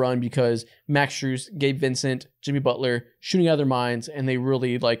year they made the run because Max Strus, Gabe Vincent, Jimmy Butler shooting out of their minds, and they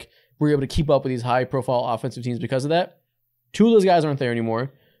really were able to keep up with these high-profile offensive teams because of that. Two of those guys aren't there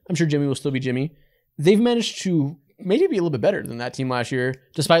anymore. I'm sure Jimmy will still be Jimmy. They've managed to maybe be a little bit better than that team last year,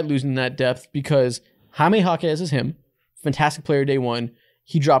 despite losing that depth, because Jaime Jaquez is him. Fantastic player day one.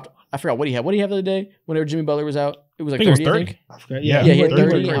 He dropped, I forgot what he had. What did he have the other day whenever Jimmy Butler was out? It was like 30, I think. I forgot. Yeah, he had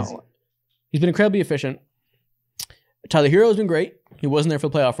 30. He's been incredibly efficient. Tyler Hero has been great. He wasn't there for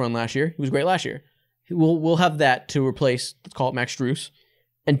the playoff run last year. He was great last year. We'll have that to replace, let's call it Max Strus.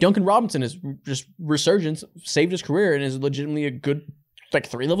 And Duncan Robinson is just resurgence, saved his career, and is legitimately a good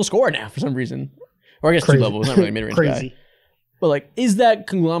 3-level scorer now for some reason. Or I guess 2 level. It's not really a mid-range guy. But is that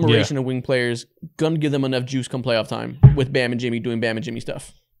conglomeration of wing players going to give them enough juice come playoff time with Bam and Jimmy doing Bam and Jimmy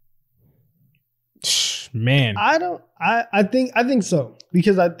stuff? Man, I think so,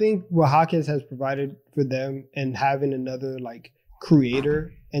 because I think what Hawkins has provided for them, and having another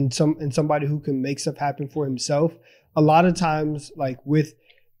creator and somebody who can make stuff happen for himself. A lot of times, with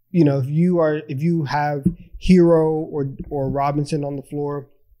if you have Hero or Robinson on the floor,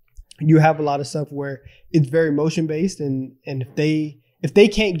 you have a lot of stuff where it's very motion based, and if they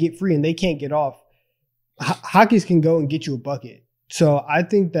can't get free and they can't get off, Hawkins can go and get you a bucket. So I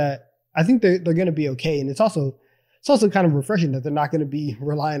think they're going to be okay, and it's also kind of refreshing that they're not going to be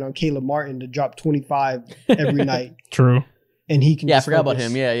relying on Caleb Martin to drop 25 every night. True, and he can. Yeah, I forgot about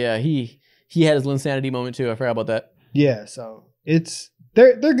him. Yeah, he had his insanity moment too. I forgot about that. Yeah, so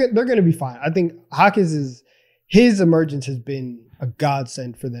they're going to be fine. I think Hawkins his emergence has been a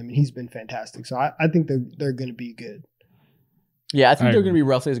godsend for them, and he's been fantastic. So I think they're going to be good. Yeah, I think they're going to be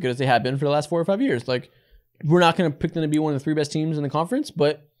roughly as good as they have been for the last 4 or 5 years. We're not going to pick them to be one of the 3 best teams in the conference,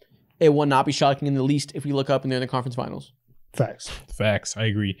 but it will not be shocking in the least if we look up and they're in the conference finals. Facts. I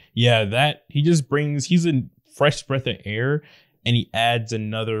agree. Yeah, that he's a fresh breath of air, and he adds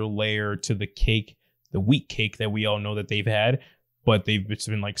another layer to the cake, the wheat cake that we all know that they've had, but they've just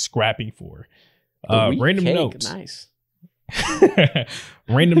been scrapping for. Random notes. Nice.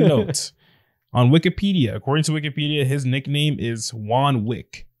 Random notes. On Wikipedia, according to Wikipedia, his nickname is Juan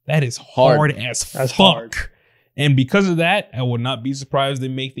Wick. That is hard as fuck. Hard. And because of that, I will not be surprised they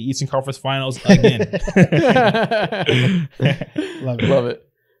make the Eastern Conference Finals again. Love it.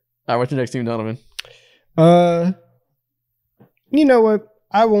 All right, what's your next team, Donovan? You know what?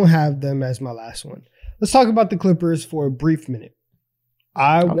 I won't have them as my last one. Let's talk about the Clippers for a brief minute.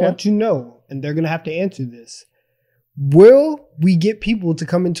 I want to know, and they're going to have to answer this. Will we get people to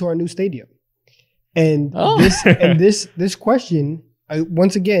come into our new stadium? And this question,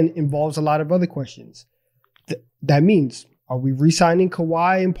 once again, involves a lot of other questions. That means, are we re-signing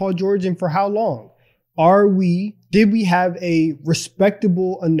Kawhi and Paul George, and for how long? Did we have a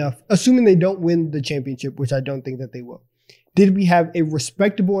respectable enough, assuming they don't win the championship, which I don't think that they will, did we have a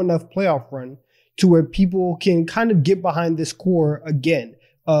respectable enough playoff run to where people can kind of get behind this core again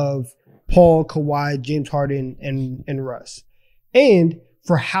of Paul, Kawhi, James Harden, and Russ? And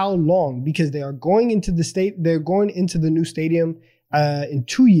for how long? Because they are going into they're going into the new stadium in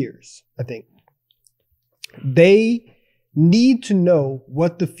 2 years, I think. They need to know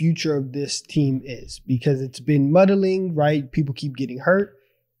what the future of this team is, because it's been muddling, right? People keep getting hurt.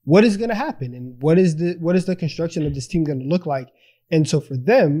 What is going to happen, and what is the construction of this team going to look like? And so for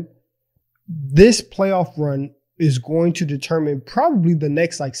them, this playoff run is going to determine probably the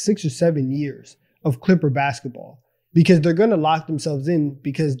next 6 or 7 years of Clipper basketball, because they're going to lock themselves in,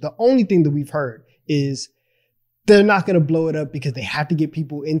 because the only thing that we've heard is they're not going to blow it up because they have to get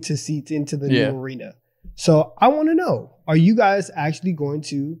people into seats into the new arena. So I want to know, are you guys actually going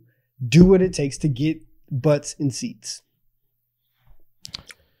to do what it takes to get butts in seats?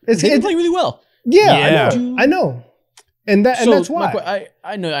 They've been playing really well. Yeah. I know. And that's why.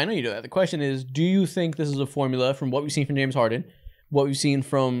 I know you do that. The question is, do you think this is a formula from what we've seen from James Harden, what we've seen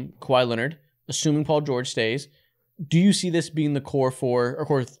from Kawhi Leonard, assuming Paul George stays? Do you see this being the core 4 or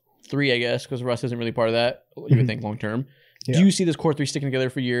core 3, I guess, because Russ isn't really part of that, you would think long term. Yeah. Do you see this core 3 sticking together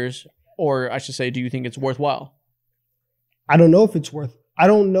for years? Or I should say, do you think it's worthwhile? I don't know if it's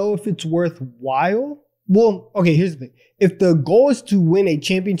worthwhile. Well, okay, here's the thing. If the goal is to win a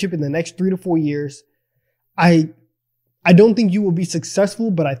championship in the next 3 to 4 years, I don't think you will be successful,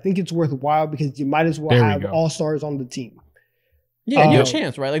 but I think it's worthwhile because you might as well have all-stars on the team. Yeah, you have a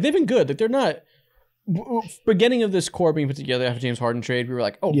chance, right? They've been good. They're not... Beginning of this core being put together after James Harden trade, we were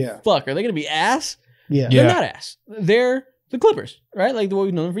like, fuck, are they going to be ass? Yeah. They're not ass. They're The Clippers, right? Like the way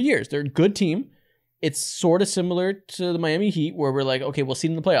we've known them for years. They're a good team. It's sort of similar to the Miami Heat, where we're like, okay, we'll see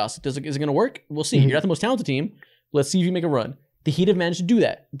it in the playoffs. Is it going to work? We'll see. You're not the most talented team. Let's see if you make a run. The Heat have managed to do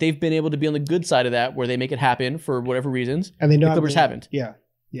that. They've been able to be on the good side of that, where they make it happen for whatever reasons. And the Clippers haven't. Yeah.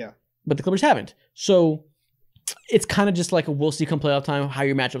 But the Clippers haven't. So it's kind of just like a we'll see come playoff time how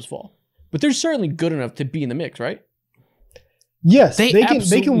your matchups fall. But they're certainly good enough to be in the mix, right? Yes, they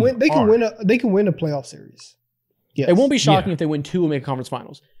can win a playoff series. Yes. It won't be shocking if they win 2 and make conference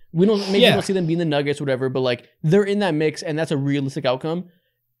finals. We don't see them being the Nuggets or whatever, but like they're in that mix and that's a realistic outcome.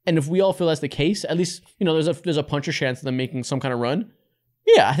 And if we all feel that's the case, at least there's a puncher chance of them making some kind of run.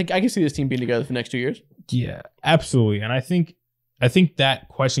 Yeah, I think I can see this team being together for the next 2 years. Yeah, absolutely. And I think that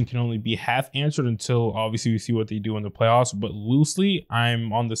question can only be half answered until obviously we see what they do in the playoffs. But loosely,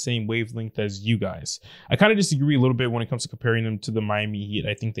 I'm on the same wavelength as you guys. I kind of disagree a little bit when it comes to comparing them to the Miami Heat.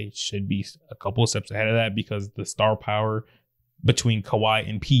 I think they should be a couple of steps ahead of that because the star power between Kawhi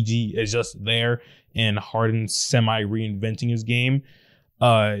and PG is just there, and Harden semi-reinventing his game,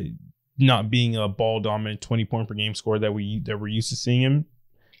 not being a ball-dominant 20-point per game scorer that we're used to seeing him.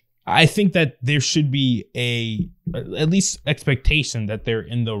 I think that there should be at least expectation that they're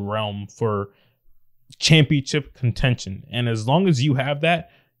in the realm for championship contention. And as long as you have that,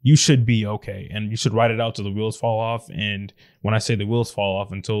 you should be okay. And you should ride it out till the wheels fall off. And when I say the wheels fall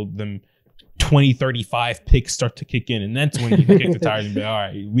off, until them 2035 picks start to kick in, and that's when you can kick the tires and be all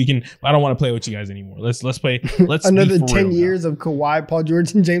right, I don't want to play with you guys anymore. Let's play. Let's another 10 years of Kawhi, Paul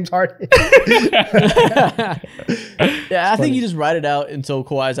George, and James Harden. Yeah, I think you just ride it out until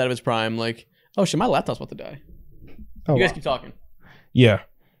Kawhi's out of his prime. Like, oh shit, my laptop's about to die. You guys keep talking. Yeah.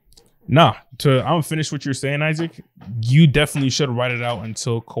 Nah, I'm gonna finish what you're saying, Isaac. You definitely should ride it out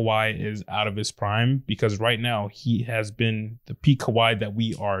until Kawhi is out of his prime, because right now he has been the peak Kawhi that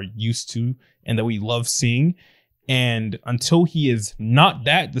we are used to and that we love seeing. And until he is not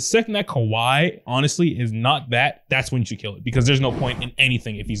that, the second that Kawhi honestly is not that, that's when you should kill it, because there's no point in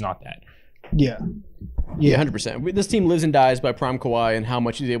anything if he's not that. Yeah, 100%. This team lives and dies by prime Kawhi and how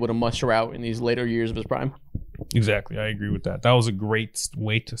much he's able to muster out in these later years of his prime. Exactly. I agree with that. That was a great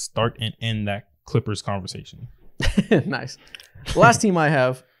way to start and end that Clippers conversation. Nice. The last team I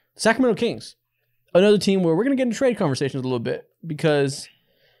have, Sacramento Kings. Another team where we're going to get into trade conversations a little bit, because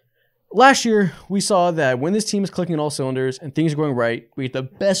last year we saw that when this team is clicking on all cylinders and things are going right, we get the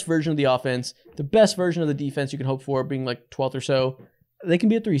best version of the offense, the best version of the defense you can hope for, being like 12th or so. They can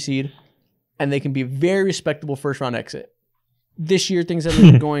be a 3 seed, and they can be a very respectable first-round exit. This year, things have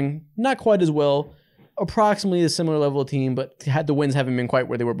been going not quite as well. Approximately a similar level of team, but the wins haven't been quite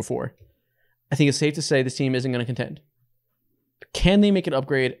where they were before. I think it's safe to say this team isn't going to contend. Can they make an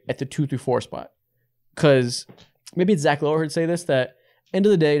upgrade at the 2 through 4 spot? Because maybe it's Zach Lowe heard say this, that end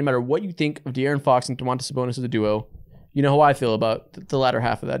of the day, no matter what you think of De'Aaron Fox and Domantas Sabonis as a duo, you know how I feel about the latter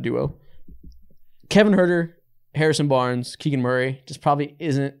half of that duo. Kevin Huerter, Harrison Barnes, Keegan Murray just probably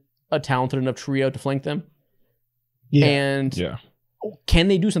isn't a talented enough trio to flank them. Yeah. And can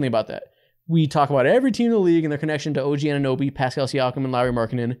they do something about that? We talk about every team in the league and their connection to OG Anunoby, Pascal Siakam, and Lauri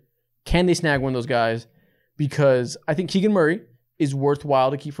Markkanen. Can they snag one of those guys? Because I think Keegan Murray is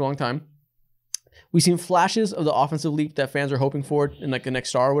worthwhile to keep for a long time. We've seen flashes of the offensive leap that fans are hoping for in like the next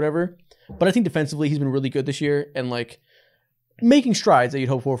star or whatever. But I think defensively he's been really good this year and like making strides that you'd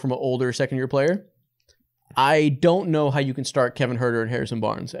hope for from an older second-year player. I don't know how you can start Kevin Huerter and Harrison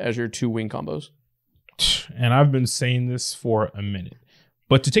Barnes as your 2 wing combos. And I've been saying this for a minute.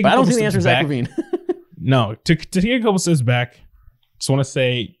 But to take I don't think the answer is Zach LaVine. No, to take a couple steps back, just want to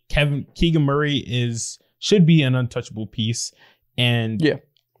say Keegan Murray should be an untouchable piece. And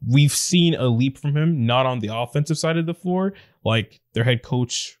we've seen a leap from him, not on the offensive side of the floor, like their head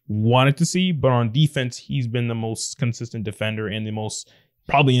coach wanted to see, but on defense, he's been the most consistent defender and the most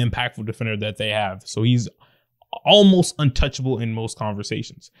probably impactful defender that they have. So he's almost untouchable in most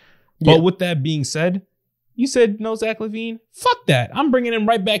conversations. But with that being said, you said no Zach LaVine? Fuck that. I'm bringing him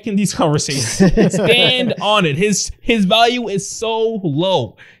right back in these conversations. Stand on it. His value is so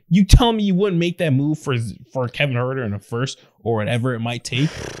low. You tell me you wouldn't make that move for Kevin Huerter in a first or whatever it might take?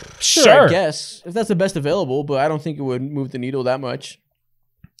 Sure. I guess. If that's the best available, but I don't think it would move the needle that much.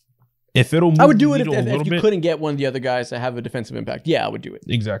 If it'll move I would do it if you couldn't get one of the other guys that have a defensive impact. Yeah, I would do it.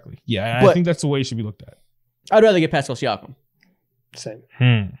 Exactly. Yeah, I think that's the way it should be looked at. I'd rather get Pascal Siakam. Same.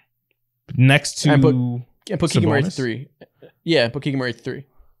 Next to... And put Keegan Murray at 3. Yeah, put Keegan Murray at 3.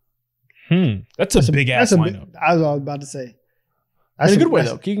 That's a big ass lineup. I was about to say. That's in a good way,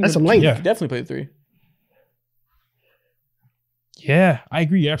 though. Keegan that's some length. Yeah. Definitely play at 3. Yeah, I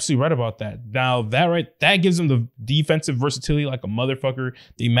agree. You're absolutely right about that. Now, that gives them the defensive versatility like a motherfucker.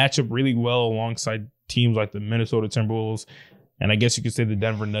 They match up really well alongside teams like the Minnesota Timberwolves, and I guess you could say the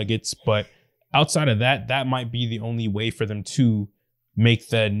Denver Nuggets. But outside of that, that might be the only way for them to make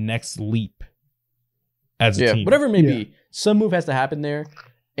the next leap as a team. Whatever it may be, some move has to happen there.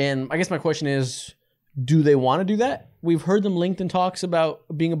 And I guess my question is, do they want to do that? We've heard them linked in talks about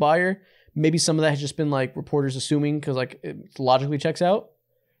being a buyer. Maybe some of that has just been like reporters assuming because like it logically checks out.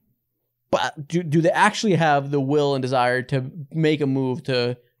 But do they actually have the will and desire to make a move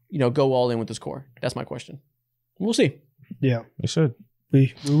to, go all in with this core? That's my question. We'll see. Yeah. They should.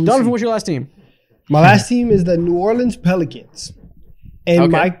 Donovan, what's your last team? My last team is the New Orleans Pelicans.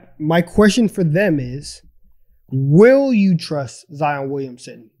 And my question for them is, will you trust Zion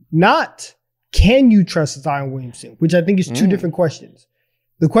Williamson? Not can you trust Zion Williamson, which I think is two different questions.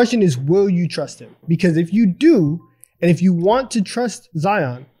 The question is, will you trust him? Because if you do, and if you want to trust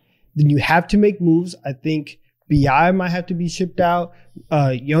Zion, then you have to make moves. I think BI might have to be shipped out.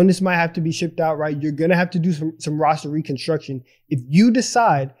 Jonas might have to be shipped out, right? You're going to have to do some roster reconstruction. If you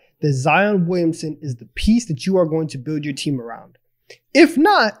decide that Zion Williamson is the piece that you are going to build your team around. If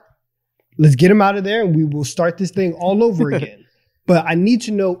not, let's get him out of there and we will start this thing all over again. But I need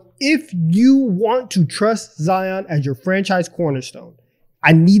to know if you want to trust Zion as your franchise cornerstone.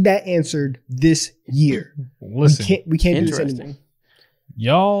 I need that answered this year. Listen, we can't do this anymore.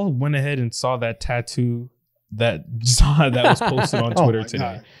 Y'all went ahead and saw that tattoo that was posted on Twitter today.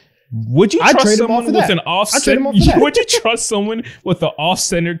 God. Would you trust someone with an off-center? Would you trust someone with an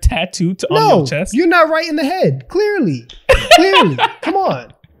off-center tattoo on your chest? You're not right in the head. Clearly. Come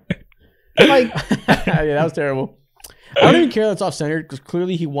on. Like, yeah, that was terrible. I don't even care that it's off-centered because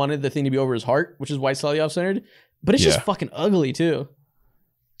clearly he wanted the thing to be over his heart, which is why it's slightly off-centered. But it's just fucking ugly too.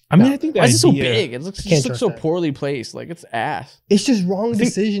 I mean, I think that's so big. It looks so poorly placed. Like it's ass. It's just wrong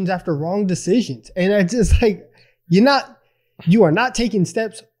decisions after wrong decisions, and I just like you are not taking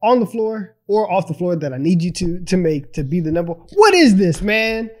steps on the floor or off the floor that I need you to make to be the number. What is this,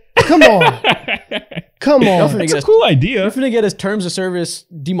 man? Come on, come on. That's a cool idea. You're finna get his terms of service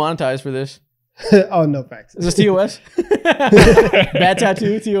demonetized for this. Oh, no facts. Is this TOS? Bad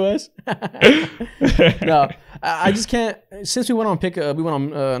tattoo TOS? No, I just can't. Since we went on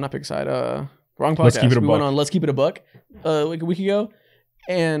not pick side, wrong podcast. Let's keep it a we buck. went on Let's Keep It a Buck like a week ago,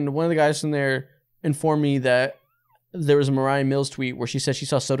 and one of the guys from there informed me that there was a Mariah Mills tweet where she said she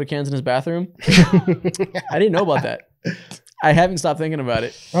saw soda cans in his bathroom. I didn't know about that. I haven't stopped thinking about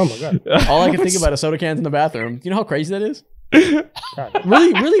it. Oh my god! All I can think about is soda cans in the bathroom. Do you know how crazy that is? Really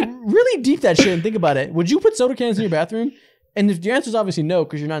deep that shit and think about it. Would you put soda cans in your bathroom? And if your answer is obviously no,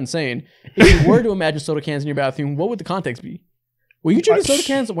 because you're not insane, if you were to imagine soda cans in your bathroom, what would the context be? Were you drinking soda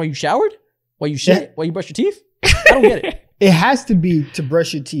cans while you showered? While you shit? While you brush your teeth? I don't get it. It has to be to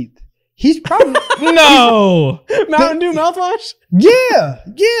brush your teeth. He's probably no Mountain Dew mouthwash. Yeah,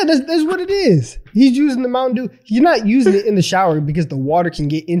 that's what it is. He's using the Mountain Dew. You're not using it in the shower because the water can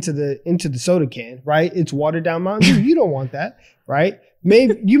get into the soda can, right? It's watered down Mountain Dew. You don't want that, right?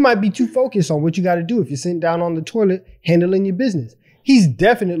 Maybe you might be too focused on what you got to do if you're sitting down on the toilet handling your business. He's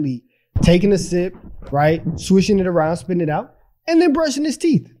definitely taking a sip, right? Swishing it around, spitting it out, and then brushing his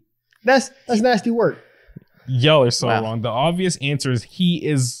teeth. That's nasty work. Y'all are so wrong. The obvious answer is he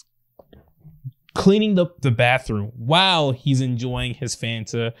is cleaning the bathroom while he's enjoying his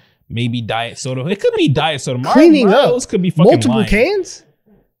Fanta, maybe diet soda. It could be diet soda. Cleaning Mario's up could be fucking multiple lying. cans.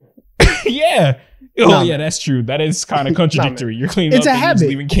 Yeah. Yeah, that's true. That is kind of contradictory. You're cleaning it's up a and habit. just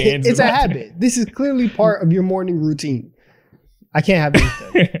leaving cans. It's a habit. This is clearly part of your morning routine. I can't have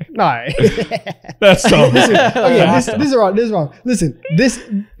anything. All right. That's so this is wrong. Listen,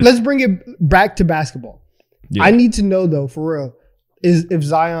 let's bring it back to basketball. Yeah. I need to know though, for real, is if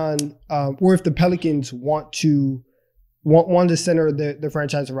Zion or if the Pelicans want to center the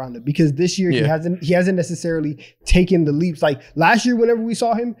franchise around it, because this year he hasn't necessarily taken the leaps. Like last year, whenever we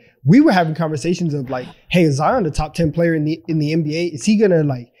saw him, we were having conversations of like, hey, is Zion the top 10 player in the NBA? Is he gonna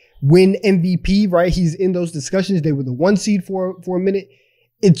like win MVP? Right? He's in those discussions. They were the 1 seed for a minute.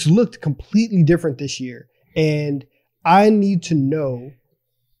 It's looked completely different this year, and I need to know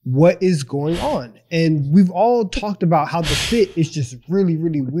what is going on. And we've all talked about how the fit is just really,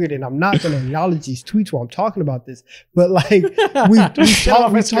 really weird. And I'm not going to acknowledge these tweets while I'm talking about this, but like we've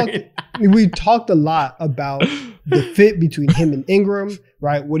talked a lot about the fit between him and Ingram,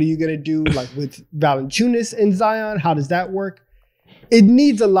 right? What are you going to do like with Valanciunas and Zion? How does that work? It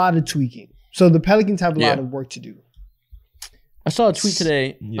needs a lot of tweaking. So the Pelicans have a lot of work to do. I saw a tweet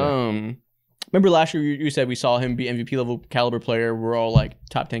today. Remember last year you said we saw him be MVP level caliber player. We're all like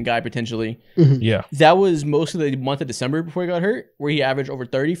top 10 guy potentially. Mm-hmm. Yeah. That was most of the month of December before he got hurt, where he averaged over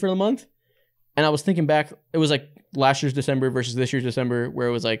 30 for the month. And I was thinking back, it was like last year's December versus this year's December, where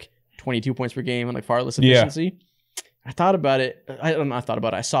it was like 22 points per game and like far less efficiency. I thought about it.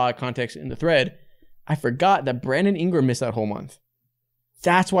 I saw a context in the thread. I forgot that Brandon Ingram missed that whole month.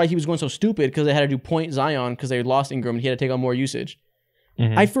 That's why he was going so stupid, because they had to do point Zion because they lost Ingram and he had to take on more usage.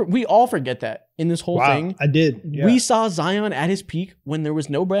 We all forget that in this whole thing. I did. Yeah. We saw Zion at his peak when there was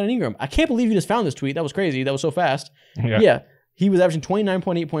no Brandon Ingram. I can't believe you just found this tweet. That was crazy. That was so fast. Yeah. He was averaging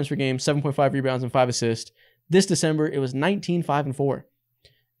 29.8 points per game, 7.5 rebounds, and 5 assists. This December, it was 19, 5, and 4.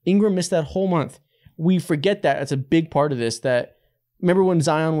 Ingram missed that whole month. We forget that. That's a big part of this. That remember when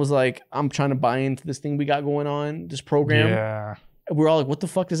Zion was like, I'm trying to buy into this thing we got going on, this program? Yeah. We're all like, what the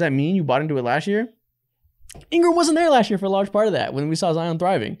fuck does that mean? You bought into it last year? Ingram wasn't there last year for a large part of that when we saw Zion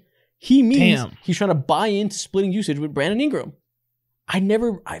thriving. He means he's trying to buy into splitting usage with Brandon Ingram. I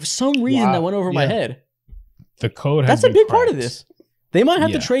have some reason that went over my head. The code has That's a big part of this. They might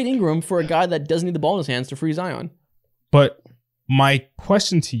have to trade Ingram for a guy that doesn't need the ball in his hands to free Zion. But my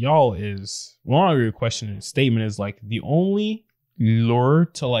question to y'all is, well, your question and statement is like, the only lure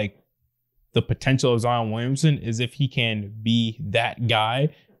to like the potential of Zion Williamson is if he can be that guy.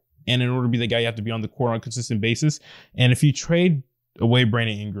 And in order to be the guy, you have to be on the court on a consistent basis. And if you trade away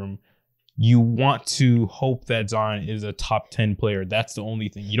Brandon Ingram, you want to hope that Zion is a top 10 player. That's the only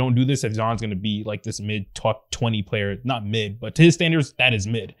thing. You don't do this if Zion's going to be like this mid top 20 player. Not mid, but to his standards, that is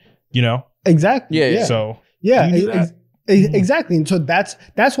mid. You know? Exactly. Yeah. So exactly. And so that's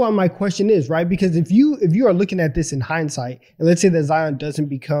why my question is, right? Because if you are looking at this in hindsight, and let's say that Zion doesn't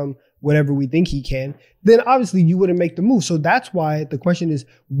become whatever we think he can, then obviously you wouldn't make the move. So that's why the question is,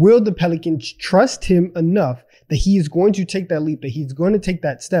 will the Pelicans trust him enough that he is going to take that leap, that he's going to take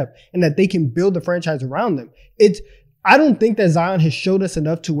that step, and that they can build the franchise around them? I don't think that Zion has showed us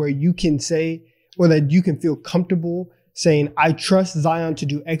enough to where you can say, or that you can feel comfortable saying, I trust Zion to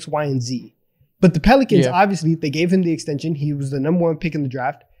do X, Y, and Z. But the Pelicans, obviously, they gave him the extension. He was the number 1 pick in the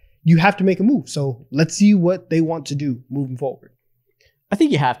draft. You have to make a move. So let's see what they want to do moving forward. I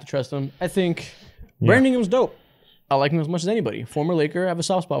think you have to trust him. I think Brandon Ingram's dope. I like him as much as anybody. Former Laker, I have a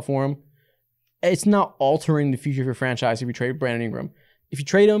soft spot for him. It's not altering the future of your franchise if you trade Brandon Ingram. If you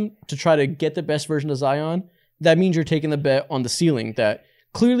trade him to try to get the best version of Zion, that means you're taking the bet on the ceiling, that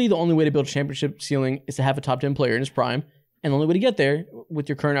clearly the only way to build a championship ceiling is to have a top 10 player in his prime. And the only way to get there with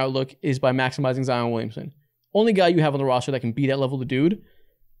your current outlook is by maximizing Zion Williamson. Only guy you have on the roster that can be that level of dude.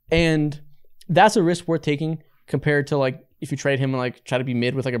 And that's a risk worth taking compared to like if you trade him and like try to be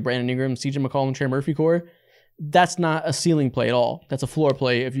mid with like a Brandon Ingram, CJ McCollum, and Trey Murphy core. That's not a ceiling play at all. That's a floor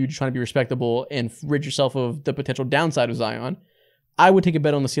play if you're just trying to be respectable and rid yourself of the potential downside of Zion. I would take a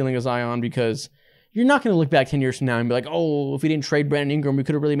bet on the ceiling of Zion because you're not going to look back 10 years from now and be like, oh, if we didn't trade Brandon Ingram, we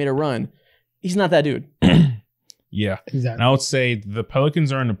could have really made a run. He's not that dude. Yeah, exactly. And I would say the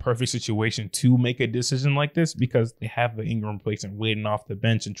Pelicans are in a perfect situation to make a decision like this because they have the Ingram replacement waiting off the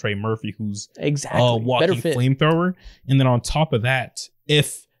bench and Trey Murphy, who's a walking flamethrower. And then on top of that,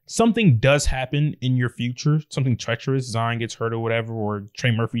 if something does happen in your future, something treacherous, Zion gets hurt or whatever, or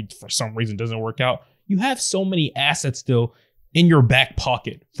Trey Murphy for some reason doesn't work out, you have so many assets still in your back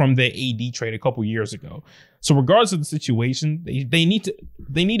pocket from the AD trade a couple years ago. So regardless of the situation, they need to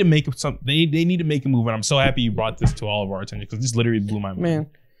make a move. And I'm so happy you brought this to all of our attention because this literally blew my mind. Man,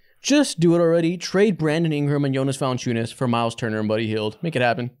 just do it already. Trade Brandon Ingram and Jonas Valanciunas for Miles Turner and Buddy Hield. Make it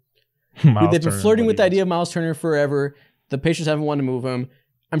happen. They've been flirting with the idea of Miles Turner forever. The Pacers haven't wanted to move him.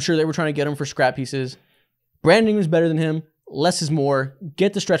 I'm sure they were trying to get him for scrap pieces. Brandon Ingram's better than him. Less is more.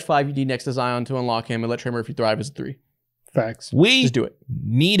 Get the stretch 5 you need next to Zion to unlock him and let Trey Murphy thrive as a 3. Facts. Just do it.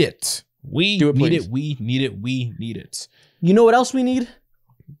 Need it. We do it, need please. it. We need it. We need it. You know what else we need?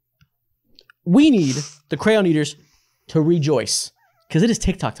 We need the Crayon Eaters to rejoice because it is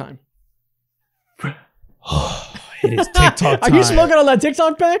TikTok time. It is TikTok time. Are you smoking on that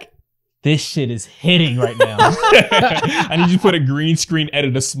TikTok pack? This shit is hitting right now. I need you to put a green screen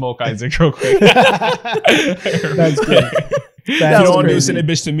edit of smoke, Isaac, real quick. That's good. That's you don't do send a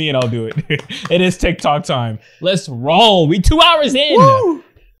bitch to me and I'll do it. It is TikTok time. Let's roll. We 2 hours in. Woo!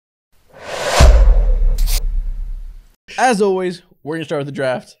 As always, we're going to start with the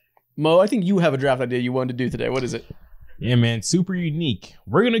draft. Mo, I think you have a draft idea you wanted to do today. What is it? Yeah, man. Super unique.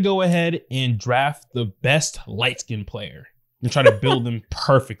 We're going to go ahead and draft the best light-skinned player and try to build them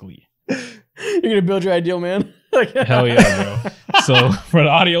perfectly. You're going to build your ideal man? Hell yeah, bro. So for the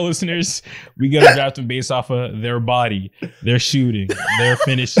audio listeners, we got to draft them based off of their body, their shooting, their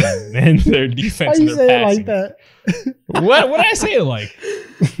finishing, and their defense. Why you you say it like that? What did I say it like?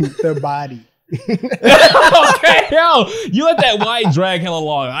 Their body. Okay, yo, you let that wide drag hella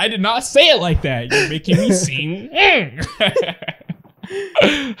long. I did not say it like that. You're making me seem.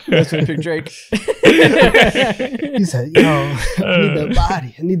 That's when I picked Drake. He said, "Yo, I need the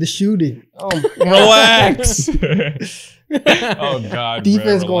body. I need the shooting." Oh, relax. Oh God,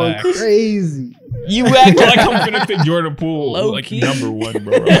 defense bro, going crazy. You act like I'm gonna pick Jordan Poole Low like key. number 1,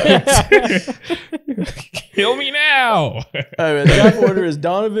 bro. Relax. Kill me now. All right, the top order is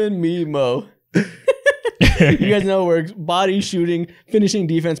Donovan, me, Mo. You guys know it works. Body, shooting, finishing,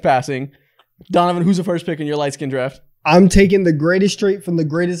 defense, passing. Donovan, who's the first pick in your light skin draft? I'm taking the greatest straight from the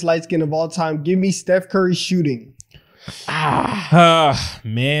greatest light skin of all time. Give me Steph Curry shooting.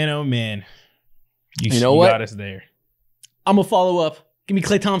 Man, oh man. You know what? Got us there. I'm gonna follow up. Give me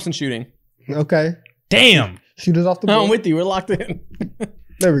Klay Thompson shooting. Okay. Damn. Shooters off the board. I'm with you. We're locked in.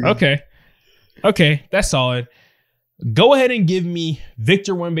 There we go. Okay, that's solid. Go ahead and give me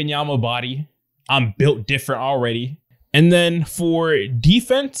Victor Wembanyama body. I'm built different already. And then for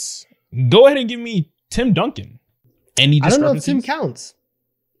defense, go ahead and give me Tim Duncan. Any I don't know if discrepancies? Tim counts.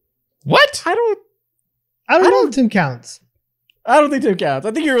 What? I don't know if Tim counts. I don't think Tim counts.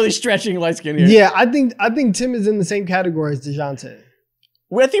 I think you're really stretching light skin here. Yeah, I think Tim is in the same category as DeJounte.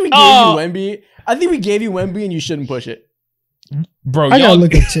 I think we gave you Wemby. I think we gave you Wemby and you shouldn't push it. Bro, I gotta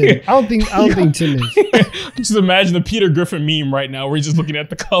look at Tim. I don't think Tim is. Just imagine the Peter Griffin meme right now where he's just looking at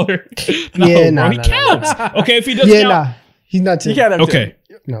the color. He counts. Okay, if he doesn't count. He's not Tim. You can't have Tim.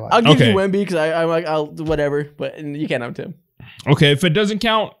 No, I'll give you Wemby because I'm like, I'll whatever, but you can't have Tim. Okay, if it doesn't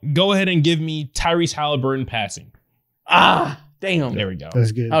count, go ahead and give me Tyrese Halliburton passing. Damn. There we go.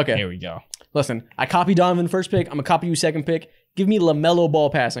 That's good. Okay. There we go. Listen, I copied Donovan first pick. I'm gonna copy you second pick. Give me LaMelo Ball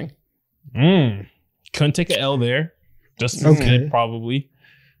passing. Couldn't take an L there. Just as good, probably.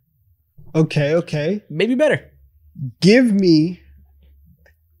 Okay. Maybe better. Give me.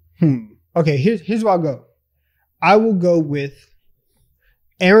 Okay, here's where I'll go. I will go with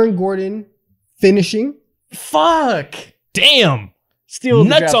Aaron Gordon finishing. Fuck. Damn. Steal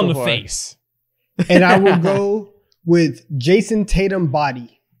nuts on so the far. face. And I will go with Jason Tatum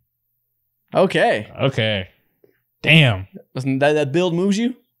body. Okay. Damn. Listen, that build moves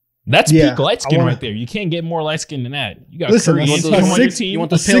you. That's peak light skin right there. You can't get more light skin than that. You got Curry and Tatum on your team. You want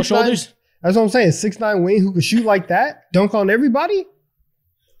those pale shoulders? That's what I'm saying. 6'9" wing who can shoot like that, dunk on everybody.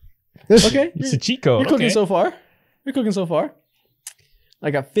 Okay, it's a cheat code. You're cooking so far. I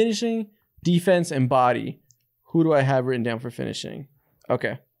got finishing, defense, and body. Who do I have written down for finishing?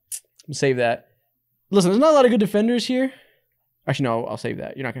 Okay, save that. Listen, there's not a lot of good defenders here. Actually, no, I'll save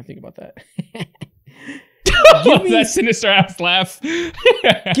that. You're not gonna think about that. Give me that sinister ass laugh.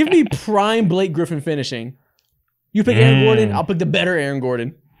 Give me prime Blake Griffin finishing. You pick Aaron Gordon. I'll pick the better Aaron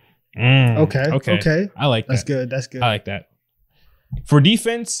Gordon. Okay. I like that. That's good. I like that. For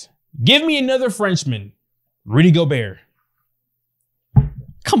defense, give me another Frenchman, Rudy Gobert.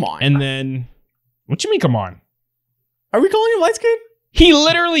 Come on. And then, what you mean? Come on. Are we calling him light skin? He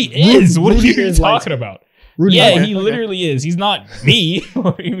literally is. What are you talking about? Rudy he literally is. He's not me.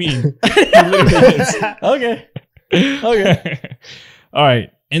 What do you mean? He literally is. Okay. All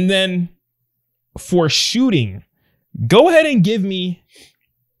right. And then for shooting, go ahead and give me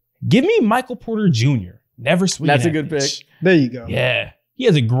Michael Porter Jr. Never sweet. That's a good pick. There you go. Yeah. He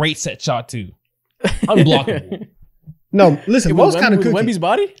has a great set shot too. Unblockable. No, listen, Mo's kind of cooking. Wemby's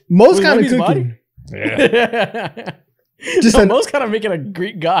body? Mo's kind of cooking. Yeah. Mo's kind of making a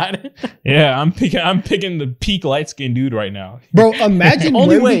Greek god. Yeah, I'm picking the peak light skinned dude right now. Bro, imagine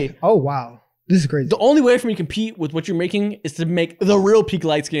only Wemby. way. Oh wow. This is crazy. The only way for me to compete with what you're making is to make the real peak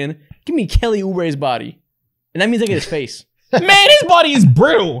light skin. Give me Kelly Oubre's body. And that means I get his face. Man, his body is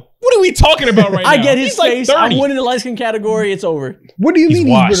brittle. What are we talking about right now? I get his face. Like I'm winning the light skin category. It's over. What do you mean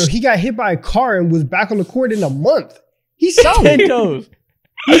washed. he's brittle? He got hit by a car and was back on the court in a month. He's solid. 10 toes.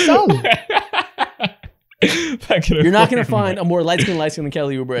 He's solid. You're not going to find a more light skin than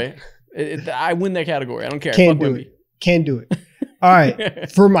Kelly Oubre. I win that category. I don't care. Can't do it. All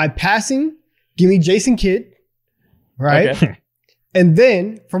right. For my passing, give me Jason Kidd. Right. Okay. And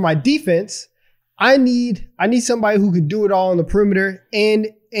then for my defense, I need somebody who could do it all on the perimeter and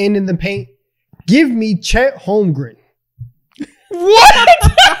in the paint. Give me Chet Holmgren. What?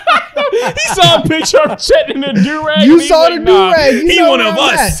 He saw a picture of Chet in the do-rag. You saw the do-rag. He one of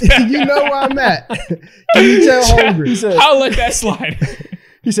us. You know where I'm at. Give me Chet Holmgren. I'll let that slide.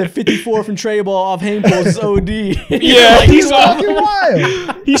 He said 54 from tray ball off Hainpost is OD. Yeah, he's fucking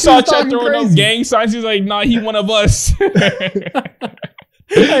wild. He saw Chet throwing up gang signs. He's like, nah, he one of us.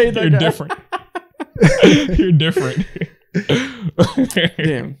 You're different. You're different.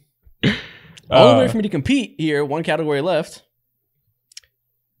 Damn. Only way for me to compete here, one category left.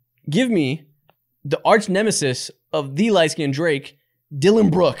 Give me the arch nemesis of the light-skinned Drake,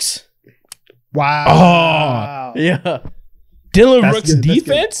 Dylan Brooks. Wow. Yeah. Dylan Brooks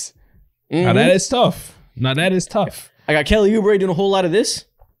defense? Now that is tough. I got Kelly Oubre doing a whole lot of this.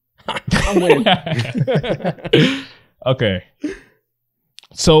 I'm winning. Okay.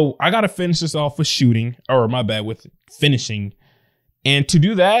 So I got to finish this off with shooting, or my bad, with finishing. And to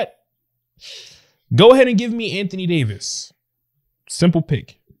do that, go ahead and give me Anthony Davis. Simple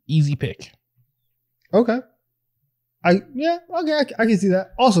pick. Easy pick. Okay. I can see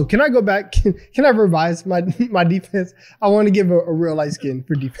that. Also, can I go back? Can I revise my defense? I want to give a real light skin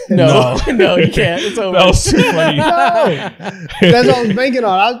for defense. No, you can't. It's over. That was too funny. No. That's what I was banking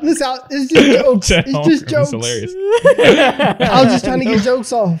on. It's just jokes. It's just jokes. Hilarious. I was just trying to get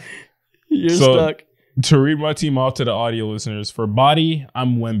jokes off. You're stuck. To read my team off to the audio listeners, for body,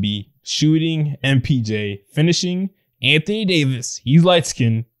 I'm Wemby. Shooting, MPJ. Finishing, Anthony Davis. He's light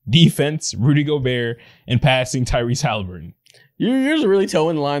skinned. Defense, Rudy Gobert, and passing, Tyrese Halliburton. You're just really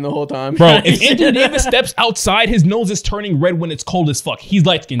towing the line the whole time. Bro, if Anthony Davis steps outside, his nose is turning red when it's cold as fuck. He's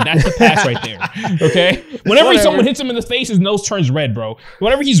light skinned. That's the pass right there. Okay? Whenever someone hits him in the face, his nose turns red, bro.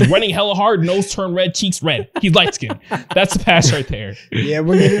 Whenever he's running hella hard, nose turn red, cheeks red. He's light skinned. That's the pass right there. Yeah,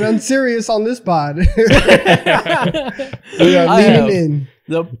 we're getting unserious on this pod. We are leaning in.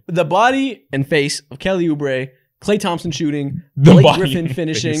 The body and face of Kelly Oubre, Klay Thompson shooting, Blake Griffin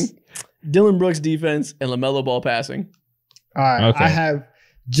finishing, Dylan Brooks defense, and LaMelo Ball passing. All right. Okay. I have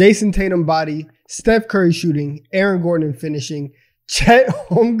Jason Tatum body, Steph Curry shooting, Aaron Gordon finishing, Chet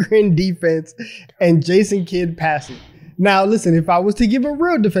Holmgren defense, and Jason Kidd passing. Now, listen, if I was to give a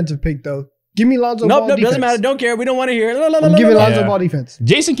real defensive pick, though, give me Lonzo Ball defense. Doesn't matter. Don't care. We don't want to hear it. I'm giving Lonzo Ball defense.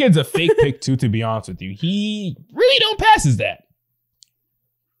 Jason Kidd's a fake pick, too, to be honest with you. He really don't pass as that.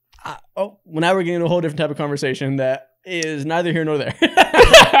 Well, now we're getting into a whole different type of conversation that is neither here nor there.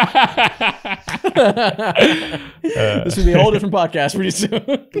 This will be a whole different podcast pretty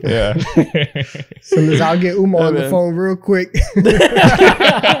soon. Yeah. Soon as I'll get Umar on the phone real quick.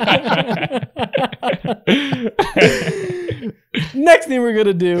 Next thing we're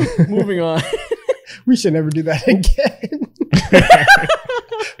gonna do, moving on. We should never do that again.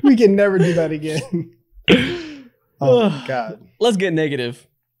 We can never do that again. Oh my God. Let's get negative.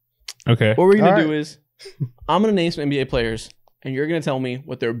 Okay. What we're going to do is, I'm going to name some NBA players, and you're going to tell me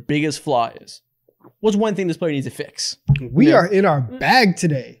what their biggest flaw is. What's one thing this player needs to fix? We are in our bag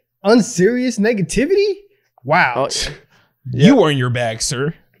today. Unserious negativity? Wow. You are in your bag,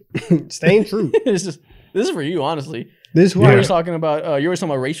 sir. Staying true. This is for you, honestly. This one. You were talking about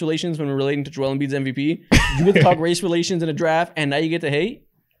race relations when we were relating to Joel Embiid's MVP. You get to talk race relations in a draft, and now you get to hate?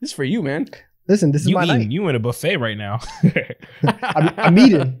 This is for you, man. Listen, this is my night. You in a buffet right now. I'm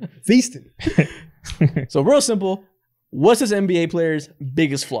eating, feasting. So real simple. What's this NBA player's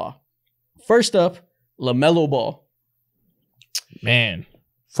biggest flaw? First up, LaMelo Ball. Man.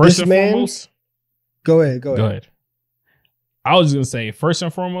 First and foremost. Go ahead. I was going to say, first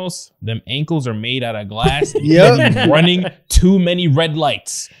and foremost, them ankles are made out of glass. Yep. Running too many red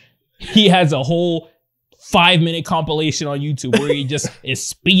lights. He has a whole 5-minute compilation on YouTube where he just is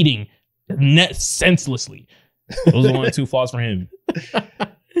speeding senselessly. Those are only 2 flaws for him.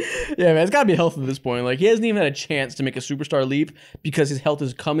 Yeah, man, it's got to be health at this point. Like, he hasn't even had a chance to make a superstar leap because his health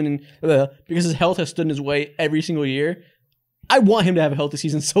is coming in, because his health has stood in his way every single year. I want him to have a healthy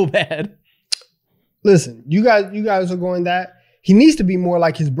season so bad. Listen, you guys are going that. He needs to be more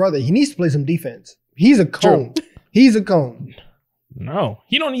like his brother. He needs to play some defense. He's a cone. True. He's a cone. No,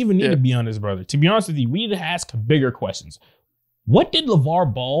 he don't even need to be on his brother. To be honest with you, we need to ask bigger questions. What did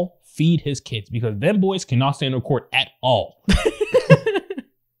LeVar Ball feed his kids? Because them boys cannot stay on the court at all.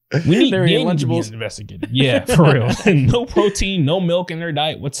 We need Lunchables to be investigated. Yeah, for real. No protein, no milk in their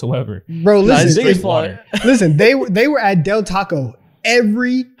diet whatsoever. Bro, listen, they were at Del Taco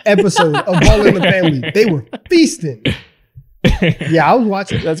every episode of Ball in the Family. They were feasting. Yeah, I was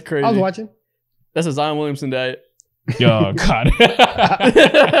watching. That's crazy. I was watching. That's a Zion Williamson diet. Oh, God.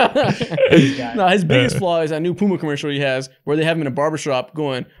 No, his biggest flaw is that new Puma commercial he has where they have him in a barbershop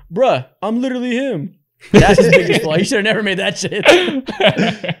going, bruh, I'm literally him. That's his biggest flaw. He should have never made that shit.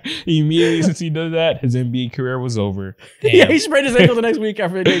 Immediately since he did that, his NBA career was over. Damn. Yeah, he sprained his ankle the next week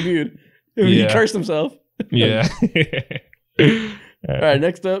after it debuted. He cursed himself. Yeah. All right,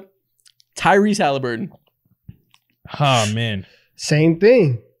 next up, Tyrese Halliburton. Oh, man. Same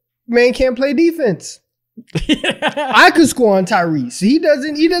thing. Man can't play defense. I could score on Tyrese. He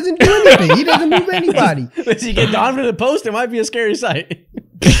doesn't do anything. He doesn't move anybody. If you get Donovan to the post, it might be a scary sight.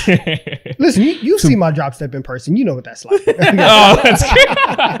 Listen, you see my drop step in person. You know what that's like. Oh, that's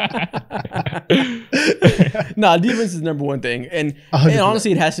good. Nah, defense is number one thing. And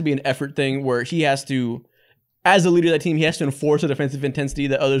honestly, it has to be an effort thing where he has to as the leader of that team, he has to enforce a defensive intensity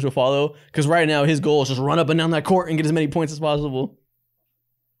that others will follow. Because right now, his goal is just run up and down that court and get as many points as possible.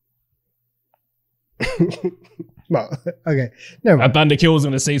 Well, okay. Never mind. I thought Nikhil was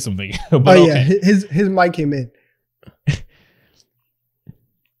going to say something. But oh, yeah. Okay. His mic came in.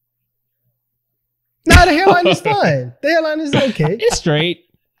 Nah, the hairline is fine. The hairline is okay. It's straight.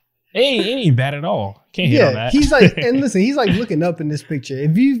 It ain't bad at all. Can't hit on that. He's like, and listen, he's like looking up in this picture.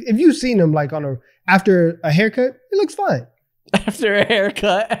 If you've seen him like after a haircut, it looks fine. After a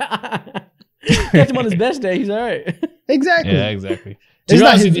haircut, catch him on his best day, he's all right. Exactly. Yeah, exactly.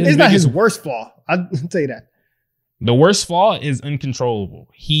 It's not his worst flaw. I'll tell you that. The worst flaw is uncontrollable.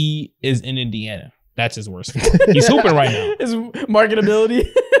 He is in Indiana. That's his worst flaw. He's hooping right now. His marketability.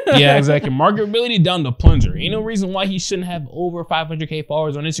 Yeah, exactly. Marketability down the plunger. Ain't no reason why he shouldn't have over 500K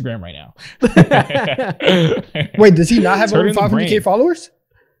followers on Instagram right now. Wait, does he not have over 500K followers?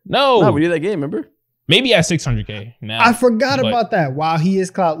 No, we did that game, remember? Maybe at 600K now. I forgot about that. Wow, he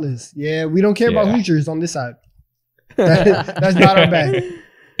is cloutless. Yeah, we don't care about Hoosiers on this side. That's not our bag.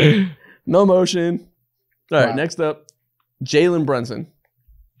 No motion. All right, next up, Jalen Brunson.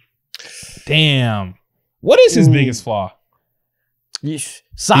 Damn. What is his biggest flaw? Size. He's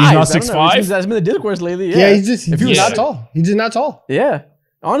not 6'5"? That's been the discourse lately. Yeah, he's just not tall. He's just not tall. Yeah.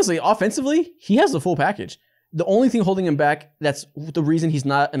 Honestly, offensively, he has the full package. The only thing holding him back, that's the reason he's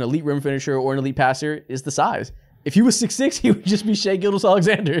not an elite rim finisher or an elite passer, is the size. If he was 6'6", he would just be Shai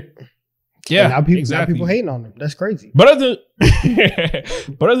Gilgeous-Alexander. Yeah, now people hating on him. That's crazy. But other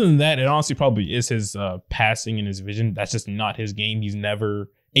than that, it honestly probably is his passing and his vision. That's just not his game. He's never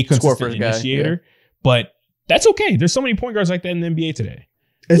a consistent initiator. Yeah. But that's okay. There's so many point guards like that in the NBA today.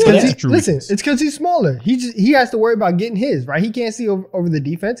 It's because he's smaller. He has to worry about getting his, right? He can't see over the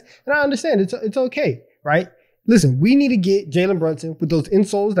defense. And I understand. It's okay, right? Listen, we need to get Jalen Brunson with those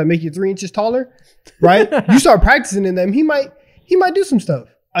insoles that make you 3 inches taller, right? You start practicing in them, he might do some stuff.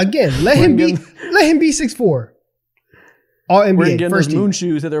 Again, let him be 6'4". All NBA. We're getting those moon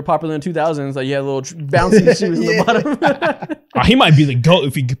shoes that were popular in the 2000s. Like you had little bouncy shoes on the bottom. He might be the GOAT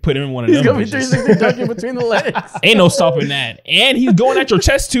if he could put him in one of them. He's going to be 360 dunking between the legs. Ain't no stopping that. And he's going at your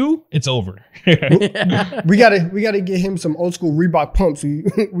chest too. It's over. Yeah. We gotta get him some old school Reebok pumps.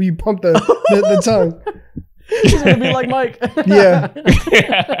 We pump the tongue. He's going to be like Mike. Yeah.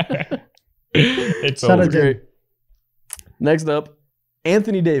 It's over. Great. Next up,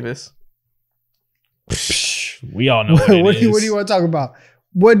 Anthony Davis. We all know what it is. What do you want to talk about?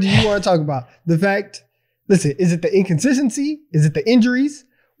 What do you want to talk about? The fact, listen, is it the inconsistency? Is it the injuries?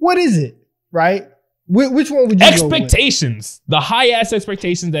 What is it, right? Which one would you expectations. The high-ass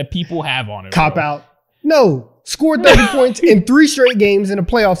expectations that people have on it. Cop out. No. Score 30 points in 3 straight games in a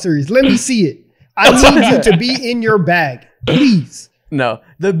playoff series. Let me see it. I need you to be in your bag. Please. No.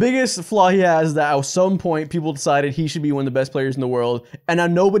 The biggest flaw he has is that at some point people decided he should be one of the best players in the world. And now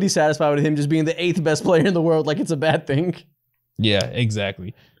nobody's satisfied with him just being the 8th best player in the world like it's a bad thing. Yeah,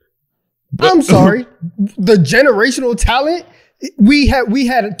 exactly. I'm sorry. The generational talent, we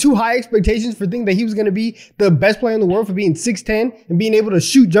had too high expectations for thinking that he was going to be the best player in the world for being 6'10" and being able to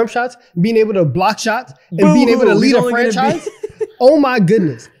shoot jump shots, and being able to block shots, and being able to lead a franchise. Oh my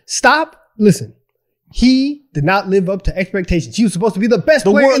goodness. Stop. Listen. He did not live up to expectations. He was supposed to be the best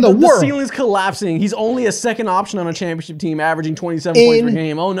player in the world. The ceiling's collapsing. He's only a second option on a championship team, averaging 27 points per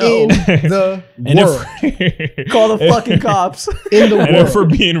game. Oh, no. In the world. Call the fucking cops. In the world. And if we're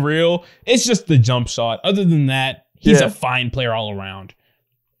being real, it's just the jump shot. Other than that, he's a fine player all around.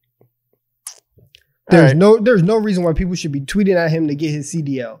 There's no reason why people should be tweeting at him to get his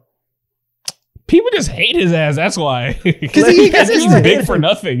CDL. People just hate his ass. That's why. Because he's big for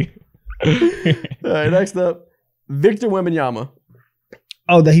nothing. All right, next up, Victor Wembanyama.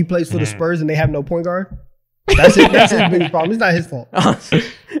 Oh, that he plays for the Spurs and they have no point guard? That's his biggest problem. It's not his fault.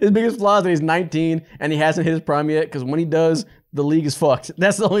 His biggest flaw is that he's 19 and he hasn't hit his prime yet because when he does, the league is fucked.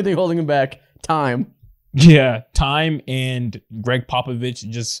 That's the only thing holding him back. Time. Yeah, time and Greg Popovich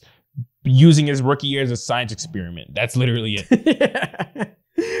just using his rookie year as a science experiment. That's literally it.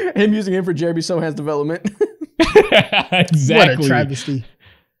 Yeah. Him using him for Jeremy Sohan's development. Exactly. What a travesty.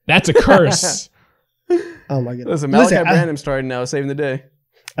 That's a curse. Oh my goodness. Listen, Malachi Branham's starting now, saving the day.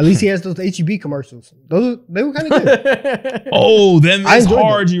 At least he has those HEB commercials. They were kind of good. Oh, then it's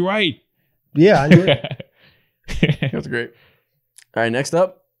hard. You're right. Yeah, I enjoyed it. That's great. All right, next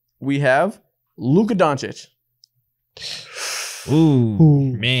up, we have Luka Doncic.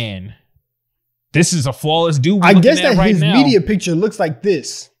 Ooh, man. This is a flawless dude. I guess that his media picture looks like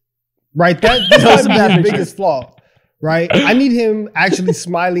this. Right? This might be his biggest flaw. Right? I need him actually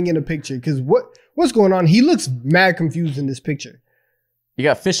smiling in a picture because what's going on? He looks mad confused in this picture. You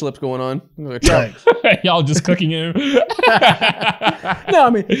got fish lips going on. Y'all just cooking him. No,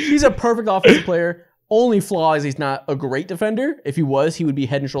 I mean, he's a perfect offensive player. Only flaw is he's not a great defender. If he was, he would be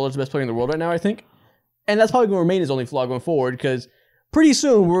head and shoulders the best player in the world right now, I think. And that's probably going to remain his only flaw going forward because pretty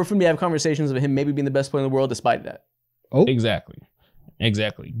soon we're going to have conversations of him maybe being the best player in the world despite that. Oh, exactly.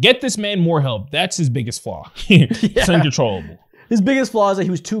 Get this man more help. That's his biggest flaw. It's uncontrollable. His biggest flaw is that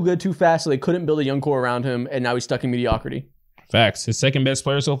he was too good too fast, so they couldn't build a young core around him, and now he's stuck in mediocrity. Facts. His second best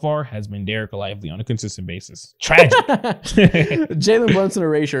player so far has been Derek Lively on a consistent basis. Tragic. Jalen Brunson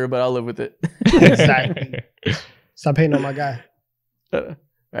erasure, but I'll live with it. Exactly. Stop hating on my guy. All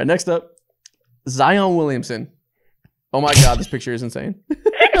right, next up, Zion Williamson. Oh my God, this picture is insane.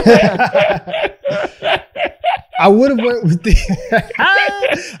 I would have went with the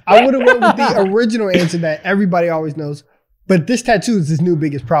original answer that everybody always knows. But this tattoo is his new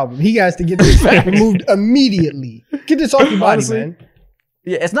biggest problem. He has to get this removed immediately. Get this off your body, honestly, man.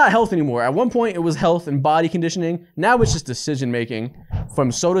 Yeah, it's not health anymore. At one point, it was health and body conditioning. Now it's just decision making.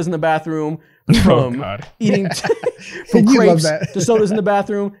 From sodas in the bathroom, from eating, from crepes to sodas in the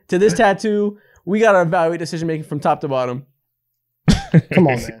bathroom to this tattoo. We gotta evaluate decision making from top to bottom. Come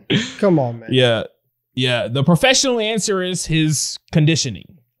on, man. Yeah. The professional answer is his conditioning.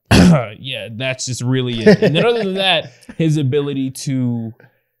 Yeah, that's just really it. And then other than that, his ability to,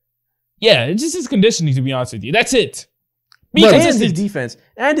 it's just his conditioning, to be honest with you. That's it. And his defense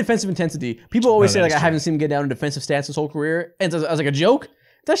and defensive intensity. People always say, like, I haven't seen him get down in defensive stats his whole career. And as like a joke,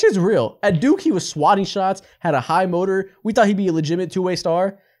 that shit's real. At Duke, he was swatting shots, had a high motor. We thought he'd be a legitimate two-way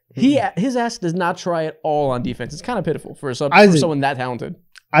star. His ass does not try at all on defense. It's kind of pitiful for someone that talented.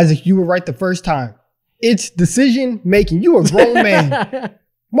 Isaac, you were right the first time. It's decision making. You a grown man.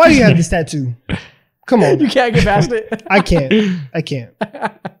 Why do you have this tattoo? Come on. You can't get past it. I can't.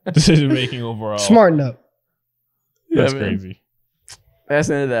 Decision making overall. Smarten up. That's crazy. That's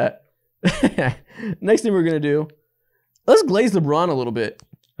the end of that. Next thing we're going to do, let's glaze LeBron a little bit.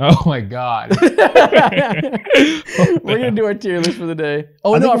 Oh my God. We're going to do our tier list for the day.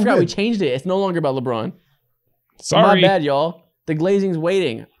 Oh, no, I forgot. We changed it. It's no longer about LeBron. Sorry. My bad, y'all. The glazing's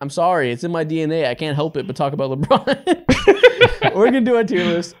waiting. I'm sorry. It's in my DNA. I can't help it but talk about LeBron. We're going to do our tier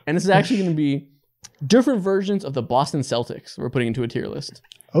list, and this is actually going to be different versions of the Boston Celtics we're putting into a tier list.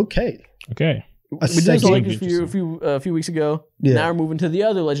 Okay. We did this on Lakers a few weeks ago. Yeah. Now we're moving to the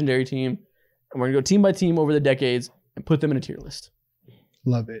other legendary team, and we're going to go team by team over the decades and put them in a tier list.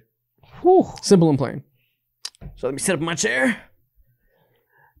 Love it. Whew. Simple and plain. So let me set up my chair.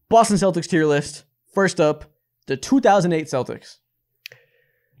 Boston Celtics tier list. First up, the 2008 Celtics.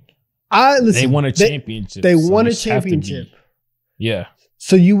 They won a championship. They won a championship. Yeah.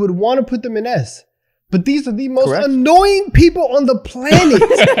 So you would want to put them in S. But these are the most annoying people on the planet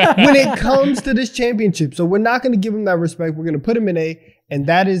when it comes to this championship. So we're not going to give them that respect. We're going to put them in A, and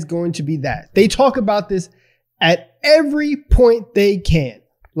that is going to be that. They talk about this at every point they can.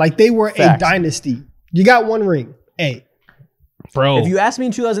 Like they were a dynasty. You got one ring. A. Bro. If you asked me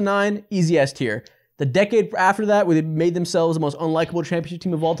in 2009, easy S tier. The decade after that, where they made themselves the most unlikable championship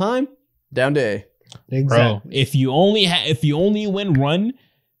team of all time, down to A. Exactly. Bro, if you only win one,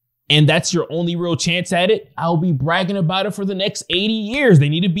 and that's your only real chance at it, I'll be bragging about it for the next 80 years. They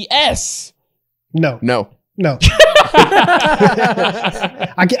need to be S. No. I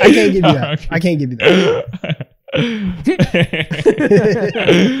can't give you that. Okay. I can't give you that.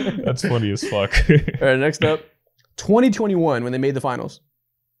 That's funny as fuck. All right, next up, 2021 when they made the finals.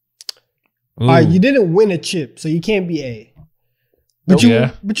 All right, you didn't win a chip, so you can't be A. But you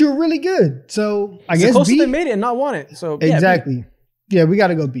were really good. So I guess close B. They made it and not won it. So exactly. Yeah, we got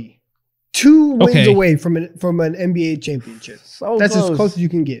to go B. 2 wins away from an NBA championship. So that's as close as you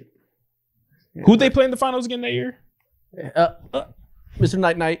can get. Who'd they play in the finals again that year? Mr.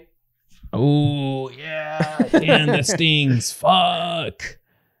 Night Night. Oh, yeah. Damn, that stings. Fuck.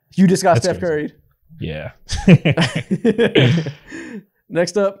 You just got Steph Curry. Yeah.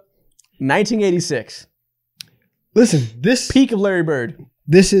 Next up, 1986. Listen, this peak of Larry Bird.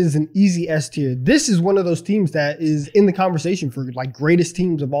 This is an easy S tier. This is one of those teams that is in the conversation for like greatest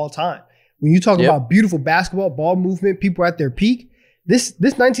teams of all time. When you talk about beautiful basketball, ball movement, people at their peak, this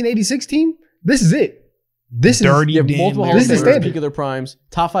 1986 team, this is it. This Dirty is multiple Hall of Famers peak of their primes,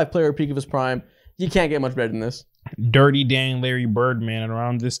 top 5 player peak of his prime. You can't get much better than this. Dirty dang Larry Bird, man. And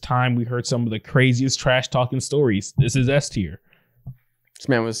around this time, we heard some of the craziest trash talking stories. This is S tier. This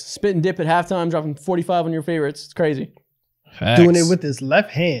man was spit and dip at halftime, dropping 45 on your favorites. It's crazy. Facts. Doing it with his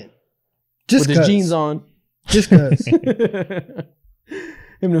left hand. Just with his jeans on. Just because.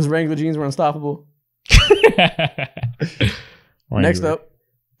 Him and his Wrangler jeans were unstoppable. Next up,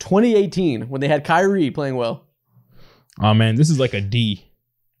 2018, when they had Kyrie playing well. Oh, man, this is like a D.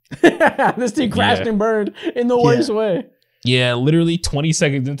 This team crashed and burned in the worst way. Yeah, literally 20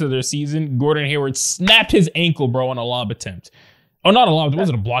 seconds into their season, Gordon Hayward snapped his ankle, bro, on a lob attempt. Oh, not a lob. It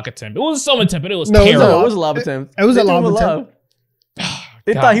wasn't a block attempt. It was some attempt, but it was terrible. No, it was a lob attempt. It was a lob attempt.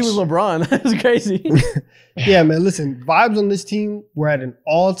 They thought he was LeBron. That was crazy. Yeah, man. Listen, vibes on this team were at an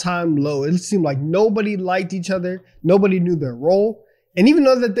all-time low. It seemed like nobody liked each other. Nobody knew their role. And even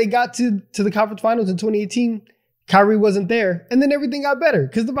though that they got to the conference finals in 2018, Kyrie wasn't there. And then everything got better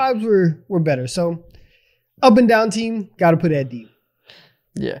because the vibes were better. So up and down team, got to put Ed D.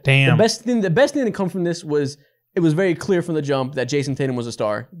 Yeah. Damn. The best thing that come from this was it was very clear from the jump that Jason Tatum was a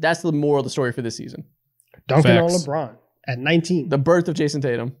star. That's the moral of the story for this season. Dunking on LeBron at 19. The birth of Jason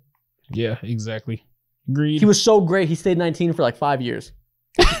Tatum. Yeah, exactly. Agreed. He was so great. He stayed 19 for like 5 years.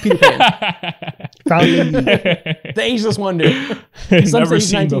 Peter Pan. Found the ageless wonder. Some say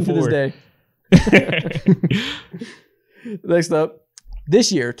he's 19 to this day. Next up,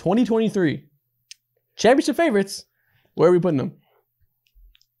 this year, 2023, championship favorites. Where are we putting them?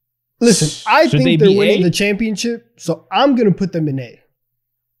 Listen, I think they're winning the championship, so I'm going to put them in A.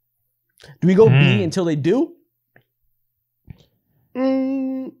 Do we go B until they do?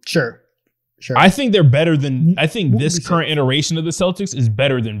 Sure. I think they're better than. I think this current iteration of the Celtics is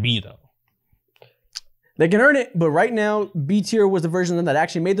better than B, though. They can earn it, but right now, B tier was the version of them that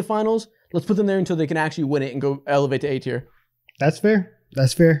actually made the finals. Let's put them there until they can actually win it and go elevate to A tier. That's fair.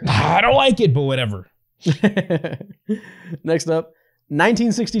 That's fair. I don't like it, but whatever. Next up,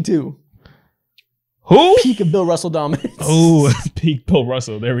 1962. Who? Peak of Bill Russell dominance. Oh, peak Bill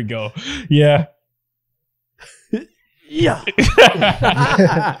Russell. There we go. Yeah. Yeah.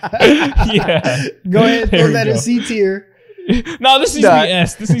 Yeah. Go ahead, throw that in C tier. No, this needs to be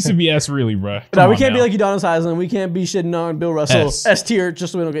S. This needs to be S, really, bro. No, we can't be like Udonis Haslem. We can't be shitting on Bill Russell. S tier,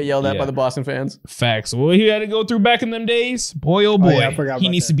 just so we don't get yelled at by the Boston fans. Facts. What he had to go through back in them days, boy, oh boy, I forgot he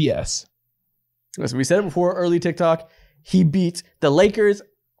about needs that. to be S. Listen, we said it before, early TikTok. He beat the Lakers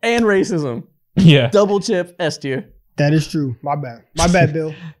and racism. Yeah. Double chip, S tier. That is true. My bad. My bad,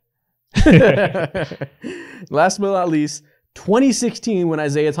 Bill. Last but not least, 2016 when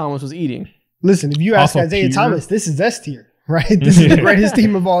Isaiah Thomas was eating. Listen, if you ask Also Isaiah pure. Thomas, this is S tier, right? This is the greatest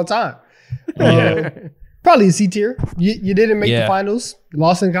team of all time. Probably a C tier. You didn't make the finals,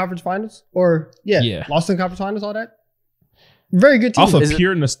 lost in conference finals, or lost in conference finals, all that. Very good team. Off of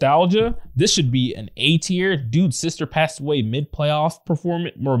pure nostalgia, this should be an A tier. Dude's sister passed away mid-playoff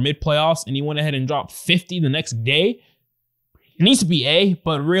performance or mid-playoffs, and he went ahead and dropped 50 the next day. It needs to be A,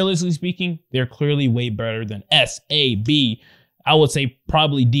 but realistically speaking, they're clearly way better than S, A, B. I would say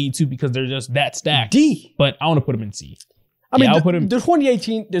probably D too because they're just that stacked. D. But I want to put them in C. I mean, I'll put him. The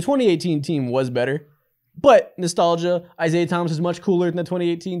 2018 team was better, but nostalgia, Isaiah Thomas is much cooler than the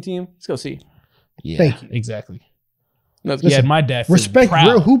 2018 team. Let's go C. Yeah, thank you. Exactly. Listen, My dad feels respect proud.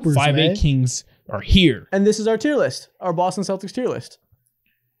 real hoopers, 5'8" man. Kings are here. And this is our tier list, our Boston Celtics tier list.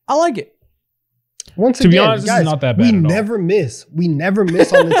 I like it. Once To be again, honest, this guys, is not that bad we at all. never miss. We never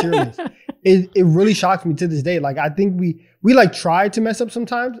miss on the tier list. It really shocks me to this day. Like I think we like try to mess up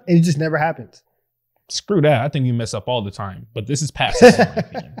sometimes, and it just never happens. Screw that. I think you mess up all the time. But this is past. In my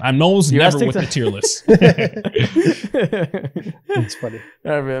opinion. I'm almost never with the tier list. It's funny.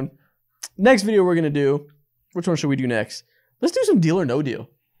 All right, man. Next video we're going to do, which one should we do next? Let's do some deal or no deal.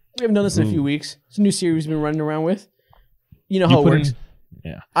 We haven't done this in a few weeks. It's a new series we've been running around with. You know how it works.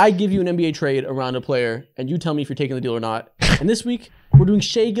 I give you an NBA trade around a player, and you tell me if you're taking the deal or not. And this week, we're doing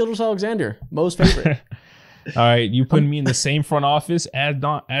Shai Gilgeous-Alexander, Mo's favorite. All right, you putting me in the same front office as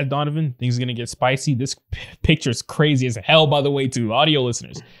Donovan. Things are going to get spicy. This picture is crazy as hell, by the way, to audio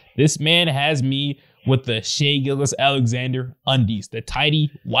listeners. This man has me with the Shai Gilgeous-Alexander undies, the tidy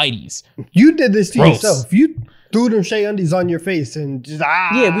whiteys. You did this to yourself. You threw them Shai undies on your face and just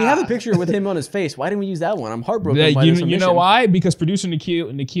Yeah, we have a picture with him on his face. Why didn't we use that one? I'm heartbroken by this You know why? Because producer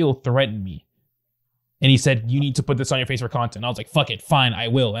Nikhil threatened me. And he said, you need to put this on your face for content. I was like, fuck it, fine, I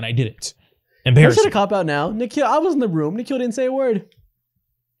will. And I did it. I'm Embarrassing. trying to cop out now. Nikhil, I was in the room. Nikhil didn't say a word.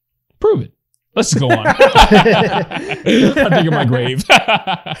 Prove it. Let's go on. I'm thinking my grave.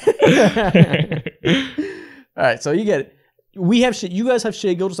 All right, so you get it. You guys have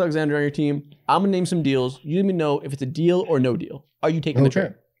Shai Gilgeous-Alexander on your team. I'm gonna name some deals. You let me know if it's a deal or no deal. Are you taking the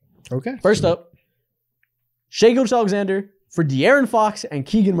trade? Okay. First up, Shai Gilgeous-Alexander for De'Aaron Fox and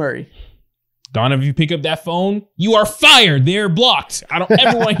Keegan Murray. Don, if you pick up that phone, you are fired. They're blocked. I don't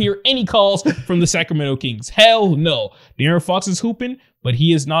ever want to hear any calls from the Sacramento Kings. Hell no. De'Aaron Fox is hooping, but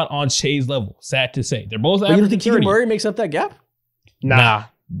he is not on Shai's level. Sad to say. They're both But you don't averaging think Keegan 30. Murray makes up that gap? Nah,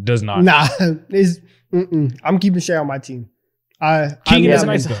 does not. Nah, I'm keeping Shai on my team. Keegan is I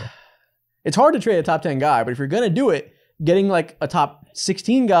nice mean, though. It's hard to trade a top 10 guy, but if you're gonna do it, getting like a top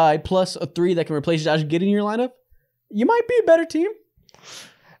 16 guy plus a 3 that can replace Josh Giddey in your lineup, you might be a better team.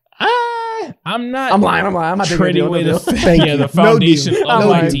 I'm not. I'm lying. I'm not trading away the the foundation of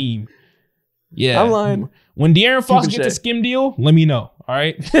my team. Yeah, I'm lying. When De'Aaron Fox gets a skim deal, let me know. All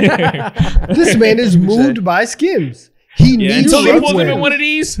right. This man is moved by skims. He needs until he pulls him in one of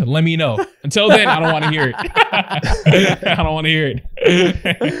these, let me know. Until then, I don't want to hear it. I don't want to hear it.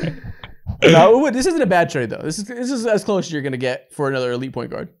 No, this isn't a bad trade though. This is as close as you're gonna get for another elite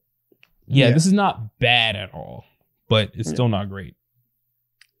point guard. Yeah, this is not bad at all, but it's still not great.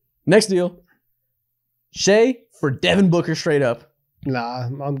 Next deal, Shea for Devin Booker straight up. Nah,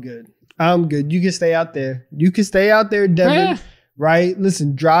 I'm good. I'm good. You can stay out there. Devin. Right?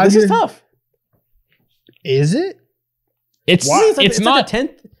 Listen, drive. This is tough. Is it? It's not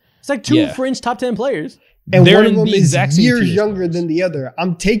 10th. It's like 2 fringe top 10 players. And one of them is years younger than the other.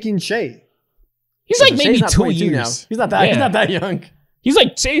 I'm taking Shea. He's like maybe 2 years. Now. He's not that young. He's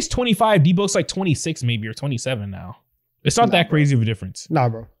like, Shay's 25. D-Book's like 26 maybe or 27 now. It's not that crazy of a difference. Nah,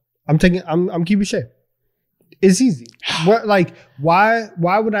 bro. I'm keeping Shea. It's easy.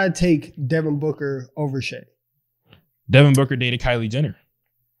 Why would I take Devin Booker over Shea? Devin Booker dated Kylie Jenner.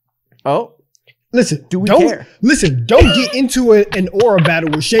 Oh. Listen, don't care? Listen, don't get into an aura battle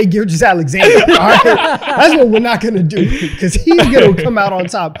with Shea Gilgeous-Alexander. All right? That's what we're not going to do because he's going to come out on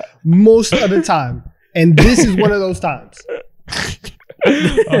top most of the time. And this is one of those times.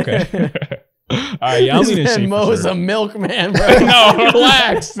 Okay. All right, yeah, I'm leaning Shea. Mo's a milkman, bro. No,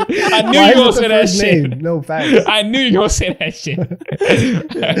 relax. I knew you were going to say that shit. No facts. I knew you were going to say that shit.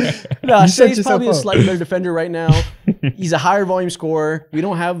 No, Shea's probably a slightly better defender right now. He's a higher volume scorer. We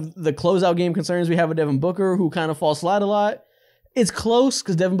don't have the closeout game concerns we have with Devin Booker, who kind of falls flat a lot. It's close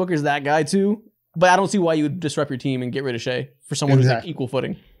because Devin Booker is that guy too, but I don't see why you would disrupt your team and get rid of Shea for someone who's like equal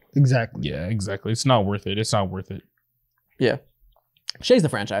footing. Exactly. Yeah, exactly. It's not worth it. Yeah. Shea's the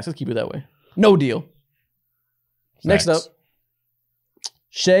franchise. Let's keep it that way. No deal. Facts. Next up,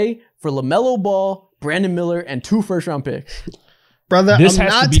 Shea for LaMelo Ball, Brandon Miller, and 2 first-round picks. Brother, I'm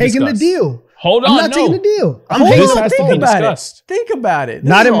not taking the deal. Hold on, I'm not taking the deal. Think about it.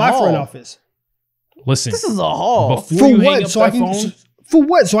 Not in my front office. Listen, this is a haul. For what? So I can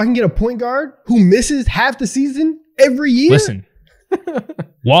get a point guard who misses half the season every year? Listen.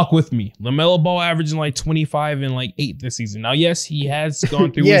 Walk with me. LaMelo Ball averaging like 25 and like 8 this season. Now, yes, he has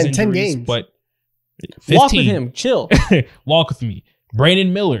gone through his injuries, 10 games. But 15. Walk with him. Chill. Walk with me.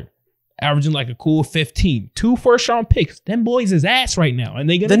 Brandon Miller averaging like a cool 15. 2 first-round picks. Them boys is ass right now, and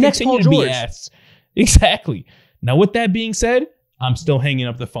they're gonna continue to be ass. Exactly. Now, with that being said, I'm still hanging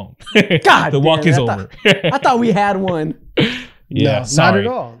up the phone. God, the walk is over. I thought we had one. Yeah, no, sorry.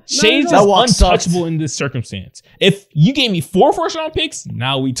 not at all. Shea's is untouchable in this circumstance. If you gave me 4 first-round picks,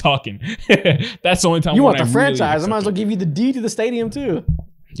 now we talking. That's the only time you want the really franchise. I might as well give you the D to the stadium too.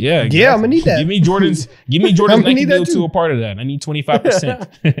 Yeah, exactly. Yeah, I'm gonna need that. Give me Jordan's Nike deal to a part of that. I need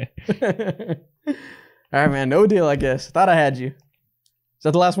 25%. All right, man. No deal, I guess. Thought I had you. Is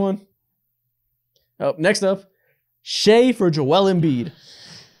that the last one? Oh, next up, Shea for Joel Embiid.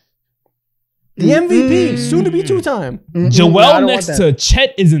 The MVP, soon to be 2-time. Joel next to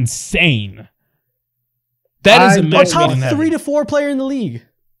Chet is insane. That is a match top 3 to 4 player in the league.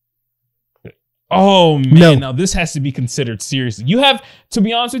 Oh, man. Now, this has to be considered seriously. You have, to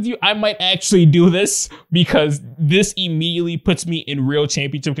be honest with you, I might actually do this because this immediately puts me in real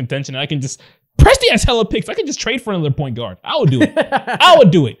championship contention. I can just, Presti has hella picks. I can just trade for another point guard. I would do it. I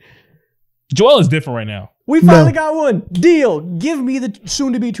would do it. Joel is different right now. We finally got one. Deal. Give me the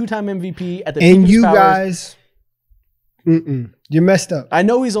soon-to-be 2-time MVP at the and you powers. Guys, you messed up. I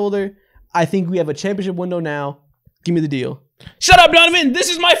know he's older. I think we have a championship window now. Give me the deal. Shut up, Donovan. This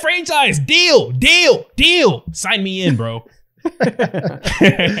is my franchise. Deal. Sign me in, bro. We're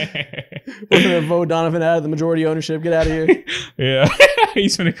gonna vote Donovan out of the majority ownership. Get out of here. Yeah,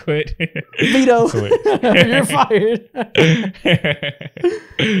 he's gonna quit. Veto. You're fired.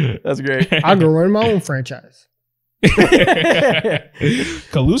 That's great. I'll go run my own franchise.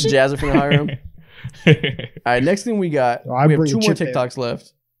 Collusion? Jazz are finna hire him. All right, next thing we got. We have 2 more TikToks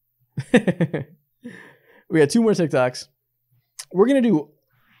left. We got 2 more TikToks. We're gonna do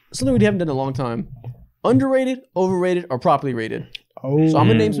something we haven't done in a long time. Underrated, overrated, or properly rated. Oh. So I'm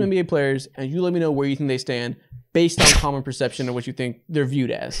going to name some NBA players, and you let me know where you think they stand based on common perception of what you think they're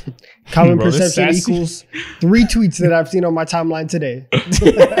viewed as. Common perception equals 3 tweets that I've seen on my timeline today.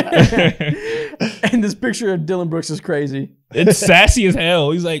 And this picture of Dylan Brooks is crazy. It's sassy as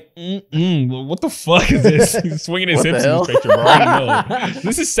hell. He's like, what the fuck is this? He's swinging his hips in this picture, bro. I know.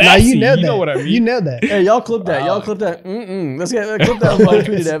 This is sassy. Nah, you know what I mean. You nailed that. Hey, y'all clip that. Y'all clip that. Let's get clip that.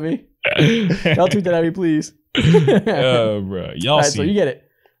 Tweet it at me. Y'all tweet that at me, please. Bro. Y'all All right, see. so you get it.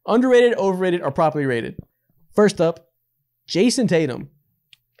 Underrated, overrated, or properly rated. First up, Jason Tatum.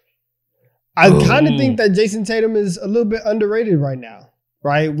 I kind of think that Jason Tatum is a little bit underrated right now.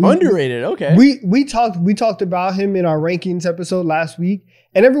 Right? Underrated, okay. We talked about him in our rankings episode last week,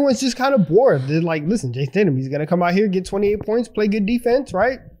 and everyone's just kind of bored. They're like, listen, Jason Tatum, he's gonna come out here, get 28 points, play good defense,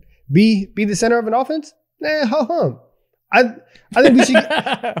 right? Be the center of an offense? Nah, ho-hum. I think we should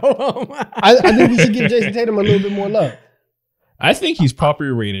I think we should give Jason Tatum a little bit more love. I think he's properly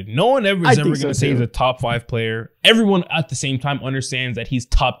rated. No one is ever going to say he's a top 5 player. Everyone at the same time understands that he's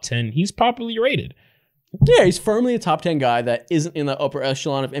top 10. He's properly rated. Yeah, he's firmly a top 10 guy that isn't in the upper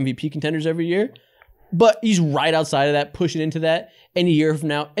echelon of MVP contenders every year, but he's right outside of that, pushing into that. Any year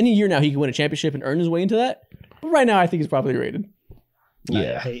now, he can win a championship and earn his way into that. But right now, I think he's properly rated.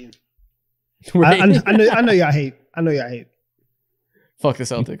 Yeah, I hate. I know y'all hate. I know y'all hate. Fuck the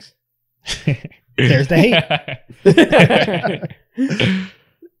Celtics. There's the hate.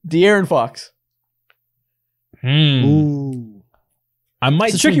 De'Aaron Fox. Ooh. I might.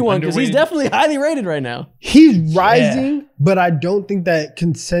 It's a tricky one because he's definitely highly rated right now. He's rising, but I don't think that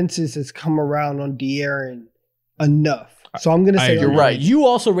consensus has come around on De'Aaron enough. So I'm going to say you're right. You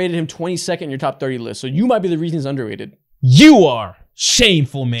also rated him 22nd in your top 30 list, so you might be the reason he's underrated. You are.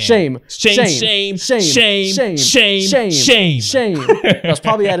 Shameful, man. Shame. That's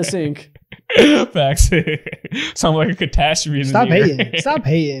probably out of sync. Facts. Sound like a catastrophe. Stop hating, man. Stop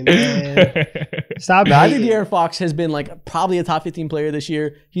hating. I think De'Aaron Fox has been like probably a top 15 player this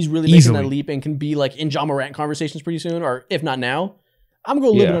year. He's really making that leap and can be like in Ja Morant conversations pretty soon, or if not now. I'm going to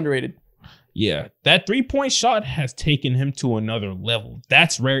go a little bit underrated. Yeah, that 3-point shot has taken him to another level.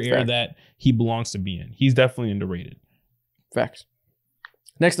 That's rare air that he belongs to be in. He's definitely underrated. Facts.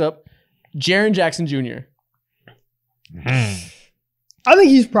 Next up, Jaren Jackson Jr. I think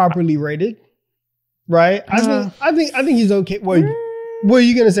he's properly rated, right? I think he's okay. What are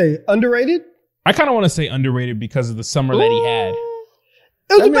you gonna say? Underrated? I kind of want to say underrated because of the summer that he had.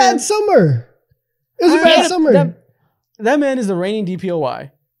 It was a bad summer. It was a bad summer. That man is the reigning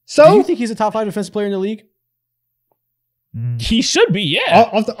DPOY. So do you think he's a top 5 defensive player in the league? He should be, yeah.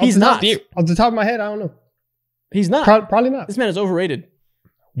 He's not. Off the top of my head, I don't know. He's not. Probably not. This man is overrated.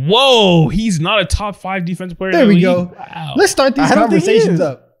 Whoa, he's not a top 5 defensive player. There in the we league? go. Wow. Let's start these conversations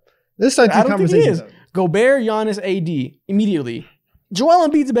up. Gobert, Giannis, AD immediately. Joel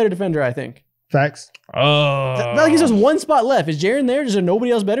Embiid's a better defender, I think. Facts. Like he's just one spot left. Is Jaren there? Is there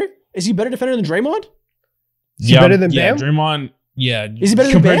nobody else better? Is he a better defender than Draymond? Is he better than Bam? Draymond. Yeah. Is he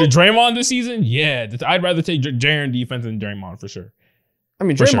better compared than to Draymond this season? Yeah. I'd rather take Jaren defense than Draymond for sure. I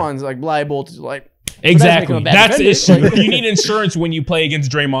mean, Draymond's like liable to like. Exactly. That's the issue. You need insurance when you play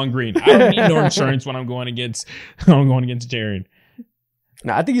against Draymond Green. I don't need no insurance when I'm going against Jaren.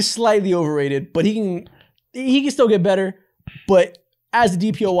 No, I think he's slightly overrated, but he can still get better. But as a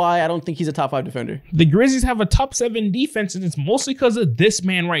DPOY, I don't think he's a top 5 defender. The Grizzlies have a top 7 defense, and it's mostly because of this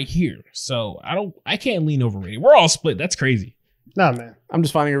man right here. So I can't lean overrated. We're all split. That's crazy. Nah, man. I'm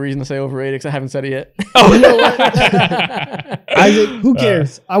just finding a reason to say overrated because I haven't said it yet. Oh, you know what? Isaac, who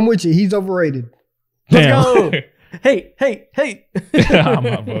cares? I'm with you. He's overrated. Let's go. Hey. I'm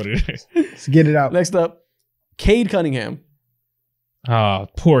outvoted. Let's get it out. Next up, Cade Cunningham. Oh,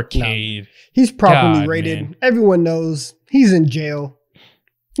 poor Cade. No. He's properly rated. Man. Everyone knows he's in jail.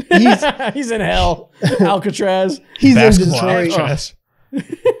 He's in hell. Alcatraz. He's in Detroit. Alcatraz.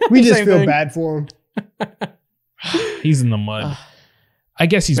 We just feel bad for him. He's in the mud. I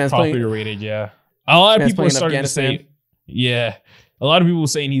guess he's properly rated, yeah. A lot of people are starting to say, yeah. A lot of people are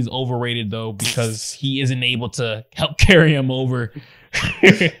saying he's overrated, though, because he isn't able to help carry him over.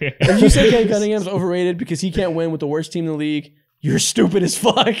 If you say Cade Cunningham's overrated because he can't win with the worst team in the league, you're stupid as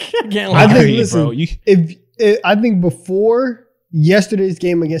fuck. I can't lie. I think before yesterday's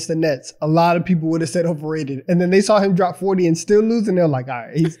game against the Nets, a lot of people would have said overrated. And then they saw him drop 40 and still lose, and they're like, all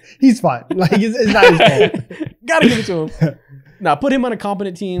right, he's fine. Like, it's not his fault. Gotta give it to him. Now, put him on a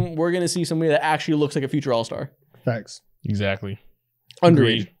competent team. We're going to see somebody that actually looks like a future all-star. Facts. Exactly.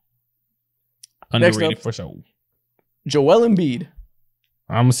 Underrated. Underrated for sure. Joel Embiid.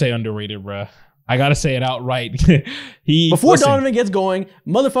 I'm going to say underrated, bruh. I got to say it outright. Before Donovan gets going,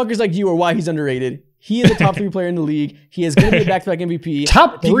 motherfuckers like you are why he's underrated. He is a top 3 player in the league. He is going to be a back-to-back MVP.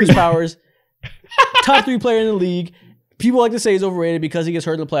 Top 3 powers. Top 3 player in the league. People like to say he's overrated because he gets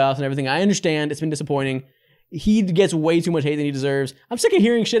hurt in the playoffs and everything. I understand. It's been disappointing. He gets way too much hate than he deserves. I'm sick of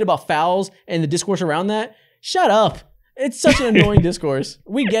hearing shit about fouls and the discourse around that. Shut up. It's such an annoying discourse.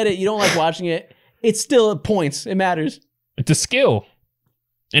 We get it. You don't like watching it. It's still points. It matters. It's a skill.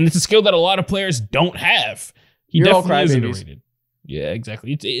 And it's a skill that a lot of players don't have. He definitely is underrated. Yeah,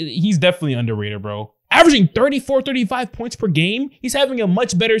 exactly. He's definitely underrated, bro. averaging 34, 35 points per game. He's having a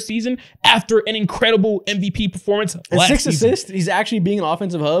much better season after an incredible MVP performance last 6 season. assists. He's actually being an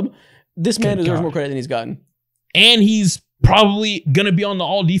offensive hub. This man deserves more credit than he's gotten. And he's probably going to be on the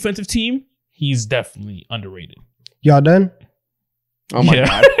all-defensive team. He's definitely underrated. Y'all done? Oh, my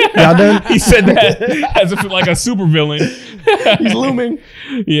God. Y'all done? He said that as if like a supervillain. He's looming.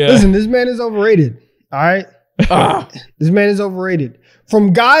 Yeah. Listen, this man is overrated. All right? This man is overrated.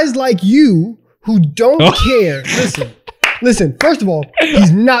 From guys like you who don't care. Listen, first of all,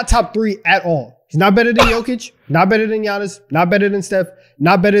 he's not top 3 at all. He's not better than Jokic, not better than Giannis, not better than Steph,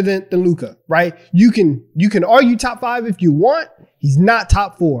 not better than Luka, right? You can argue top 5 if you want. He's not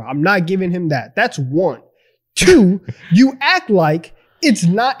top 4. I'm not giving him that. That's 1. 2, you act like it's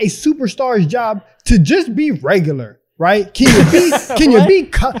not a superstar's job to just be regular, right? Can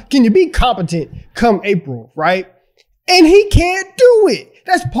you be competent come April, right? And he can't do it.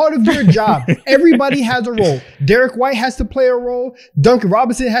 That's part of your job. Everybody has a role. Derek White has to play a role. Duncan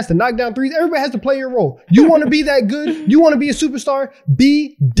Robinson has to knock down threes. Everybody has to play your role. You want to be that good? You want to be a superstar?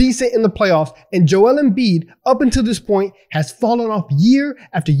 Be decent in the playoffs. And Joel Embiid, up until this point, has fallen off year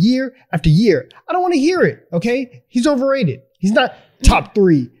after year after year. I don't want to hear it, okay? He's overrated. He's not top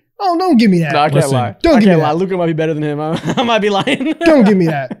 3. Oh, don't give me that. No, I can't lie. Don't give me that. Luka might be better than him. I might be lying. Don't give me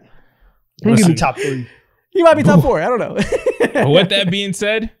that. Don't give me top 3. He might be top 4. I don't know. But with that being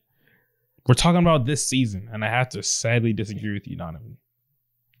said, we're talking about this season, and I have to sadly disagree with you, Donovan.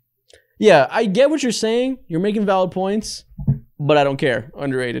 Yeah, I get what you're saying. You're making valid points, but I don't care.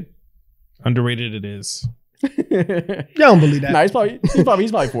 Underrated. Underrated it is. I don't believe that. Nah, he's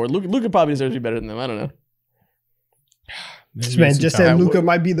probably 4. Luka probably deserves to be better than them. I don't know. This man just said Luka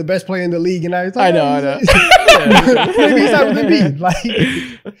might be the best player in the league, and I was I like, know. Maybe he's not with Embiid.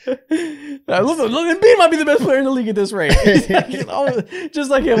 Like, look, Embiid might be the best player in the league at this rate.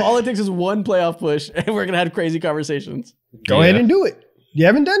 Just like him, all it takes is one playoff push, and we're gonna have crazy conversations. Go ahead and do it. You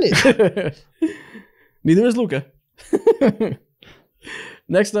haven't done it. Neither is Luka.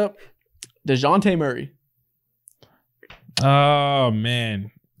 Next up, DeJounte Murray. Oh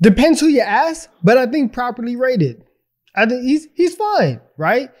man, depends who you ask, but I think properly rated. I think he's fine,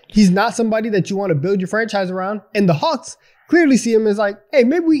 right? He's not somebody that you want to build your franchise around. And the Hawks clearly see him as like, hey,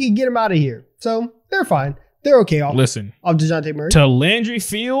 maybe we can get him out of here. So they're fine. They're okay off DeJounte Murray. To Landry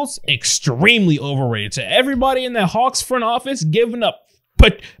Fields, extremely overrated. To everybody in the Hawks front office, giving up,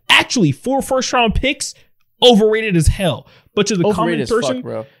 but actually 4 first-round picks, overrated as hell. But to the common person, fuck,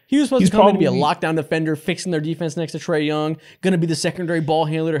 bro. He was supposed to come in to be a lockdown defender, fixing their defense next to Trae Young, going to be the secondary ball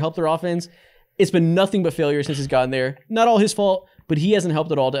handler to help their offense. It's been nothing but failure since he's gotten there. Not all his fault, but he hasn't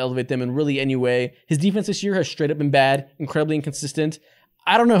helped at all to elevate them in really any way. His defense this year has straight up been bad, incredibly inconsistent.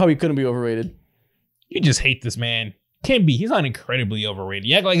 I don't know how he couldn't be overrated. You just hate this man. Can't be. He's not incredibly overrated.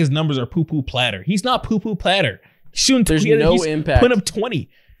 You act like his numbers are poo-poo platter. He's not poo-poo platter. There's no impact. Put up 20.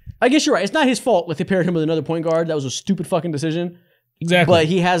 I guess you're right. It's not his fault if they paired him with another point guard. That was a stupid fucking decision. Exactly. But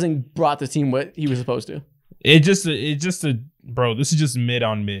he hasn't brought the team what he was supposed to. Bro, this is just mid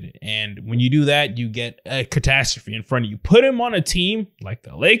on mid. And when you do that, you get a catastrophe in front of you. Put him on a team like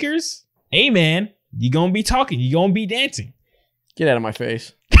the Lakers. Hey, man, you're going to be talking. You're going to be dancing. Get out of my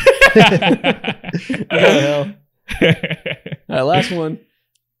face. What the hell? All right, last one.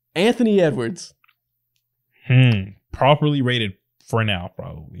 Anthony Edwards. Properly rated for now,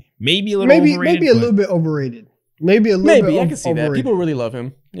 probably. Maybe a little overrated. Maybe a little bit overrated. Maybe I can see that. People really love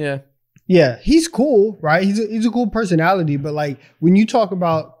him. Yeah. Yeah, he's cool, right? He's a cool personality, but like when you talk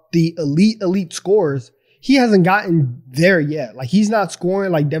about the elite scorers, he hasn't gotten there yet. Like he's not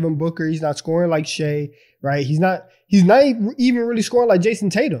scoring like Devin Booker, he's not scoring like Shea, right? He's not even really scoring like Jason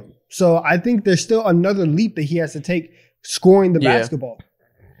Tatum. So I think there's still another leap that he has to take scoring the basketball.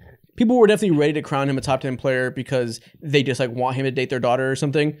 People were definitely ready to crown him a top 10 player because they just like want him to date their daughter or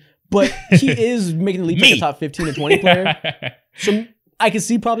something. But he is making the leap to a top 15 to 20 player. So I can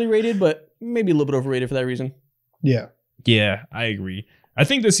see probably rated, but maybe a little bit overrated for that reason. Yeah. Yeah, I agree. I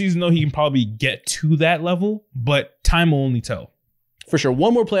think this season, though, he can probably get to that level, but time will only tell. For sure.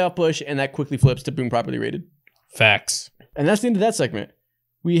 One more playoff push, and that quickly flips to being properly rated. Facts. And that's the end of that segment.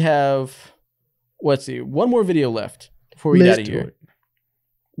 We have, let's see, one more video left before we get out of here.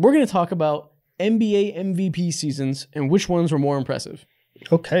 We're going to talk about NBA MVP seasons and which ones were more impressive.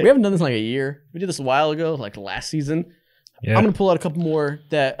 Okay. We haven't done this in like a year. We did this a while ago, like last season. Yeah. I'm going to pull out a couple more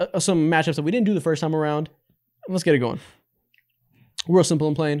some matchups that we didn't do the first time around. Let's get it going. Real simple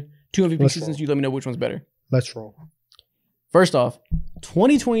and plain. 2 MVP seasons. You let me know which one's better. Let's roll. First off,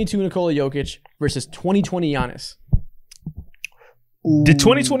 2022 Nikola Jokic versus 2020 Giannis. Ooh. Did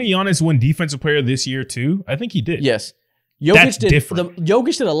 2020 Giannis win Defensive Player this year too? I think he did. Yes. That's different.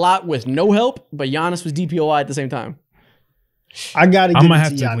 Jokic did a lot with no help, but Giannis was DPOI at the same time. I gotta. I'm gonna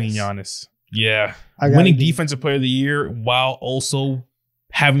have to lean Giannis. Yeah, winning Defensive Player of the Year while also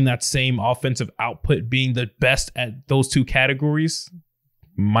having that same offensive output, being the best at those two categories.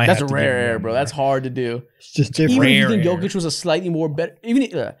 That's a rare air, bro. That's hard to do. It's just different. Even if you think Jokic was a slightly more better, even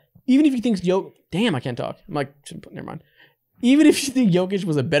if you think damn, I can't talk. I'm like, never mind. Even if you think Jokic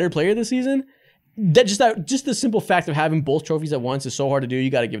was a better player this season, just the simple fact of having both trophies at once is so hard to do. You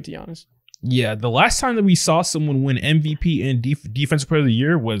got to give it to Giannis. Yeah, the last time that we saw someone win MVP and Defensive Player of the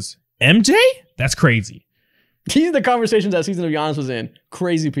Year was MJ. That's crazy. These are the conversations that season of Giannis was in.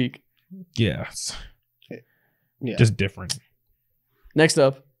 Crazy peak. Yeah. Just different. Next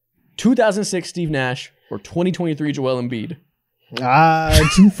up, 2006 Steve Nash or 2023 Joel Embiid.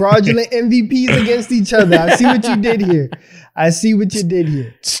 Two fraudulent MVPs against each other. I see what you did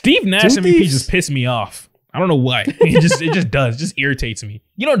here. Steve Nash MVP just pissed me off. I don't know why. It just does. It just irritates me.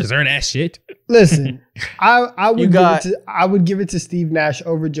 You don't deserve that shit. Listen, I would give it to Steve Nash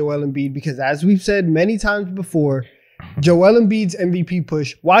over Joel Embiid because, as we've said many times before, Joel Embiid's MVP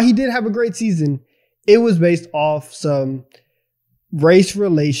push, while he did have a great season, it was based off some race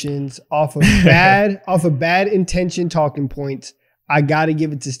relations, off of bad intention talking points. I got to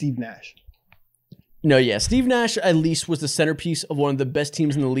give it to Steve Nash. No, yeah. Steve Nash at least was the centerpiece of one of the best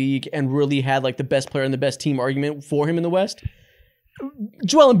teams in the league and really had like the best player and the best team argument for him in the West.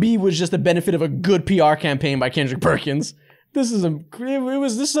 Joel Embiid was just the benefit of a good PR campaign by Kendrick Perkins. This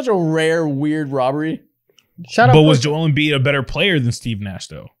is such a rare, weird robbery. But was Joel Embiid a better player than Steve Nash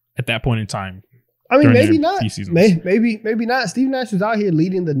though at that point in time? I mean, maybe not. Maybe not. Steve Nash was out here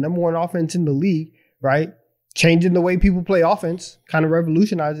leading the #1 offense in the league, right? Changing the way people play offense, kind of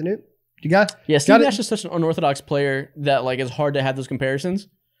revolutionizing it. Steve Nash is such an unorthodox player that like it's hard to have those comparisons.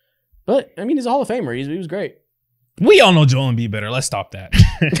 But I mean, he's a Hall of Famer. He was great. We all know Joel Embiid better. Let's stop that.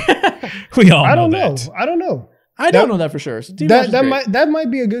 We all know that. I don't know. I don't know that for sure. So that might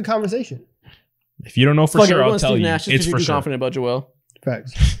be a good conversation. If you don't know for sure, I'll tell you. Nash it's for sure. Confident about Joel.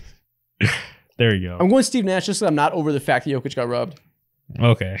 Facts. There you go. I'm going Steve Nash just because I'm not over the fact that Jokic got robbed.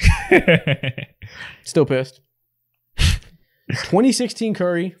 Okay. Still pissed. 2016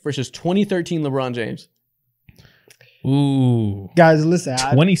 Curry versus 2013 LeBron James. Ooh. Guys, listen.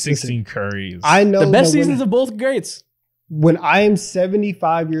 2016 Curry. I know the best seasons of both greats. When I am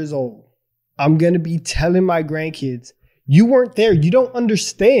 75 years old, I'm going to be telling my grandkids, you weren't there. You don't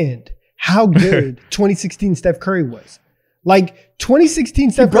understand how good 2016 Steph Curry was. Like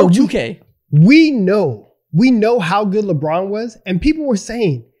 2016 Steph Curry. 2K. We know how good LeBron was. And people were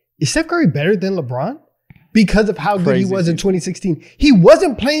saying, is Steph Curry better than LeBron? Because of how good he was in 2016. He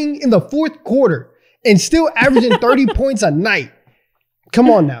wasn't playing in the fourth quarter and still averaging 30 points a night. Come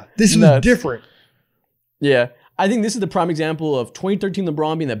on now. This was different. Yeah. I think this is the prime example of 2013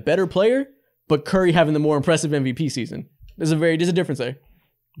 LeBron being the better player, but Curry having the more impressive MVP season. There's a difference there.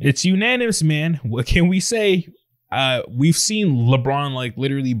 It's unanimous, man. What can we say? We've seen LeBron like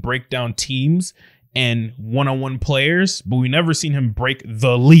literally break down teams and one-on-one players, but we've never seen him break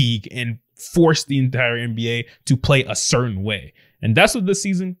the league and force the entire NBA to play a certain way. And that's what this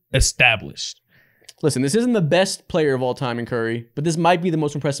season established. Listen, this isn't the best player of all time in Curry, but this might be the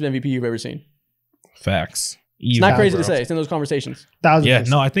most impressive MVP you've ever seen. Facts. It's not crazy to say. It's in those conversations.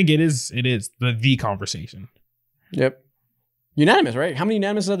 No, I think it is the conversation. Yep. Unanimous, right? How many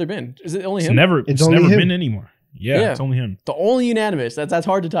unanimous have there been? Is it only him? It's never been anymore. Yeah, it's only him. The only unanimous. That's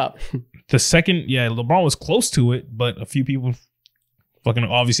hard to top. The second, LeBron was close to it, but a few people fucking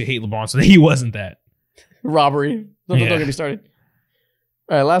obviously hate LeBron, so he wasn't that. Robbery. Don't get me started.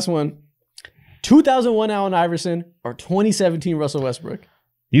 All right, last one. 2001 Allen Iverson or 2017 Russell Westbrook?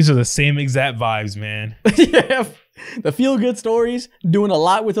 These are the same exact vibes, man. Yeah. The feel-good stories, doing a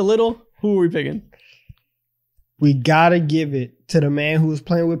lot with a little. Who are we picking? We got to give it to the man who was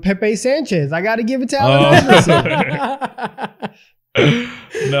playing with Pepe Sanchez. I got to give it to Allen Iverson.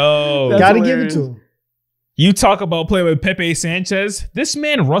 No. Got to give it to him. You talk about playing with Pepe Sanchez. This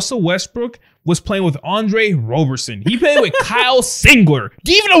man, Russell Westbrook, was playing with Andre Roberson. He played with Kyle Singler.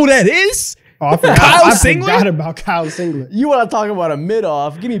 Do you even know who that is? Oh, I forgot about Kyle Singler. You want to talk about a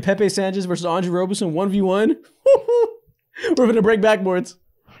mid-off. Give me Pepe Sanchez versus Andre Roberson 1v1. We're going to break backboards.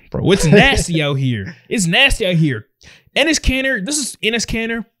 Bro, it's nasty out here. It's nasty out here. Enes Kanter, this is Enes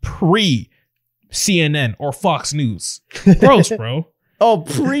Kanter pre-CNN or Fox News. Gross, bro. Oh,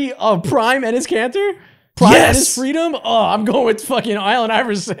 prime Enes Kanter? Prime Enes Freedom? Oh, I'm going with fucking Allen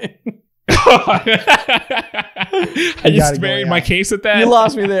Iverson. I just buried my case with that. You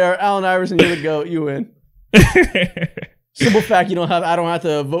lost me there. Allen Iverson, you're the GOAT. You win. Simple fact, I don't have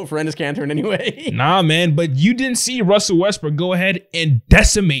to vote for Enes Kanter in any way. Nah, man, but you didn't see Russell Westbrook go ahead and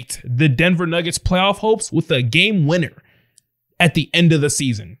decimate the Denver Nuggets playoff hopes with a game winner at the end of the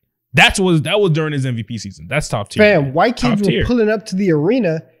season. That was during his MVP season. That's top tier. Fam, white kids were pulling up to the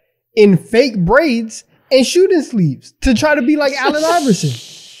arena in fake braids and shooting sleeves to try to be like Allen Iverson.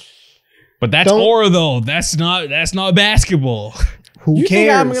 But that's aura, though. That's not basketball. Who you cares?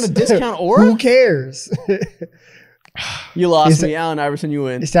 Think I'm going to discount aura? Who cares? You lost me, Allen Iverson. You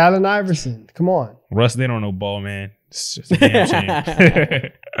win. It's Allen Iverson. Come on, Russ. They don't know ball, man. It's just a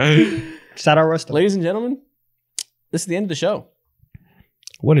damn shame. Shout out Russ. Ladies and gentlemen, this is the end of the show.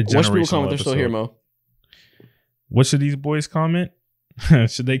 What a generational Watch people comment. They're episode. still here, Mo. What should these boys comment?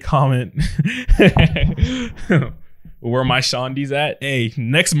 Should they comment? Where my Shondies at? Hey,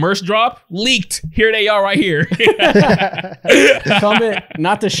 next merch drop leaked. Here they are, right here. Comment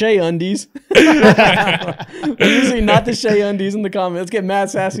not the Shea undies. Usually not the Shea undies in the comments. Let's get mad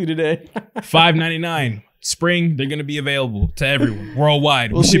sassy today. $5.99 spring. They're gonna be available to everyone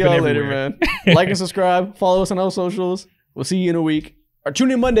worldwide. We'll We see ship it y'all later, everywhere. man. Like and subscribe. Follow us on all socials. We'll see you in a week. Or tune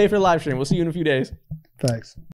in Monday for the live stream. We'll see you in a few days. Thanks.